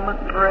just a moment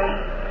and pray?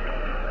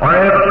 Our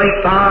Heavenly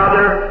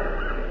Father,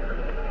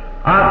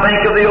 I think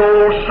of the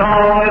old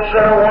song that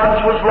said, I once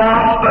was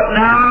lost, but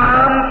now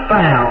I'm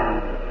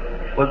found.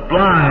 Was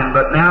blind,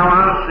 but now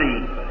I see.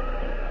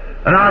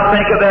 And I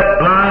think of that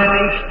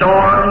blinding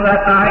storm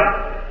that night.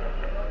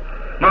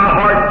 My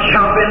heart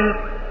jumping,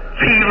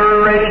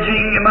 fever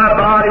raging in my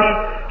body,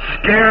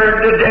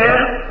 scared to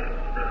death.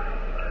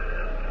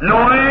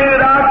 Knowing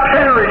that I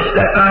perished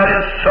that night,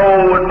 and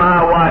so would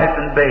my wife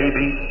and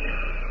baby.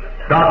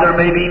 God, there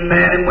may be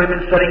men and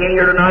women sitting in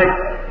here tonight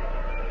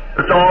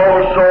that's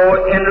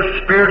also in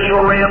the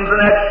spiritual realms in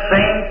that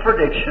same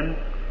prediction.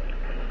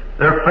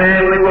 Their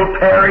family will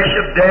perish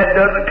if dad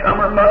doesn't come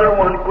or mother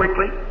one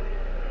quickly.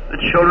 The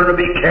children will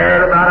be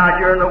cared about out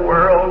here in the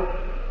world.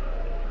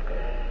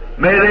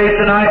 May they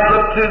tonight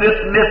look through this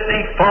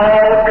misty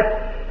fog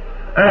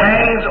that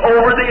hangs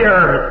over the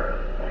earth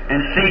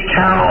and see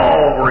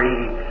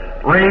Calvary,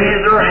 raise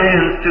their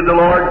hands to the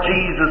Lord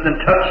Jesus and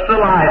touch the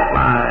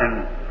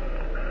lifeline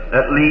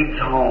that leads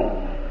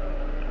home.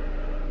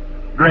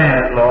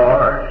 Grant it,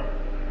 Lord.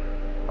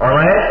 Our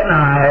last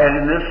night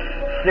in this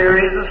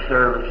series of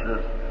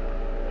services,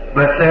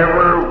 bless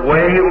every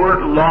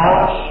wayward,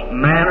 lost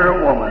man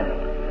or woman.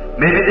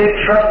 Maybe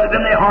they've trusted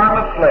in the arm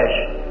of flesh.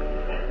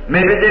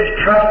 Maybe they've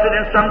trusted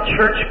in some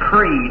church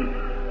creed,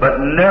 but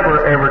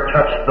never ever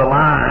touched the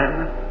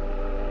line.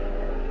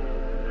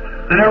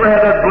 They never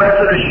had that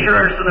blessed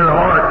assurance in their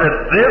heart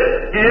that this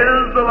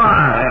is the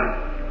line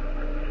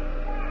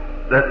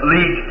that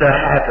leads to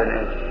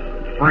happiness,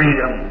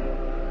 freedom,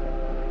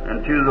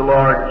 and to the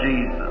Lord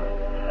Jesus.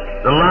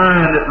 The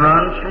line that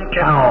runs from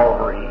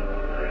Calvary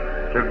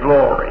to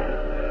glory.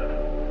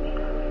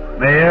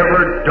 May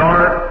every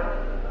dark,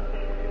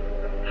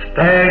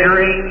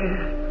 staggering,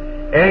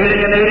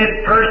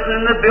 alienated person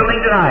in the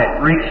building tonight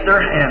reach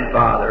their hand,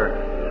 Father.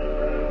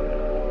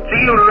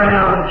 Feel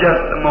around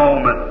just a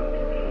moment.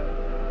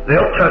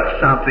 They'll touch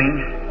something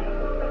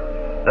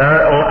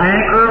that'll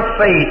anchor a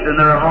faith in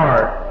their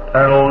heart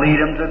that'll lead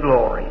them to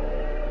glory.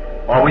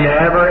 While we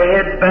have our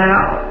heads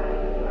bowed,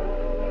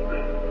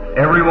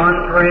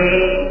 everyone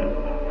praying.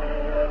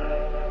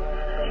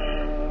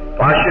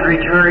 If I should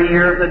return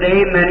here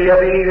today, many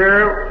of you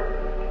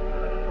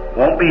here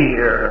won't be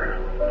here.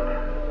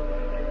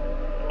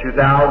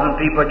 2,000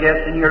 people, I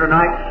guess, in here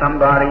tonight.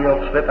 Somebody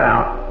will slip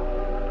out.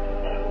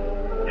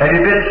 Have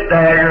you been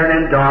staggered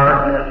in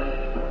darkness?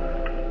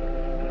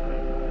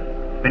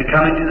 Been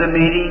coming to the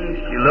meetings?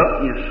 You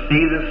look, you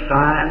see the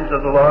signs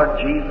of the Lord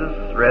Jesus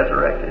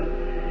resurrected.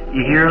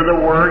 You hear the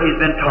Word. He's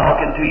been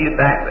talking to you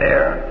back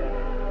there.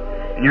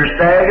 And you're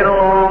staggering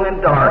along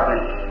in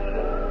darkness.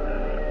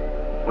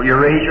 Will you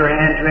raise your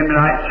hand to Him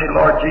tonight and say,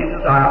 Lord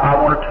Jesus, I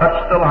want to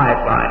touch the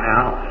lifeline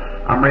now.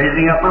 I'm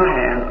raising up my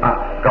hand.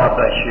 God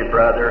bless you,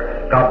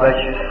 brother. God bless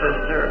you,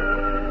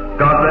 sister.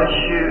 God bless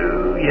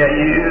you. Yeah,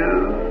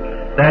 you.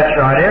 That's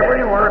right.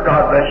 Everywhere.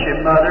 God bless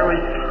you, mother.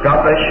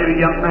 God bless you,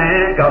 young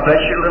man. God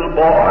bless you, little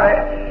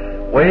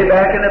boy. Way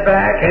back in the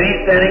back.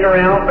 Any standing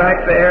around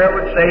back there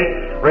would say,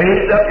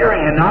 raise up your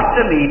hand, not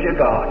to me, to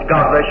God.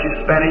 God bless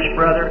you, Spanish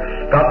brother.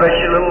 God bless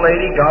you, little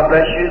lady. God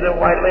bless you, the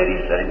white lady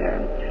sitting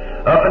there.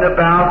 Up in the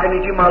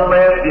balcony to my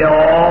left, you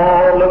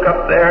all look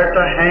up there at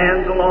the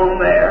hands along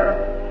there.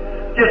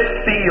 Just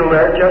feel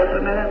there just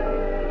a minute.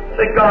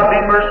 Say, God be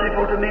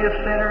merciful to me, a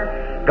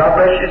sinner. God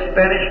bless you,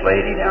 Spanish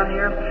lady down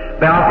here.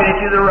 Balcony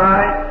to the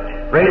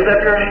right. Raise up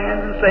your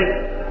hands and say,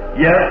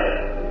 yes,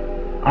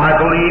 I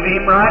believe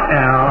Him right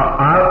now.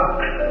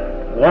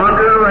 I've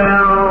wandered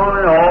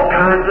around in all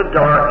kinds of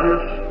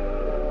darkness.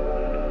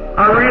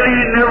 I really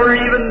never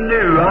even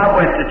knew. I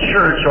went to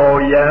church,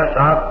 oh yes,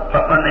 I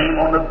put my name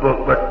on the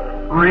book, but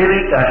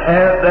really to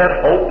have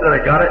that hope that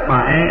I got it in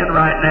my hand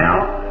right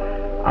now,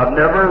 I've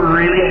never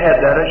really had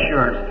that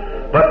assurance.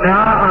 But now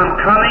I'm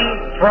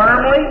coming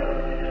firmly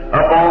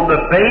upon the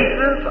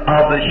basis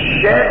of the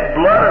shed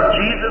blood of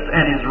Jesus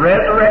and His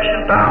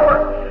resurrection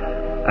power.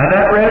 And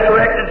that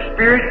resurrected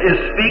Spirit is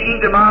speaking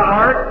to my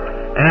heart,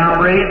 and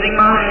I'm raising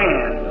my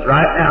hands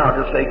right now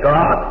to say,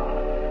 God,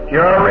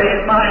 Here I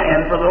raise my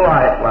hand for the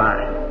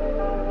lifeline.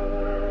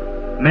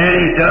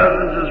 Many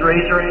dozens has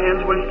raised their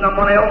hands. Will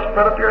someone else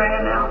put up your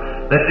hand now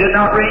that did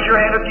not raise your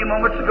hand a few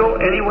moments ago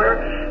anywhere?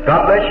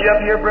 God bless you up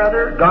here,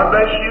 brother. God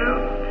bless you.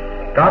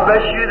 God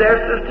bless you there,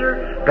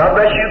 sister. God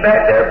bless you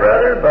back there,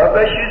 brother. God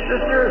bless you,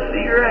 sister. I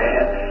see your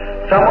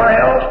hand. Someone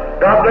else.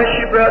 God bless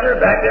you,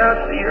 brother. Back there, I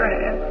see your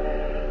hand.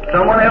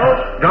 Someone else.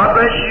 God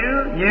bless you.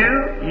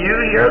 You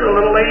here, the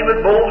little lady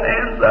with both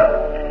hands up.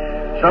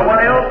 Someone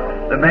else.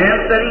 The man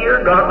sitting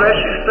here. God bless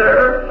you,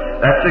 sir.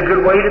 That's a good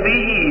way to be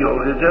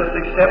healed, to just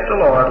accept the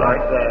Lord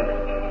like that.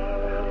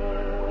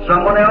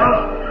 Someone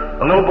else,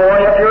 a little boy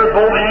up here with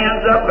both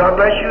hands up,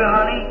 God bless you,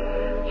 honey.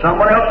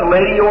 Someone else, a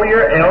lady over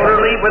here,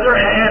 elderly, with her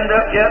hand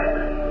up yet.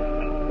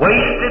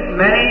 Wasted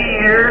many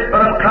years,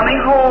 but I'm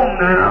coming home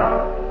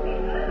now.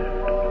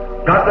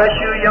 God bless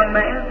you, young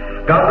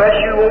man. God bless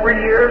you over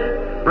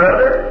here,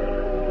 brother.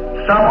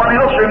 Someone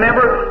else,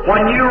 remember,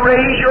 when you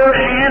raise your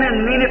hand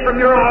and mean it from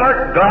your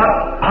heart,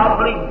 God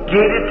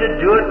obligated to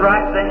do it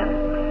right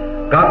then.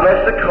 God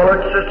bless the colored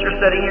sister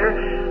sitting here,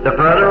 the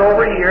brother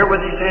over here with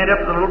his hand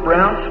up with a little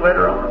brown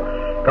sweater on.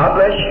 God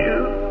bless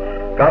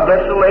you. God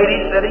bless the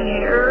lady sitting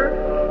here.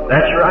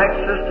 That's right,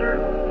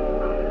 sister.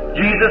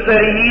 Jesus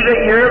said, He that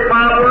heareth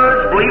my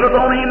words, believeth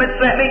on Him that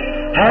sent me,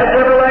 has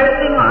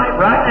everlasting life.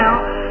 Right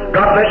now.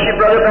 God bless you,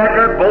 brother back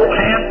there, both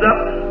hands up.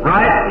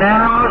 Right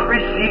now is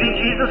receiving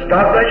Jesus.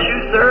 God bless you,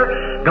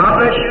 sir. God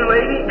bless you,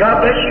 lady.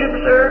 God bless you,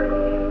 sir.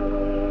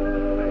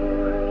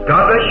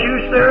 God bless you,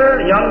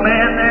 sir. Young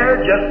man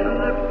there, just in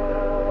the...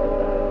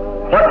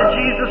 What did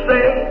Jesus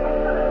say?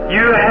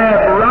 You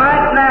have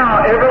right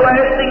now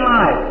everlasting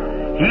life.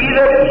 He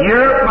that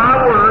heareth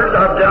my words,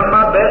 I've done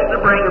my best to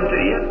bring them to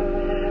you.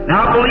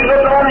 Now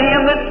believeth on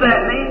Him that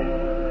sent me,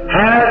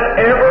 has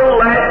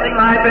everlasting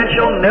life, and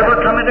shall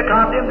never come into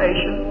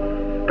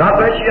condemnation. God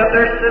bless you up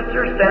there,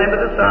 sister, standing by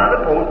the side of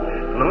the post,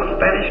 a little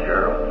Spanish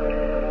girl.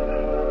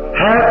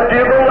 Has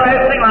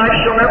everlasting life,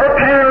 shall never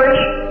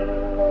perish.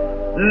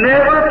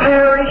 Never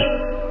perish.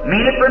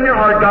 Mean it from your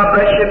heart. God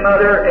bless you,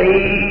 mother,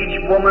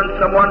 aged woman.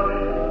 Someone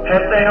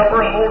has to help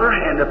her hold her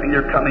hand up,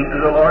 either coming to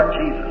the Lord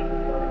Jesus.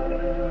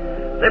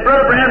 Say,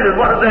 Brother Brandon,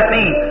 what does that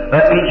mean?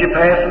 That means you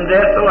pass from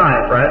death to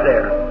life right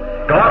there.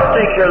 God will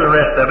take care of the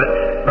rest of it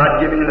by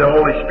giving you the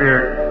Holy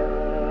Spirit.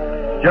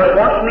 Just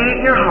once mean it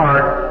in your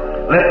heart.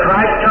 Let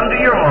Christ come to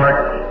your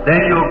heart.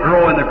 Then you'll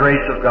grow in the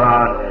grace of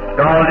God.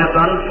 God will just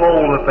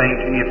unfold the thing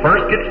to you.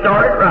 First get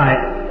started right.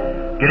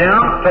 Get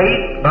down,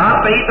 faith. By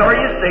faith are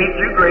you saved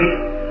through grace,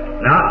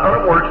 not out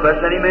of works,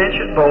 lest any man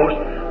should boast.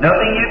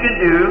 Nothing you can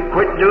do.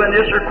 Quit doing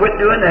this or quit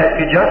doing that.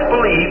 You just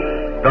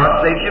believe.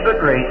 God saves you by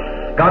grace.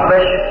 God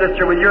bless you,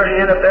 sister, with your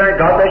hand up there.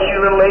 God bless you,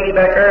 little lady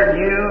back there.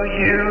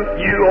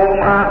 You, oh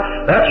my.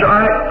 That's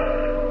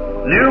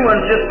right. New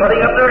ones just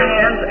putting up their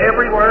hands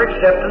everywhere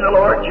except in the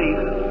Lord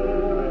Jesus.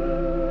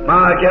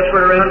 My, I guess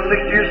we're around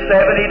 60 or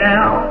 70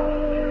 now.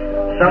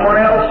 Someone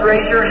else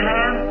raise your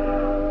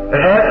hand. That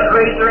hasn't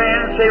raised their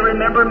hand and say,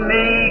 remember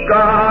me,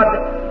 God.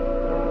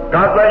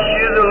 God bless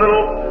you, the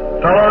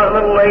little fellow, the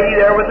little lady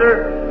there with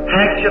her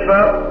handkerchief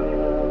up.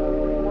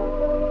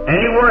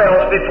 Anywhere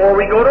else before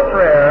we go to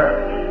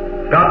prayer.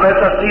 God bless,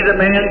 I see the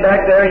man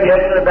back there, yes,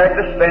 in the back,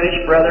 the Spanish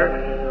brother.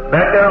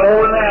 Back there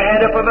holding the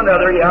hand up of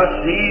another. Yeah, I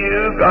see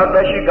you. God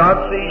bless you. God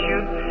sees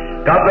you.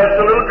 God bless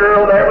the little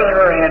girl there with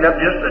her hand up,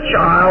 just a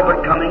child,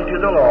 but coming to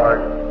the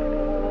Lord.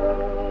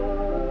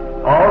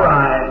 All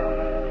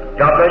right.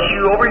 God bless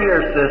you over here,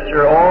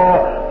 sister.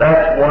 Oh,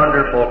 that's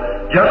wonderful.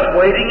 Just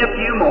waiting a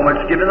few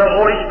moments, giving the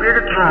Holy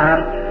Spirit a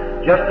time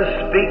just to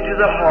speak to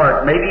the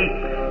heart. Maybe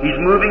He's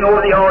moving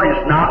over the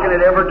audience, knocking at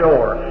every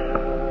door.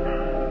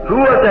 Who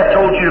was that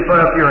told you to put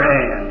up your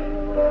hands?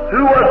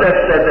 Who was that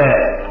said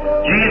that?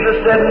 Jesus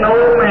said, no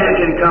man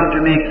can come to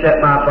me except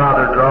my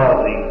Father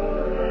draws him.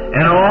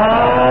 And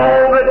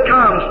all that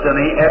comes to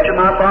me, after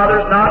my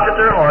Father's knocked at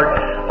their heart,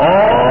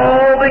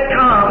 all that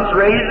comes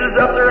raises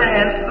up their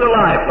hands to the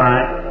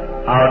lifeline.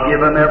 I'll give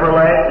them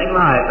everlasting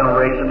life, and I'll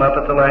raise them up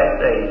at the last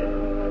days.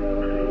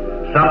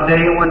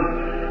 Someday when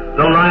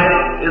the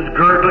life is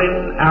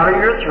gurgling out of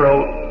your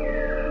throat,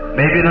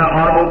 maybe in an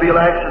automobile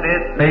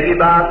accident, maybe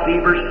by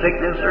fever,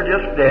 sickness, or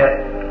just death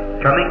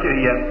coming to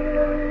you,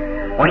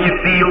 when you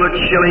feel the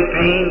chilly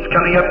pains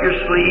coming up your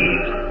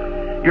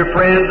sleeves, your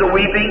friends are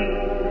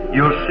weeping,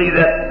 you'll see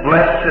that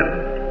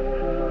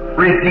blessed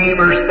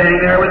Redeemer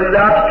standing there with His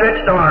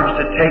outstretched arms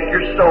to take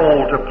your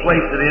soul, to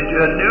place it into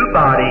a new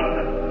body,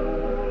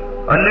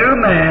 a new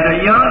man, a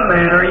young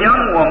man or a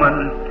young woman,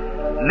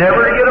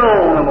 never to get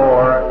old no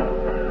more,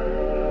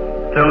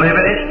 to live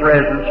in His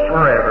presence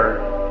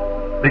forever.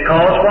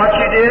 Because what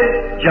you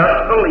did, just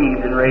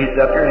believed and raised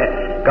up your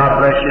hand. God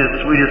bless you,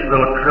 the sweetest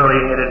little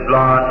curly-headed,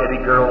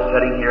 blonde-headed girl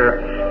sitting here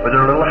with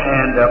her little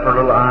hand up,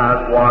 her little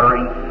eyes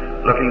watering,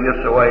 looking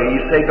this way.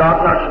 You say,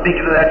 God's not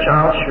speaking to that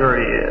child? Sure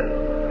He is.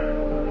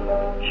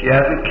 She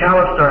hasn't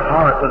calloused her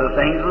heart with the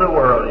things of the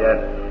world yet.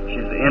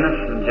 She's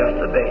innocent, just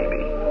a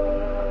baby.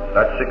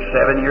 About 6,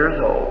 7 years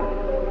old.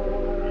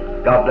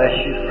 God bless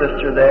you,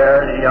 sister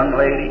there, the young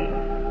lady.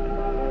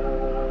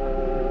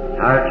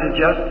 To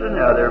just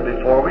another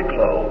before we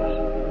close.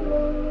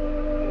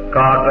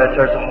 God bless,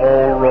 there's a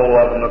whole row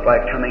of them look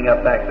like coming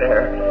up back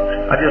there.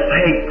 I just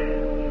hate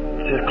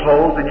to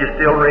close and you're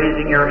still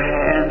raising your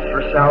hands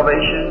for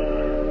salvation.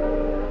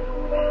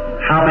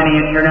 How many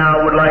in here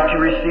now would like to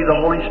receive the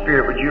Holy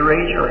Spirit? Would you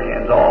raise your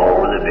hands all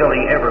over the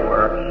building,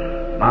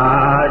 everywhere?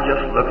 My,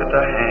 just look at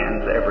the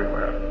hands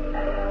everywhere.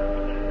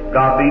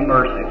 God be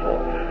merciful.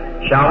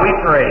 Shall we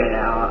pray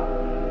now?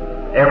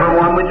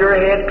 Everyone with your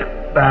head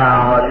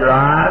bowed, your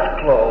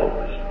eyes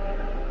closed.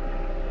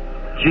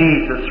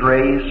 Jesus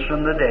raised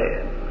from the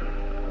dead.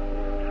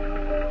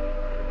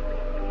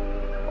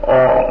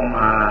 Oh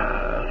my,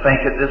 I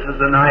think that this is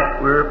the night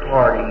we're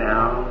parting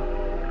now.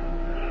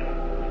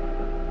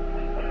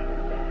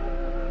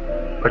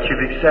 But you've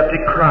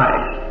accepted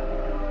Christ.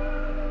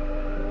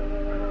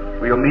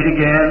 We'll meet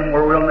again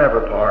where we'll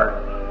never part.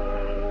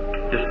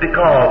 Just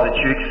because that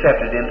you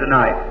accepted Him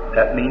tonight,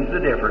 that means the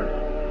difference.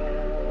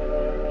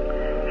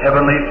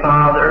 Heavenly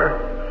Father,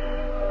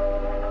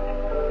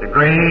 the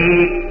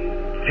great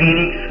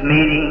Phoenix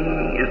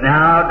meeting is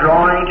now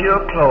drawing to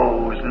a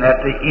close, and at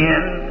the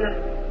end,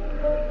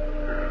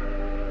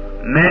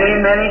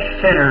 many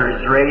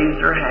sinners raise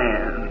their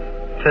hands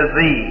to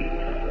Thee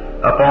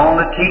upon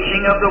the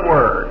teaching of the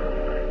Word,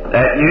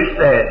 that You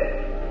said,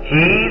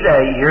 He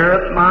that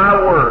heareth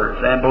my words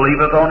and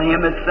believeth on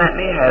Him that sent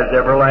me has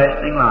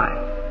everlasting life,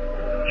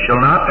 shall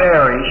not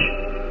perish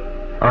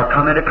or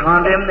come into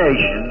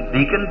condemnation,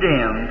 be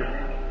condemned,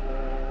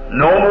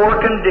 no more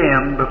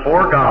condemned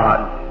before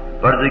God,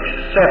 but has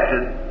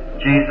accepted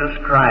Jesus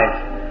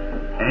Christ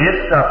and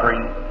His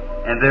suffering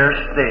in their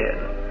stead.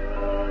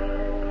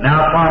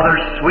 Now, Father,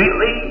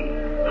 sweetly,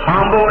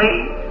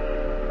 humbly,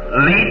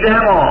 lead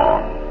them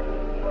on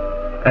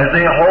as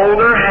they hold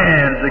their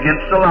hands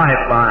against the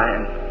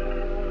lifeline.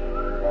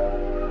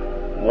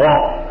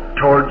 Walk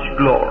towards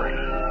glory.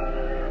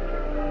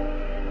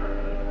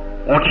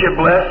 Won't You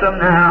bless them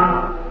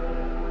now?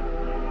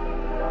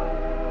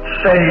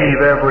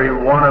 Save every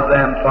one of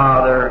them,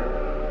 Father.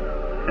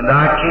 In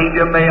Thy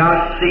kingdom may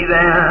I see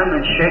them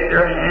and shake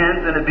their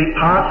hands, and it be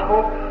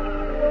possible,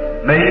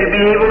 may You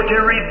be able to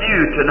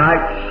review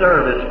tonight's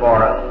service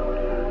for us.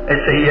 They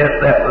say, yes,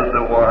 that was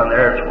the one.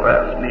 There's where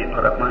it was me.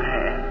 Put up my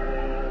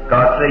hand.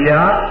 God say, yeah,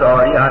 I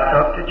saw You. I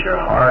tugged at your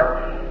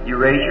heart. You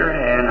raised your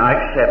hand. I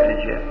accepted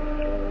You.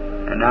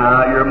 And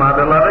now You're my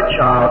beloved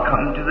child.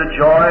 Come to the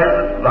joys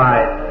of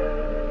life.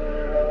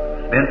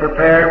 It's been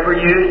prepared for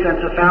you since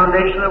the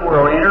foundation of the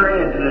world.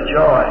 Enter into the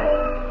joy.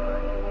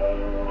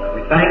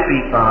 We thank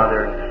Thee,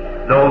 Father.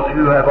 Those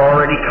who have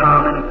already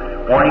come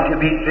and wanting to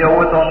be filled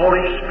with the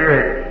Holy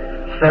Spirit,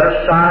 set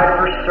aside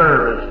for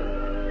service,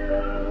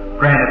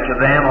 grant it to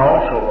them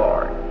also,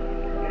 Lord.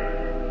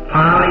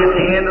 Finally, at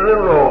the end of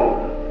the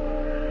road,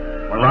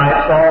 when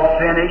life's all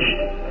finished,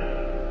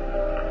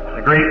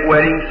 the great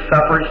wedding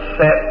supper's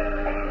set,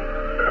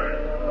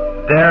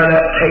 there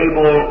that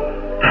table,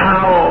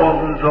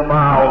 thousands of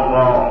miles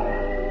long,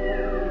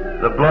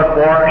 the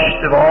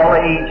blood-washed of all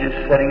ages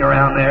sitting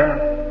around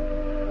there.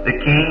 The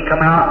King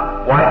come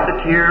out, wipe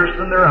the tears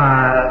from their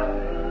eyes,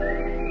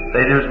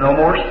 say there's no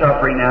more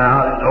suffering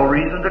now, there's no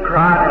reason to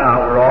cry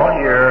now, we're all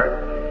here.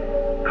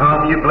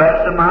 Come, You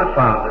bless them, my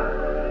Father.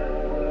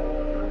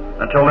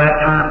 Until that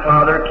time,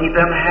 Father, keep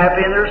them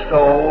happy in their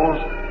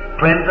souls,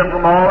 cleanse them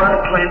from all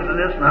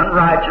uncleanness and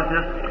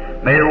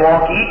unrighteousness. May they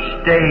walk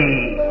each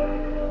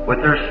day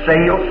with their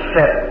sails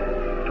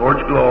set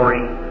towards glory,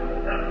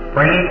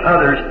 bringing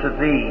others to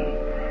Thee.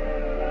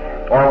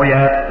 For we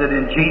ask it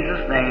in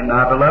Jesus' name,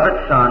 Thy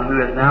beloved Son, who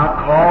has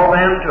now called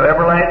them to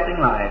everlasting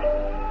life.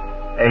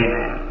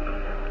 Amen.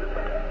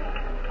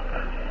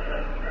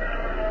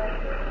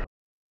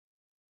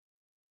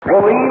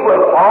 Believe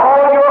with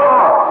all your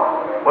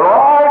heart, with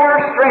all your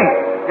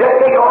strength. Just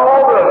take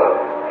all the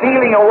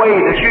feeling away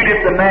that you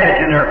just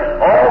imagine, or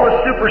all the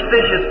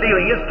superstitious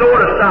feeling. Just throw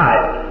it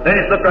aside.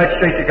 Then just look right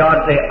straight to God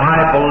and say,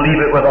 I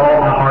believe it with all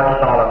my heart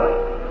solemnly.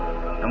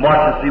 And watch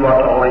and see what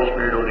the Holy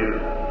Spirit will do.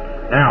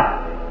 Now,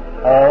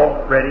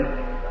 all ready?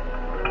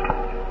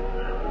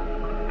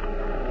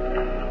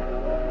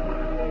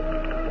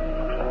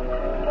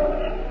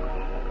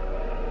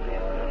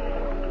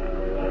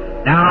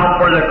 Now,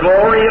 for the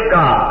glory of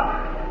God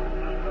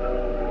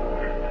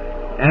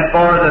and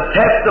for the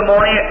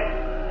testimony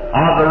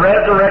of the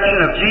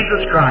resurrection of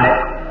Jesus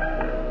Christ,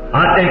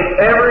 I take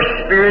every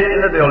spirit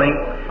in the building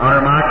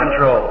under my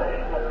control.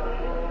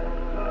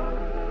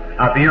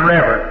 Now, be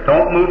reverent.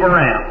 Don't move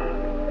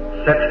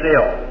around. Sit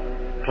still,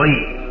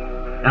 please.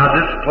 Now,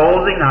 this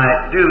closing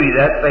night, do me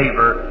that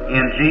favor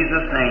in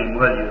Jesus' name,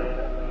 will you?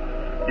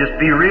 Just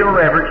be real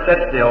reverent,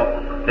 sit still.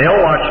 They'll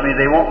watch me.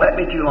 They won't let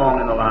me too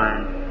long in the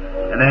line.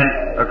 And then,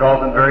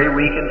 because I'm very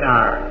weak and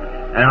tired.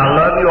 And I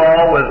love you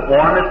all with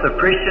warmest of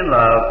Christian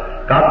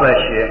love. God bless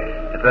you.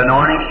 If the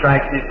anointing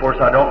strikes me, of course,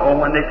 I don't know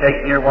when they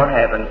take me or what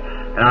happens.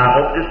 And I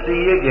hope to see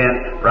you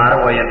again right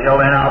away. Until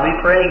then, I'll be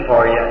praying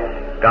for you.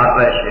 God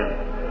bless you.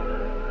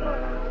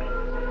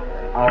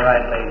 All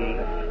right, lady.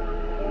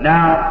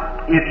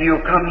 Now, if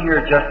you'll come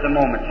here just a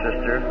moment,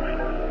 sister.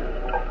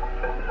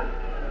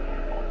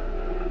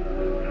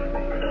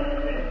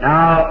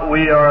 Now,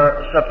 we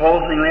are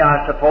supposedly,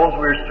 I suppose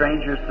we're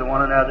strangers to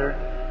one another.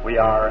 We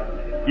are.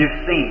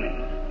 You've seen me.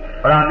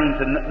 But I mean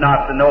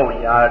not to know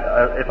you.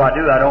 If I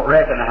do, I don't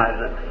recognize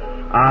it.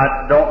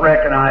 I don't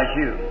recognize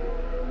you.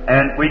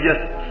 And we just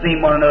see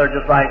one another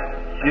just like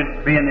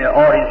you'd be in the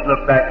audience,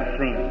 look back and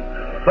see me.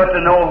 But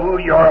to know who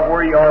you are,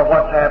 where you are,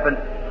 what's happened,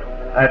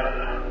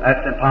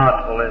 that's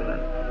impossible, isn't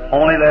it?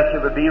 Only unless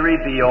it would be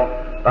revealed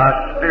by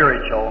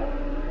spiritual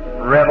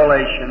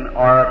revelation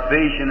or a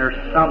vision or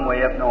some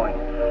way of knowing.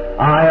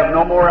 I have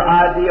no more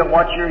idea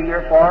what you're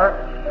here for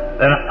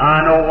than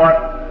I know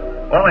what,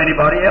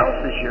 anybody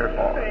else is here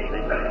for.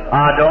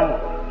 I don't.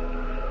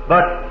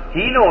 But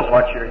He knows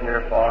what you're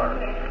here for.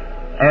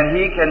 And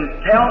He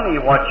can tell me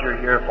what you're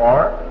here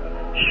for,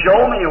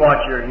 show me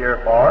what you're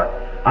here for.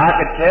 I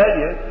could tell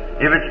you,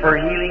 if it's for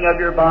healing of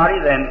your body,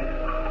 then,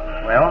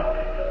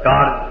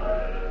 God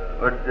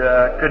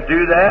could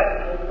do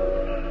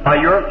that by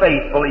your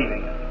faith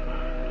believing.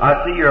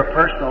 I see you're a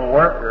personal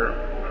worker.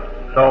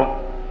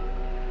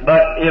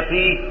 But if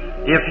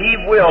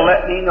He will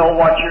let me know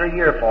what you're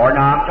here for.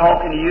 Now I'm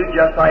talking to you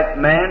just like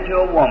man to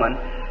a woman,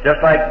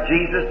 just like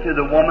Jesus to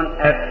the woman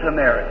at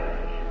Samaria.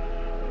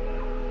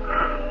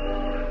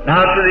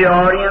 Now to the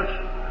audience,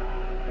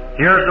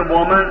 here's a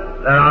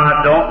woman that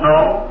I don't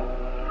know.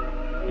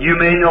 You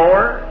may know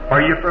her.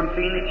 Are you from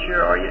Phoenix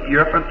here?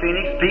 You're from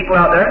Phoenix? People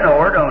out there know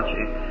her, don't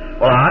you?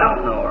 Well, I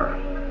don't know her.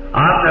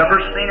 I've never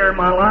seen her in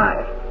my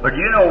life. But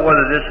you know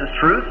whether this is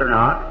truth or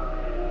not.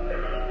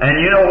 And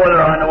you know whether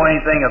I know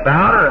anything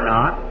about her or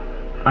not.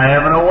 I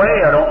have no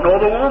way. I don't know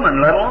the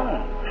woman, let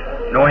alone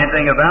know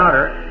anything about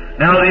her.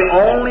 Now, the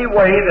only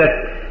way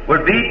that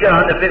would be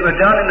done, if it was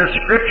done in the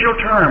scriptural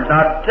terms,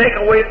 now take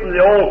away from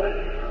the old,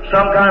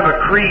 some kind of a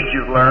creed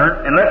you've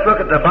learned, and let's look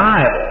at the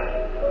Bible.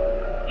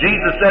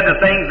 Jesus said, the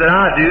things that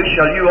I do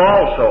shall you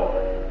also.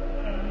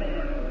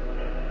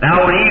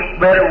 Now, when He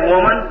met a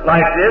woman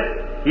like this,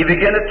 He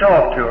began to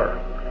talk to her.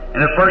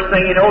 And the first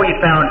thing you know, He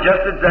found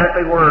just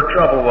exactly where her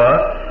trouble was.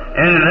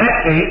 And in that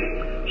case,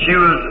 she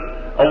was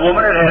a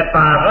woman that had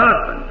 5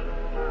 husbands.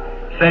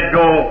 Said,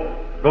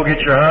 go get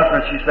your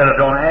husband. She said, I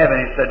don't have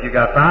any. He said, you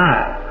got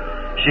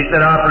 5. She said,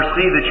 I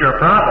perceive that you're a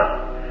prophet.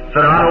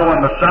 Said, I know when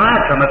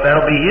Messiah cometh,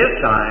 that'll be His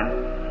sign.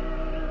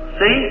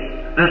 See?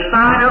 The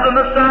sign of the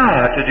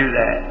Messiah to do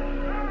that.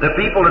 The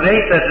people today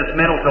says it's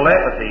mental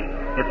telepathy.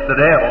 It's the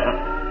devil.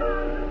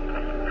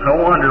 No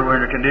wonder we're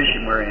in the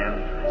condition we're in.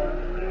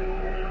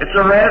 It's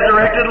the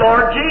resurrected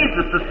Lord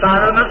Jesus, the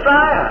sign of the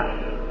Messiah.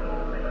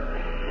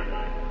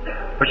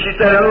 But she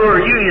said, who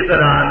are you? He said,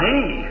 I'm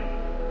He.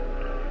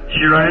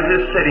 She ran into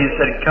this city and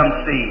said, come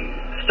see.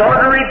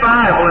 Start a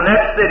revival in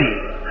that city.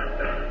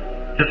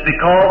 Just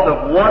because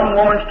of one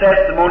woman's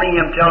testimony,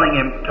 Him telling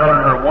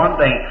her one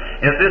thing.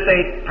 If this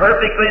ain't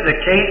perfectly the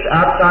case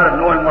outside of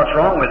knowing what's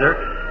wrong with her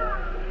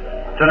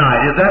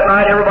tonight. Is that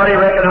right? Everybody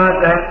recognize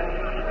that?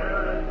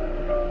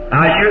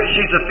 Now,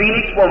 she's a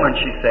Phoenix woman,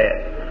 she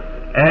said.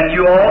 And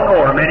you all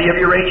know her. Many of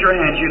you raise your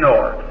hands, you know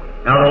her.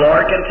 Now, the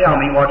Lord can tell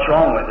me what's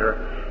wrong with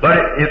her. But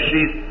if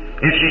she's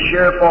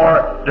here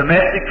for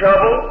domestic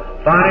trouble,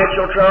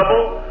 financial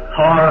trouble,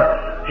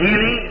 or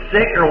healing,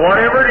 sick, or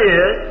whatever it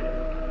is,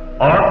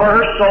 or for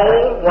her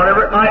soul,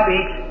 whatever it might be,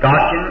 God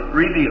can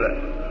reveal it.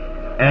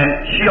 And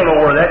she'll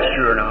know whether that's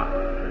true or not.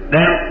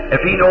 Then,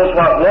 if He knows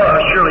what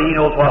was, surely He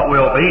knows what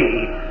will be.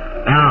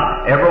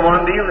 Now,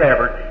 everyone be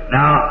reverent.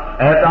 Now,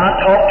 as I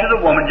talk to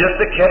the woman, just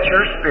to catch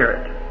her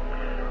spirit.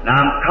 Now,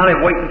 I'm kind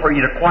of waiting for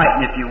you to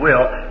quieten, if you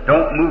will.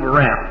 Don't move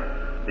around.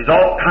 There's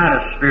all kind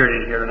of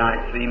spirit in here tonight.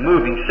 See,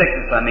 moving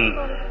sickness, I mean.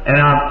 And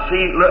I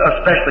see,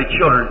 especially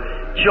children.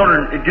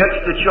 Children, it gets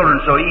to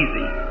children so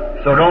easy.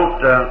 So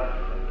don't,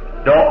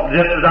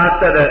 just as I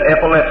said, that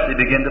epilepsy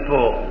begin to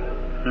pull.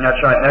 And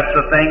that's right. That's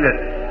the thing that,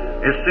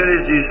 as soon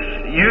as you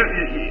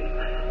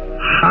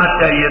I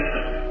tell you,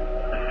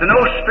 to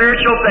know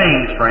spiritual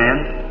things,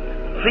 friends.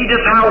 See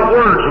just how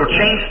words will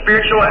change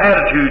spiritual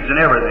attitudes and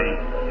everything.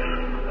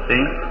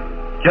 See?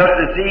 Just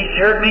as He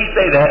heard me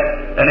say that,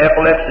 an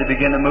epilepsy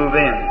began to move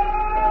in.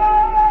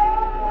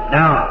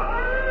 Now,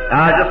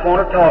 I just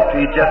want to talk to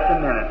you just a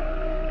minute.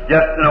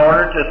 Just in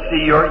order to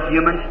see your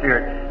human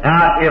spirit.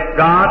 Now, if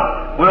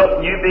God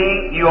will,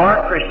 you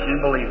are a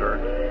Christian believer.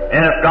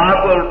 And if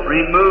God will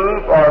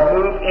remove or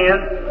move in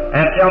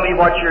and tell me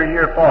what you're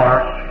here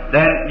for,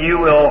 then you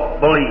will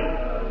believe.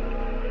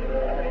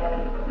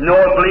 No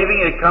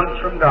believing, it comes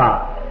from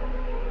God.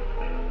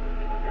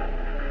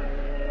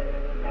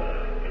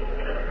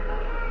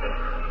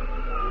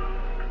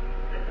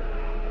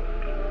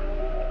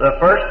 The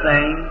first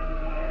thing,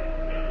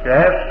 if you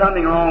have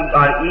something wrong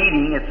about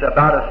eating, it's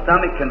about a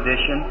stomach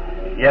condition.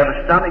 You have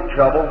a stomach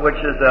trouble,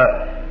 which is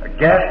a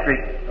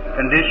gastric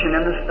condition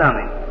in the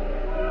stomach,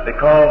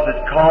 because it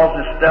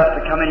causes stuff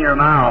to come in your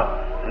mouth.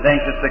 And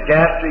things. It's a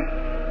gastric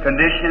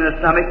condition in the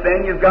stomach.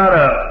 Then you've got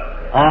an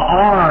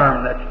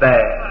arm that's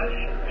bad,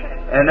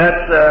 and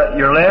that's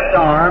your left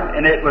arm,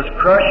 and it was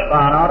crushed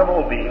by an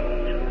automobile.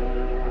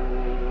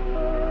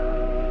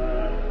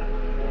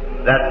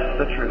 That's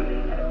the truth.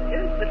 That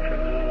is the truth.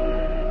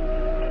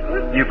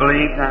 You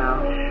believe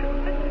now?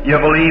 You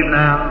believe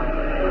now?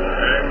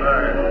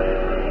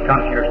 Amen.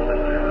 Come here,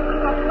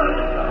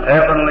 sister.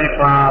 Heavenly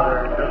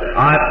Father,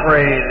 I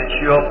pray that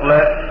you'll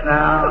bless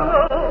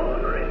now.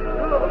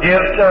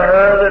 Give to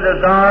her the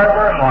desire of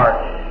her heart.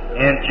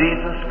 In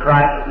Jesus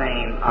Christ's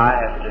name, I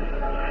ask it.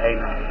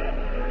 Amen.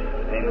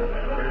 Amen.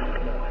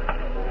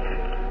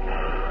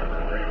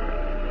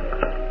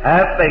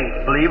 Have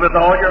faith. Believe with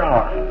all your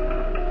heart.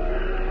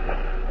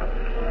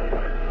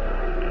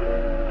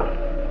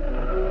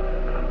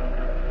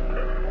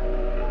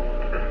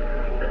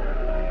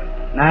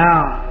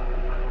 Now,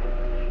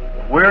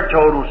 we're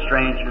total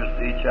strangers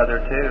to each other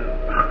too.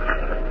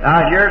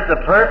 Now here's the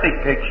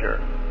perfect picture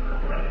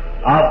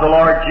of the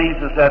Lord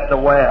Jesus at the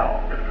well.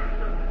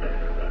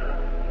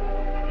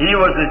 He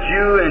was a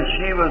Jew and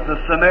she was a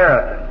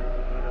Samaritan.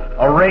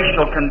 A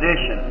racial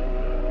condition.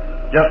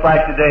 Just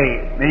like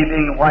today, me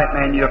being a white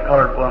man, you're a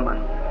colored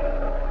woman.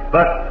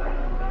 But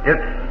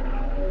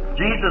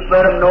Jesus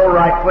let them know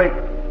right quick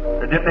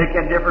that it didn't make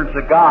any difference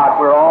to God.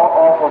 We're all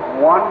off of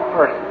one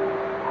person.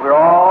 We're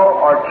all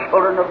are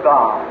children of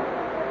God.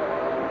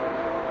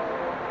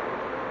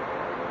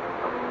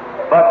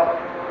 But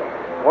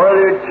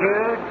whether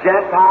Jew,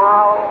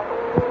 Gentile,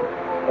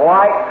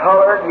 white,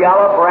 colored,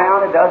 yellow,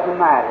 brown, it doesn't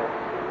matter.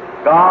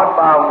 God,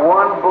 by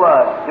one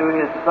blood,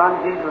 through His Son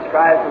Jesus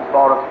Christ, has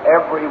bought us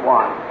every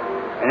one.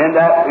 And in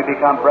that we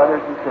become brothers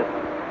and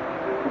sisters.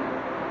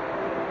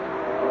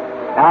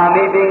 Now,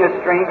 me being a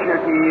stranger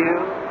to you,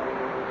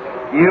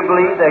 you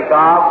believe that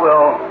God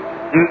will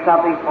do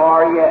something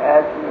for you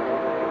as you do.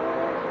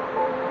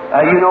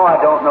 You know I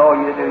don't know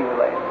you, do you,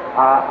 lady?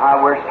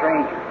 We're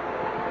strangers.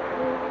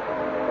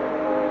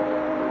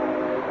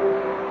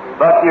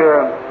 But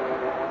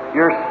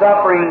you're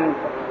suffering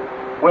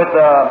with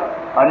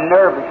a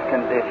nervous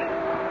condition.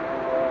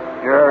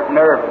 You're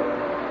nervous,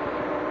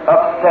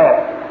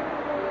 upset.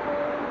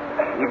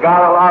 You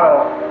got a lot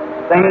of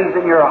things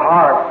in your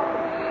heart,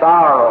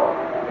 sorrow.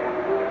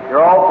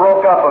 You're all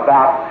broke up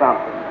about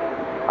something.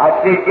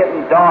 I see it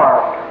getting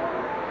dark,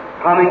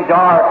 coming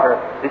darker.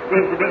 There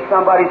seems to be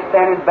somebody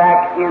standing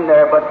back in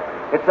there, but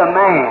it's a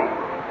man,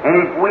 and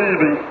he's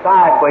weaving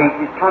sideways.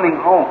 He's coming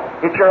home.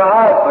 It's your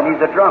husband.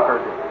 He's a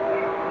drunkard.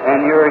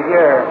 And you're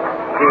here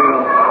to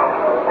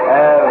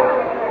have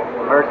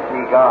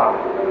mercy, God.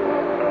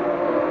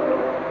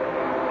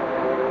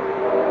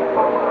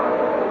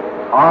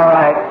 All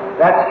right,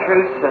 that's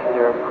true,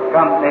 sister.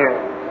 Come near.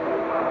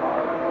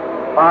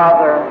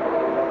 Father,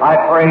 I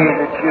pray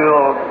that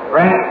you'll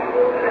grant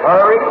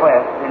her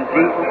request in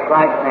Jesus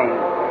Christ's name.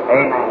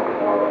 Amen.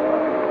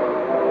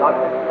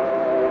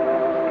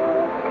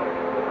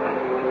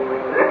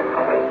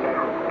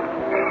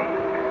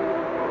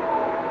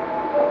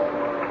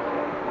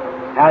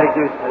 How do you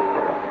do,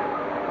 sister?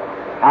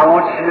 I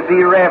want you to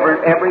be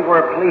reverent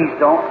everywhere. Please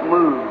don't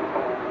move.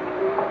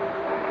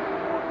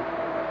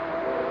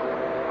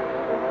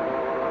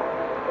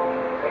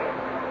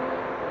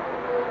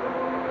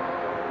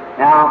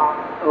 Now,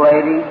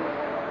 lady,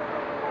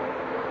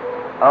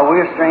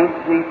 we're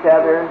strangers to each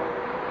other.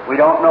 We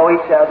don't know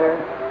each other.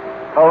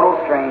 Total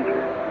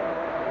strangers.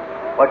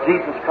 But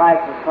Jesus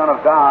Christ, the Son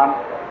of God,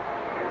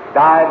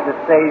 died to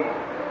save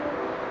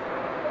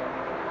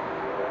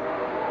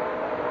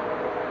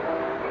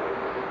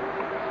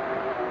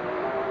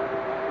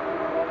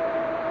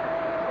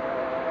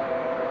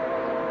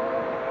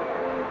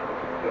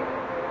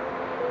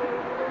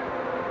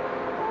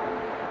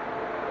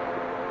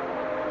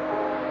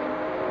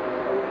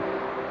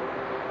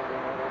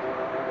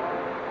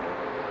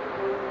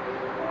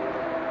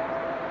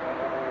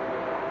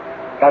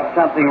got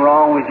something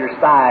wrong with your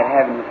side,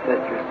 haven't you,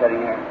 sister,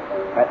 sitting there,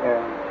 right there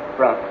in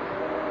front.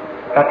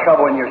 Got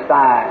trouble in your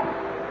side.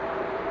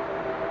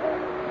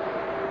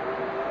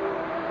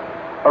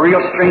 A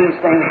real strange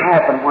thing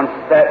happened once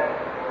that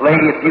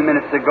lady a few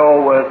minutes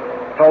ago was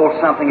told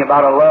something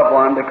about a loved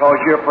one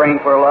because you're praying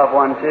for a loved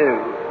one too.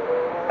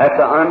 That's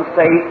an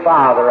unsaved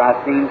father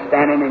I seen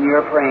standing and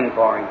you're praying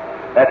for him.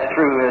 That's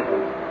true, isn't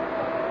it?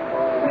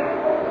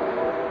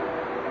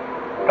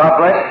 God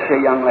bless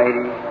you, young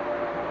lady.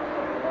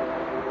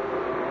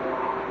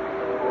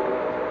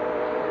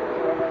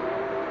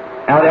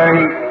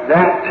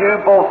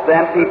 Now both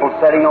them people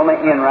sitting on the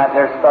end right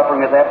there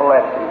suffering with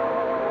epilepsy.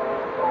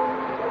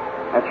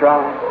 That's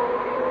right.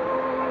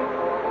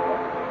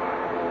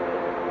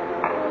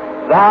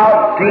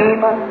 Thou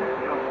demon,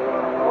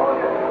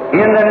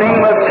 in the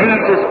name of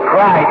Jesus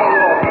Christ,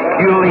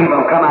 you leave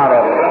them. Come out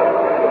of it.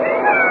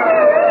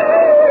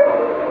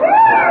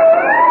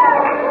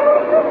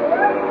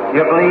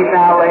 You believe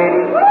now,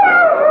 lady,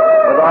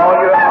 with all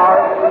your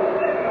heart?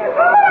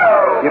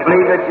 You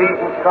believe that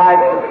Jesus Christ,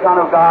 the Son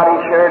of God,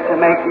 is here to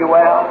make you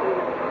well?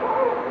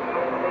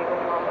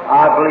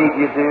 I believe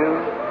you do.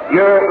 You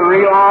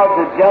realize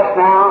that just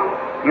now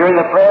you're in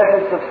the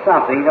presence of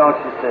something, don't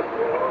you,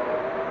 sister?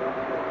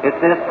 It's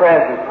His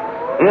presence.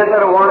 Isn't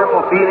it a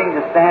wonderful feeling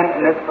to stand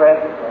in this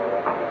presence?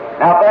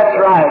 Now, if that's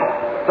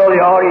right, so the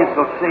audience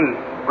will see,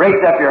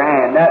 raise up your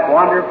hand. That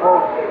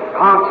wonderful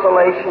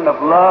consolation of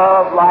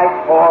love, light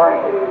pouring.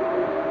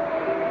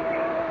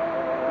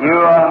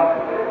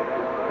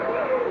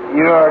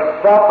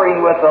 you're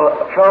suffering with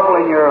a trouble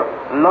in your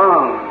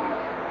lungs,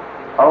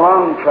 a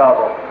lung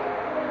trouble.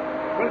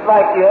 Seems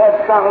like you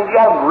had something, you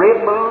got a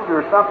rib moved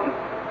or something,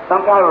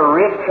 some kind of a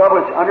rib trouble.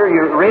 It's under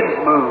your ribs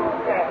moved.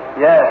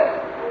 Yes.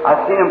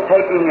 I've seen them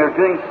taking or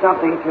doing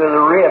something to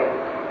the ribs.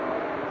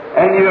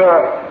 And you've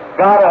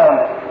got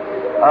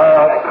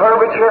a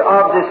curvature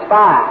of the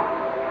spine.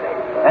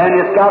 And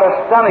it's got a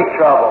stomach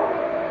trouble.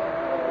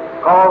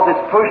 Because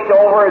it's pushed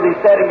over, as he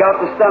said, and got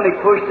the stomach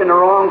pushed in the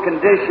wrong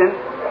condition.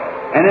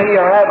 And then you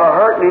have a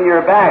hurting in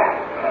your back.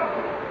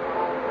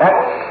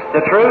 That's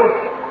the truth.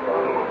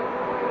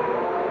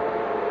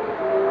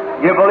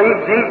 You believe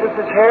Jesus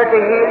is here to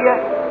heal you?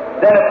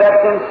 Then if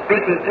that's him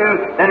speaking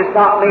to, then it's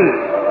not me.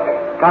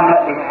 Come,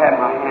 let me have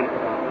my hand.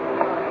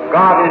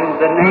 God, in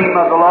the name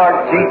of the Lord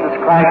Jesus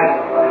Christ,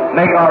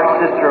 make our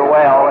sister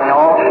well and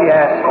all she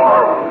asks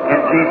for. In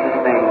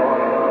Jesus' name,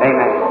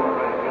 amen.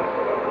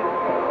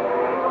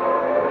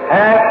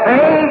 Have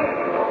faith.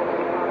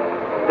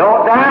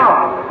 Don't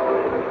doubt.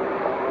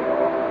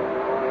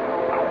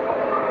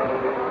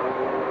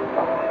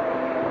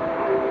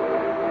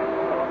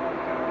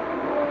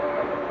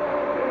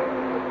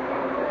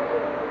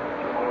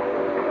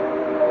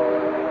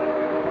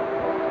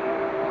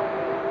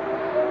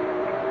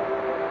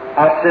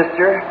 Our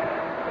sister,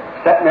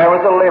 sitting there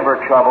with a liver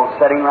trouble,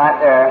 sitting right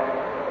there.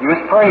 You was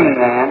praying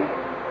then.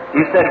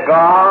 You said,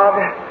 God,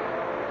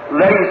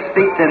 let him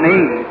speak to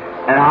me,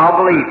 and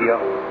I'll believe you.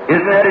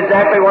 Isn't that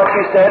exactly what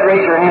you said? Raise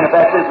your hand if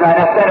that's just right.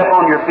 Now stand up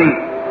on your feet.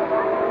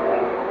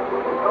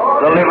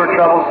 The liver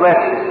trouble's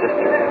left you,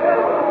 sister.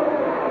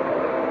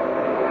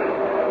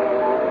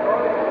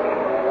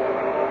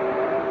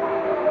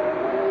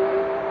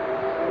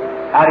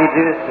 How do you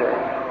do, sir?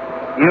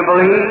 You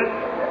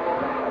believe?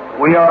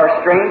 We are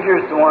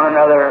strangers to one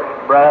another,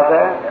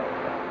 brother,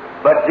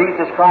 but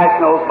Jesus Christ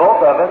knows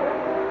both of us.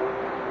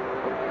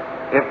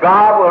 If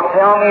God will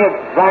tell me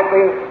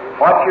exactly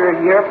what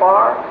you're here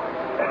for,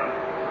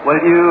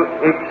 will you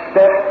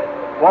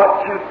accept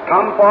what you've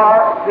come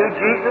for through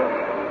Jesus?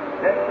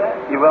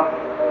 You will.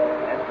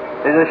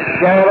 There's a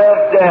shadow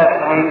of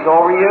death hangs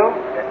over you,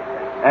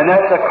 and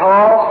that's a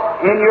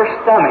cause in your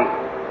stomach,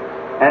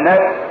 and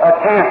that's a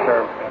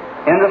cancer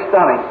in the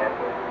stomach.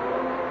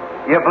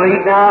 You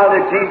believe now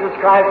that Jesus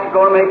Christ is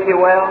going to make you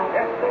well?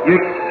 You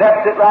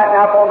accept it right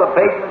now upon the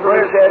basis of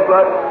His shed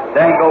blood?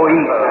 Then go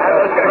eat.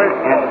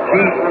 In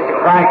Jesus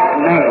Christ's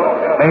name,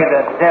 may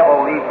the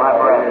devil leave my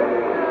brother.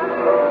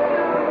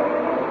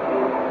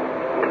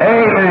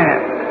 Amen.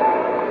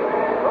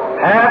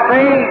 Have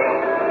faith.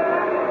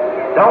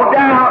 Don't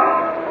doubt.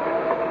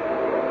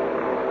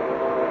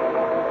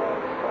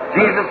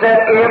 Jesus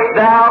said, if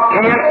thou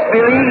canst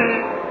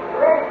believe.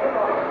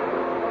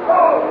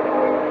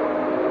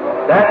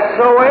 That's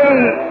the way,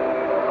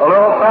 a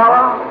little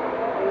fella.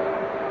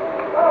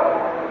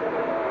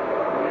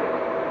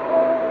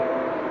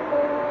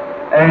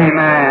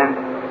 Amen.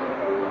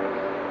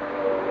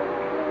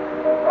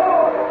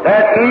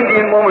 That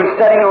Indian woman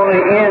sitting on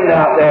the end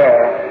out there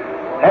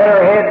had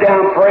her head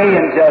down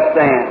praying just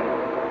then.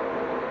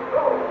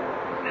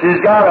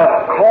 She's got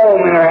a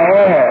comb in her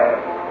hair.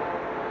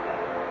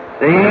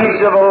 The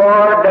angel of the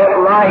Lord that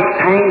light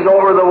hangs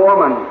over the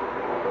woman.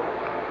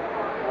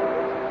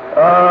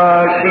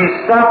 She's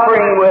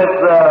suffering with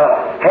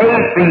hay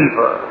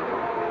fever.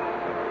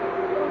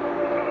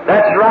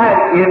 That's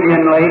right,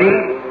 Indian lady.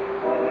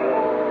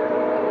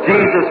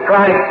 Jesus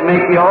Christ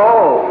make you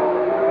whole.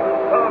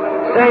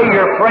 Say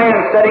your friend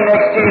sitting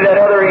next to you, that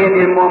other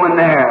Indian woman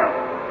there,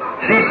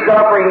 she's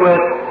suffering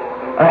with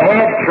a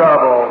head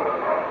trouble.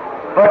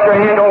 Put your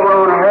hand over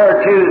on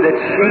her too, that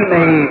she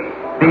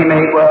may be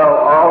made well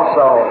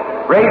also.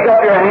 Raise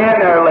up your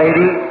hand there,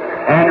 lady,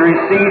 and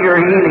receive your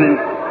healing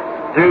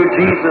through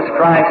Jesus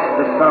Christ,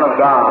 the Son of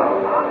God.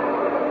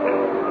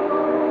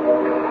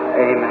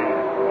 Amen.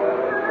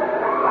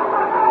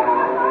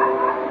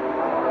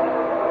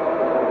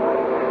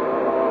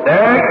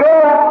 There it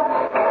goes.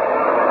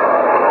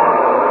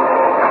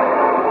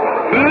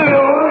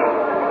 Healed.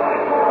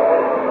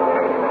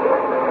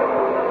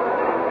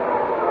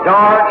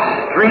 Dark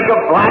streak of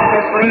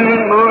blackness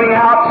leaving, moving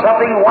out,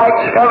 something white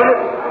shoving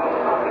it.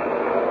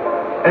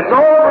 It's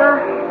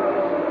over.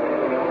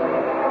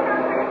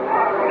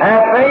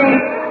 Have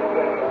faith.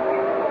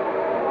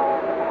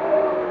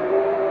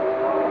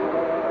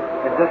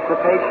 Is this the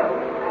patient?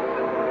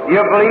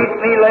 You believe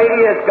me,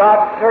 lady, as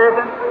God's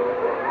servant?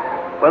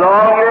 With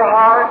all your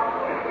heart?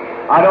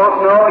 I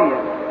don't know you.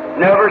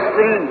 Never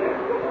seen you.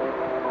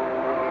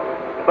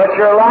 But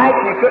your life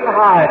you couldn't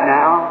hide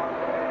now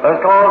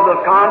because of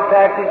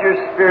contacted your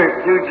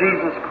spirit through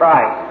Jesus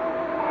Christ.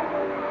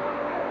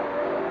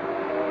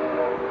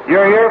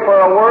 You're here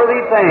for a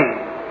worthy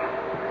thing.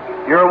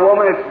 You're a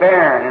woman that's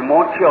barren and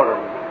wants children.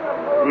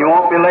 You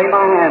won't be laying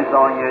my hands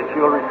on you that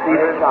you'll receive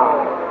a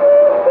child.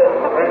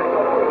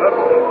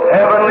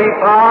 Heavenly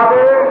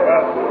Father,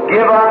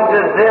 give unto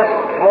this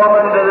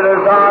woman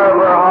the desire of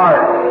her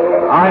heart.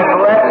 I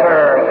bless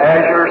her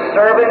as your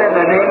servant in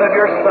the name of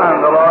your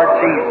Son, the Lord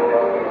Jesus.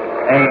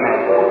 Amen.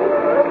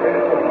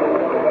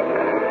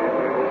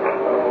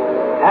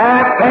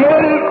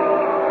 faith.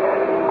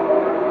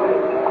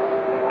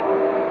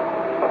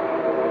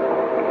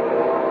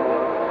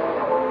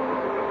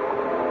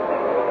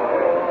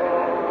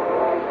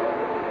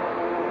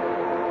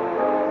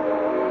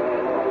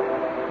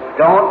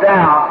 Don't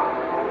doubt.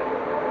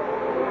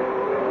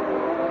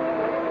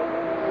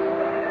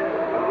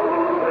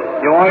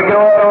 You want to go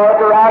to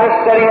arthritis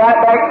sitting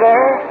right back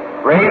there?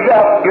 Raise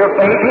up. Your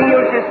faith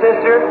heals you,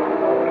 sister.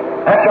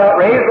 That's right.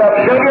 Raise up.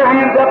 Show your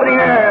hands up in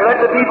the air. Let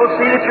the people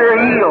see that you're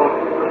healed.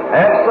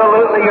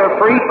 Absolutely. You're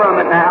free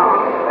from it now.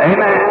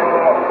 Amen.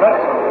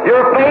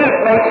 Your faith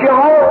makes you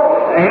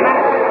whole. Amen.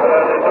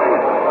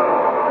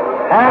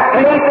 Have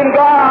faith in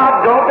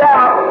God. Don't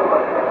doubt.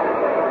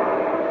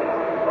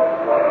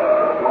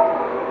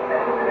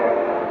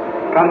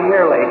 Come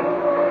here, lady.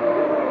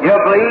 You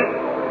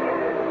believe?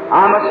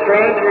 I'm a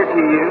stranger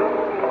to you.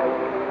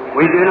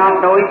 We do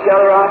not know each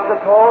other, I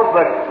suppose,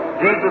 but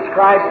Jesus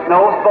Christ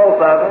knows both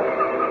of us.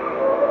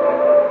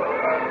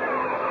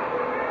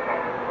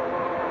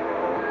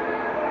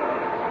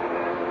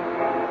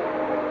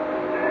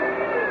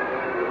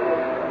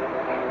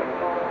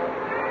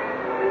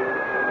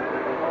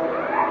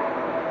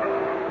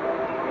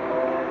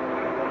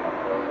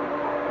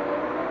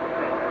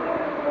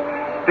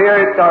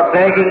 Spirits are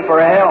begging for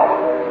help.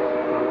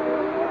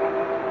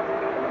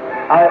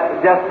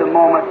 Just a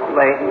moment,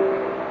 lady.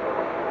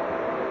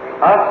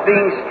 Us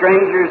being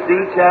strangers to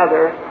each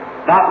other,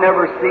 not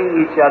never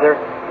seeing each other,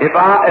 if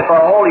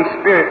a Holy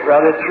Spirit,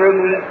 brother, through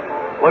me,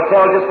 would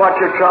tell just what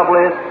your trouble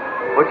is,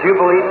 would you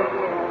believe it?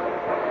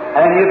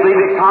 And you believe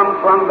it comes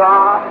from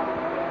God?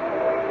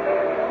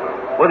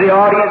 Would the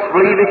audience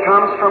believe it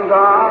comes from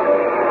God?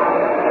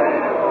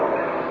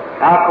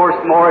 Now, of course,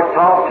 more it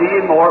talked to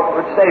you, more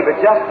it would say, but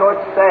just so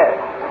it's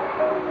said.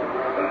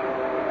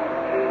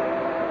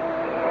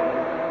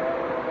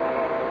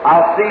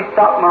 I see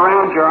something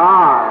around your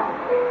arm.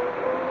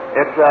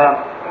 It's a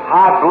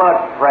high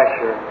blood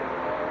pressure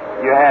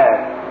you have.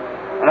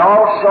 And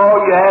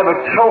also you have a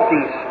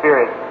choking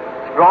spirit,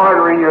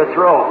 garter in your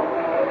throat,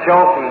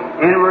 choking,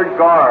 inward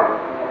garter.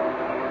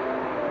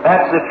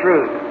 That's the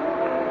truth.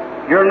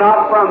 You're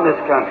not from this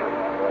country.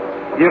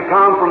 You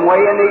come from way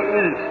in the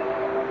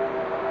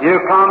east. You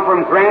come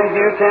from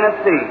Grandview,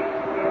 Tennessee.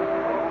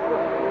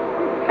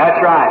 That's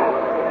right.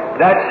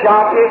 That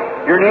shocked you?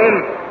 Your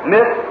name's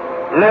Miss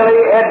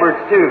Lily Edwards,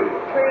 too.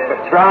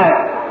 That's right.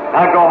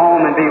 Now go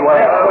home and be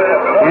well.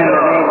 In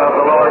the name of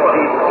the Lord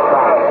Jesus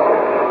Christ.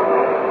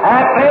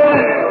 Have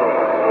faith.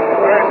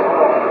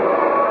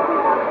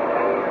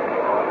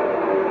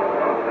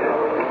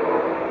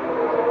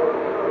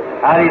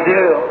 How do you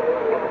do?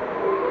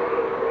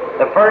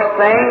 The first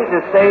thing to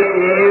say to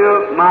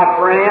you, my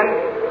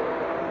friend,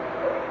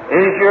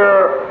 is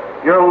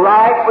your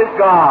life with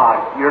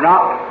God. You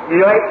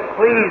ain't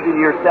pleasing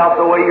yourself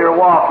the way you're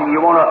walking.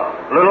 You want a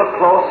little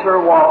closer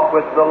walk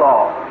with the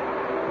Lord.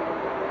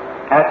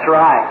 That's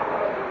right.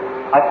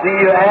 I see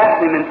you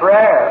ask Him in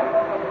prayer.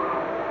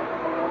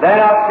 Then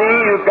I see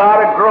you've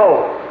got a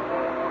growth.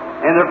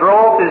 And the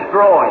growth is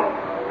growing.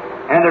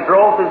 And the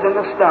growth is in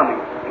the stomach.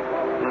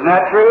 Isn't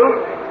that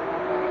true?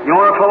 You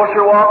want a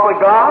closer walk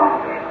with God?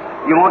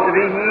 You want to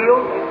be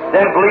healed?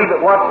 Then believe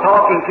that what's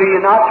talking to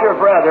you, not your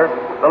brother,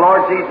 the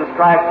Lord Jesus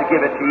Christ, to give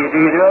it to you. Do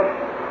you do it?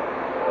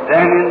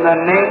 Then in the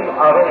name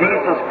of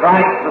Jesus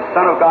Christ, the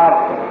Son of God,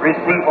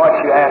 receive what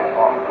you ask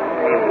for.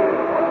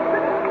 Amen.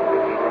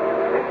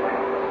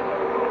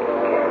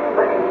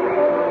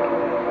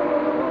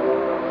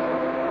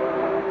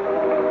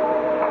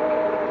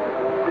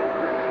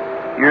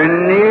 You're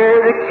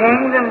near the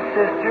kingdom,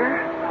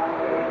 sister.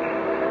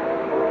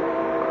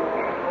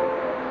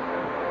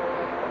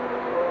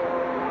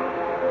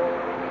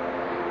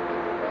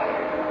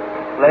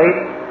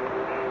 Lady,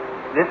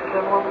 this is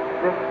the woman,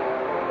 this is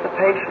the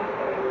patient.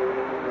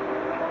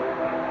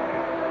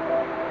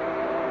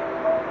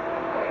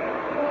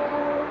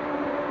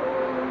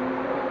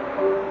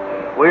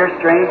 We're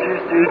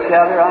strangers to each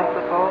other, I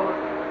suppose.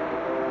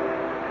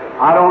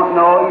 I don't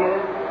know you,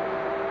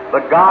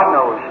 but God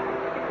knows you.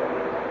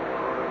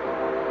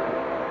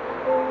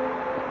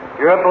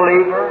 You're a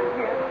believer.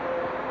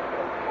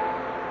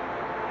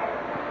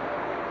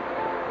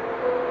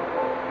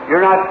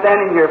 You're not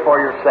standing here for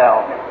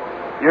yourself.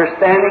 You're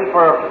standing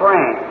for a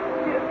friend.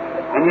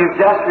 And you've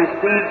just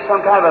received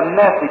some kind of a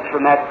message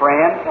from that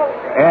friend,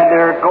 and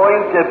they're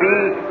going to be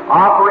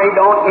operated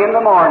on in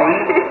the morning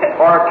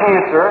for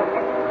cancer,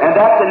 and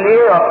that's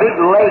near a big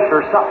lake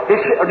or something,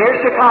 near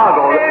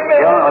Chicago.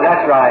 Yeah,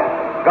 that's right.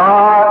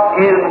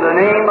 God, in the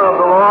name of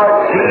the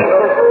Lord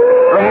Jesus,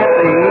 grant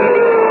the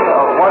healing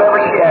of whatever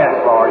she asks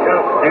for.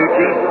 Through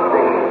Jesus'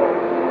 name.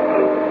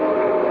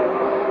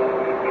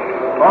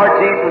 Lord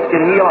Jesus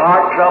can heal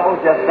heart trouble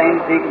just same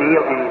as He can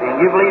heal anything.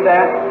 You believe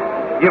that?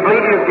 You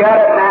believe you've got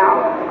it now?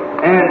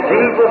 In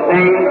Jesus'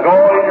 name, go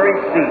and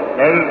receive.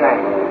 Amen.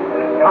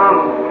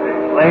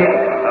 Come, lady.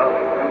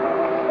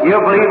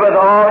 You believe with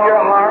all your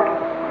heart?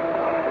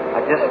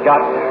 I just got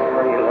to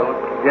hurry a little.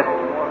 Just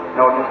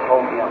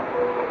hold me up.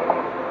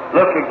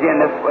 Look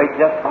again this way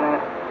just a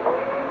minute.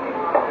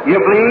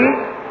 You believe?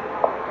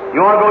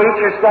 You want to go eat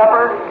your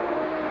supper?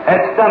 Had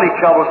stomach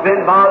troubles,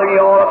 been bothering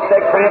you, all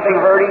upset, cramping,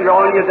 hurting,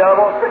 drawing you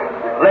double.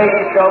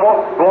 Ladies'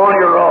 trouble, go on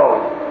your road.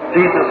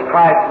 Jesus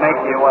Christ make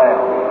you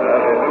well.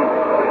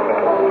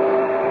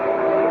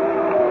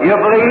 You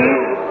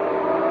believe?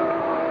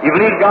 You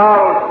believe God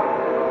will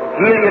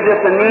heal you of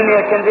this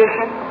anemia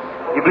condition?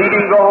 You believe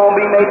you can go home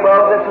and be made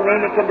well of this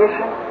anemia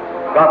condition?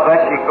 God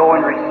bless you. Go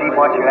and receive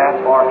what you ask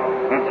for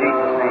in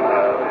Jesus' name.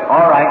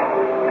 All right.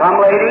 Come,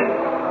 lady.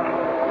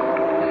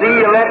 See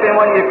you limping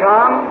when you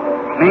come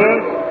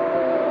means,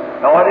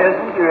 no, it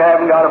isn't. You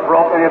haven't got a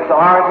broken. It's the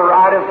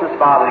arthritis that's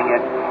bothering you.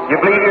 You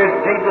believe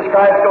Jesus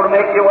Christ is going to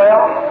make you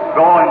well?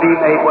 Go and be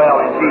made well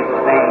in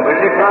Jesus' name. Would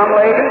you come,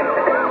 lady?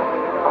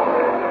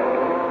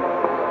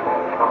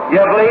 You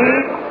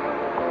believe?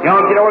 You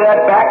want to get over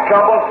that back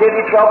trouble,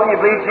 kidney trouble? You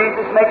believe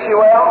Jesus makes you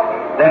well?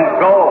 Then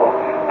go,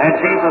 and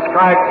Jesus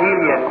Christ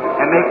heal you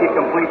and make you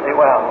completely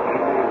well.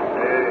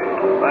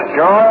 But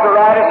your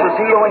arthritis was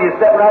healed when you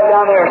stepped right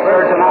down there,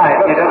 sir, tonight.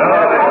 You didn't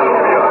have it.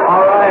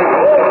 All right.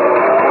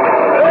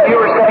 You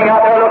were sitting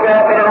out there looking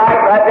at me tonight,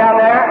 right down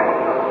there.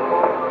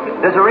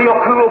 There's a real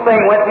cool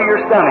thing went through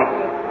your stomach.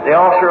 The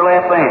ulcer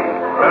left in.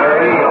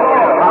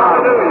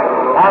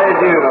 How did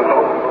you?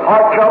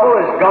 Heart trouble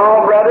is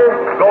gone,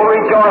 brother. Go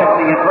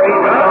rejoicing and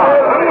praise God.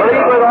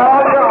 Believe with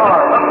all your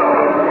heart.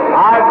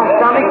 Eyes and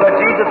stomach, but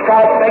Jesus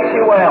Christ makes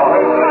you well.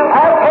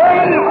 Have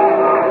faith.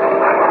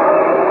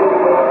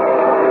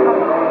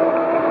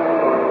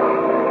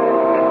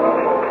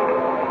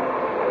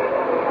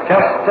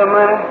 Just a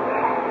minute.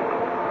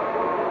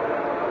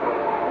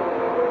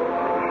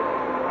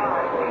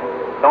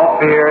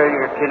 Don't fear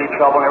your kidney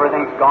trouble.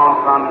 Everything's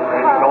gone from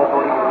you. No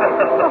belief.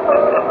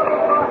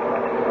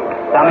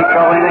 Stomach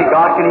trouble, anything,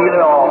 God can heal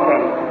it all, can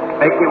He?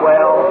 Make you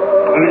well,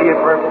 heal you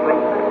perfectly.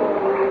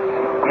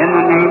 In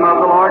the name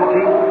of the Lord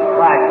Jesus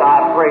Christ,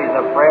 I pray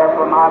the prayer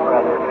for my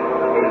brother.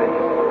 Amen.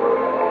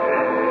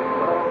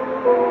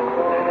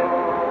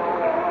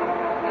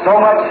 So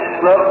much,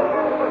 look.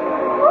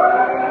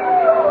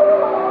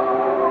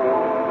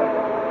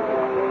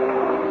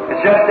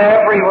 It's just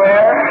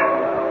everywhere.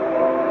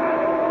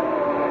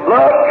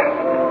 Look.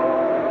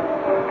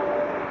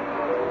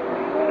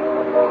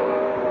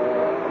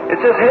 It's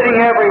just hitting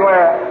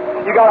everywhere.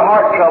 You got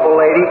heart trouble,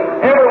 lady.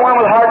 Everyone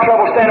with heart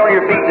trouble, stand on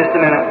your feet just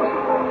a minute.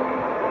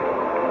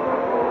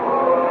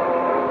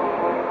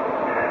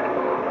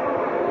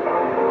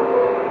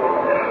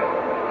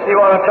 See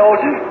what I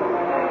told you?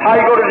 How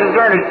you go to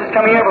discern it, it's just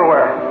coming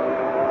everywhere.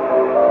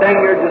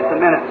 Stand here just a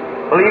minute.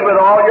 Believe with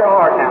all your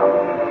heart now.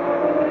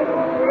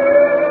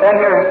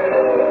 Stand here.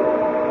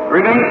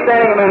 Remain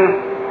standing a minute.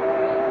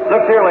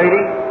 Look here,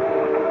 lady.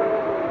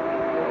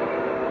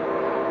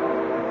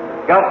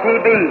 Got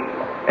TB.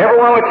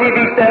 Everyone with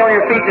TB, stand on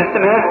your feet just a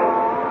minute.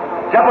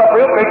 Jump up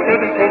real quick,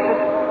 TB cases.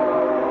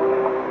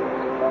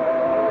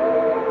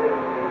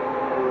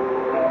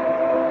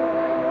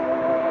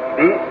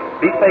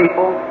 Be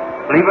faithful.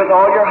 Believe with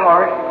all your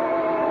heart.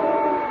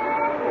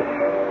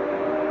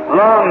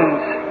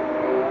 Lungs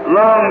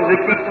that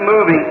keeps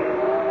moving.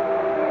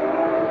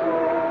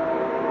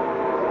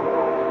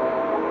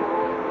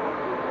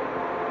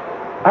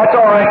 That's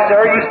all right,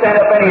 sir. You stand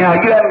up anyhow.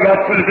 You haven't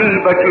got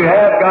TB, but you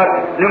have got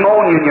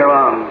pneumonia in your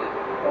lungs.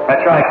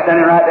 That's right.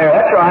 Standing right there.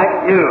 That's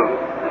right. You.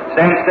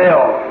 Stand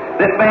still.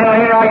 This man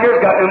right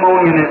here's got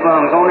pneumonia in his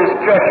lungs on his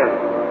stretcher.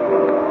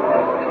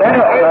 Stand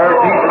up, sir.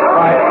 Jesus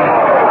Christ.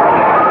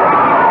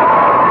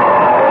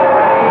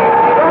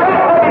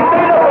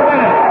 Stand up a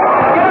minute.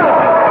 Get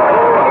up.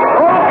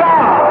 Oh,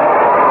 God.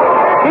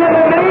 In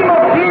the name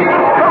of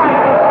Jesus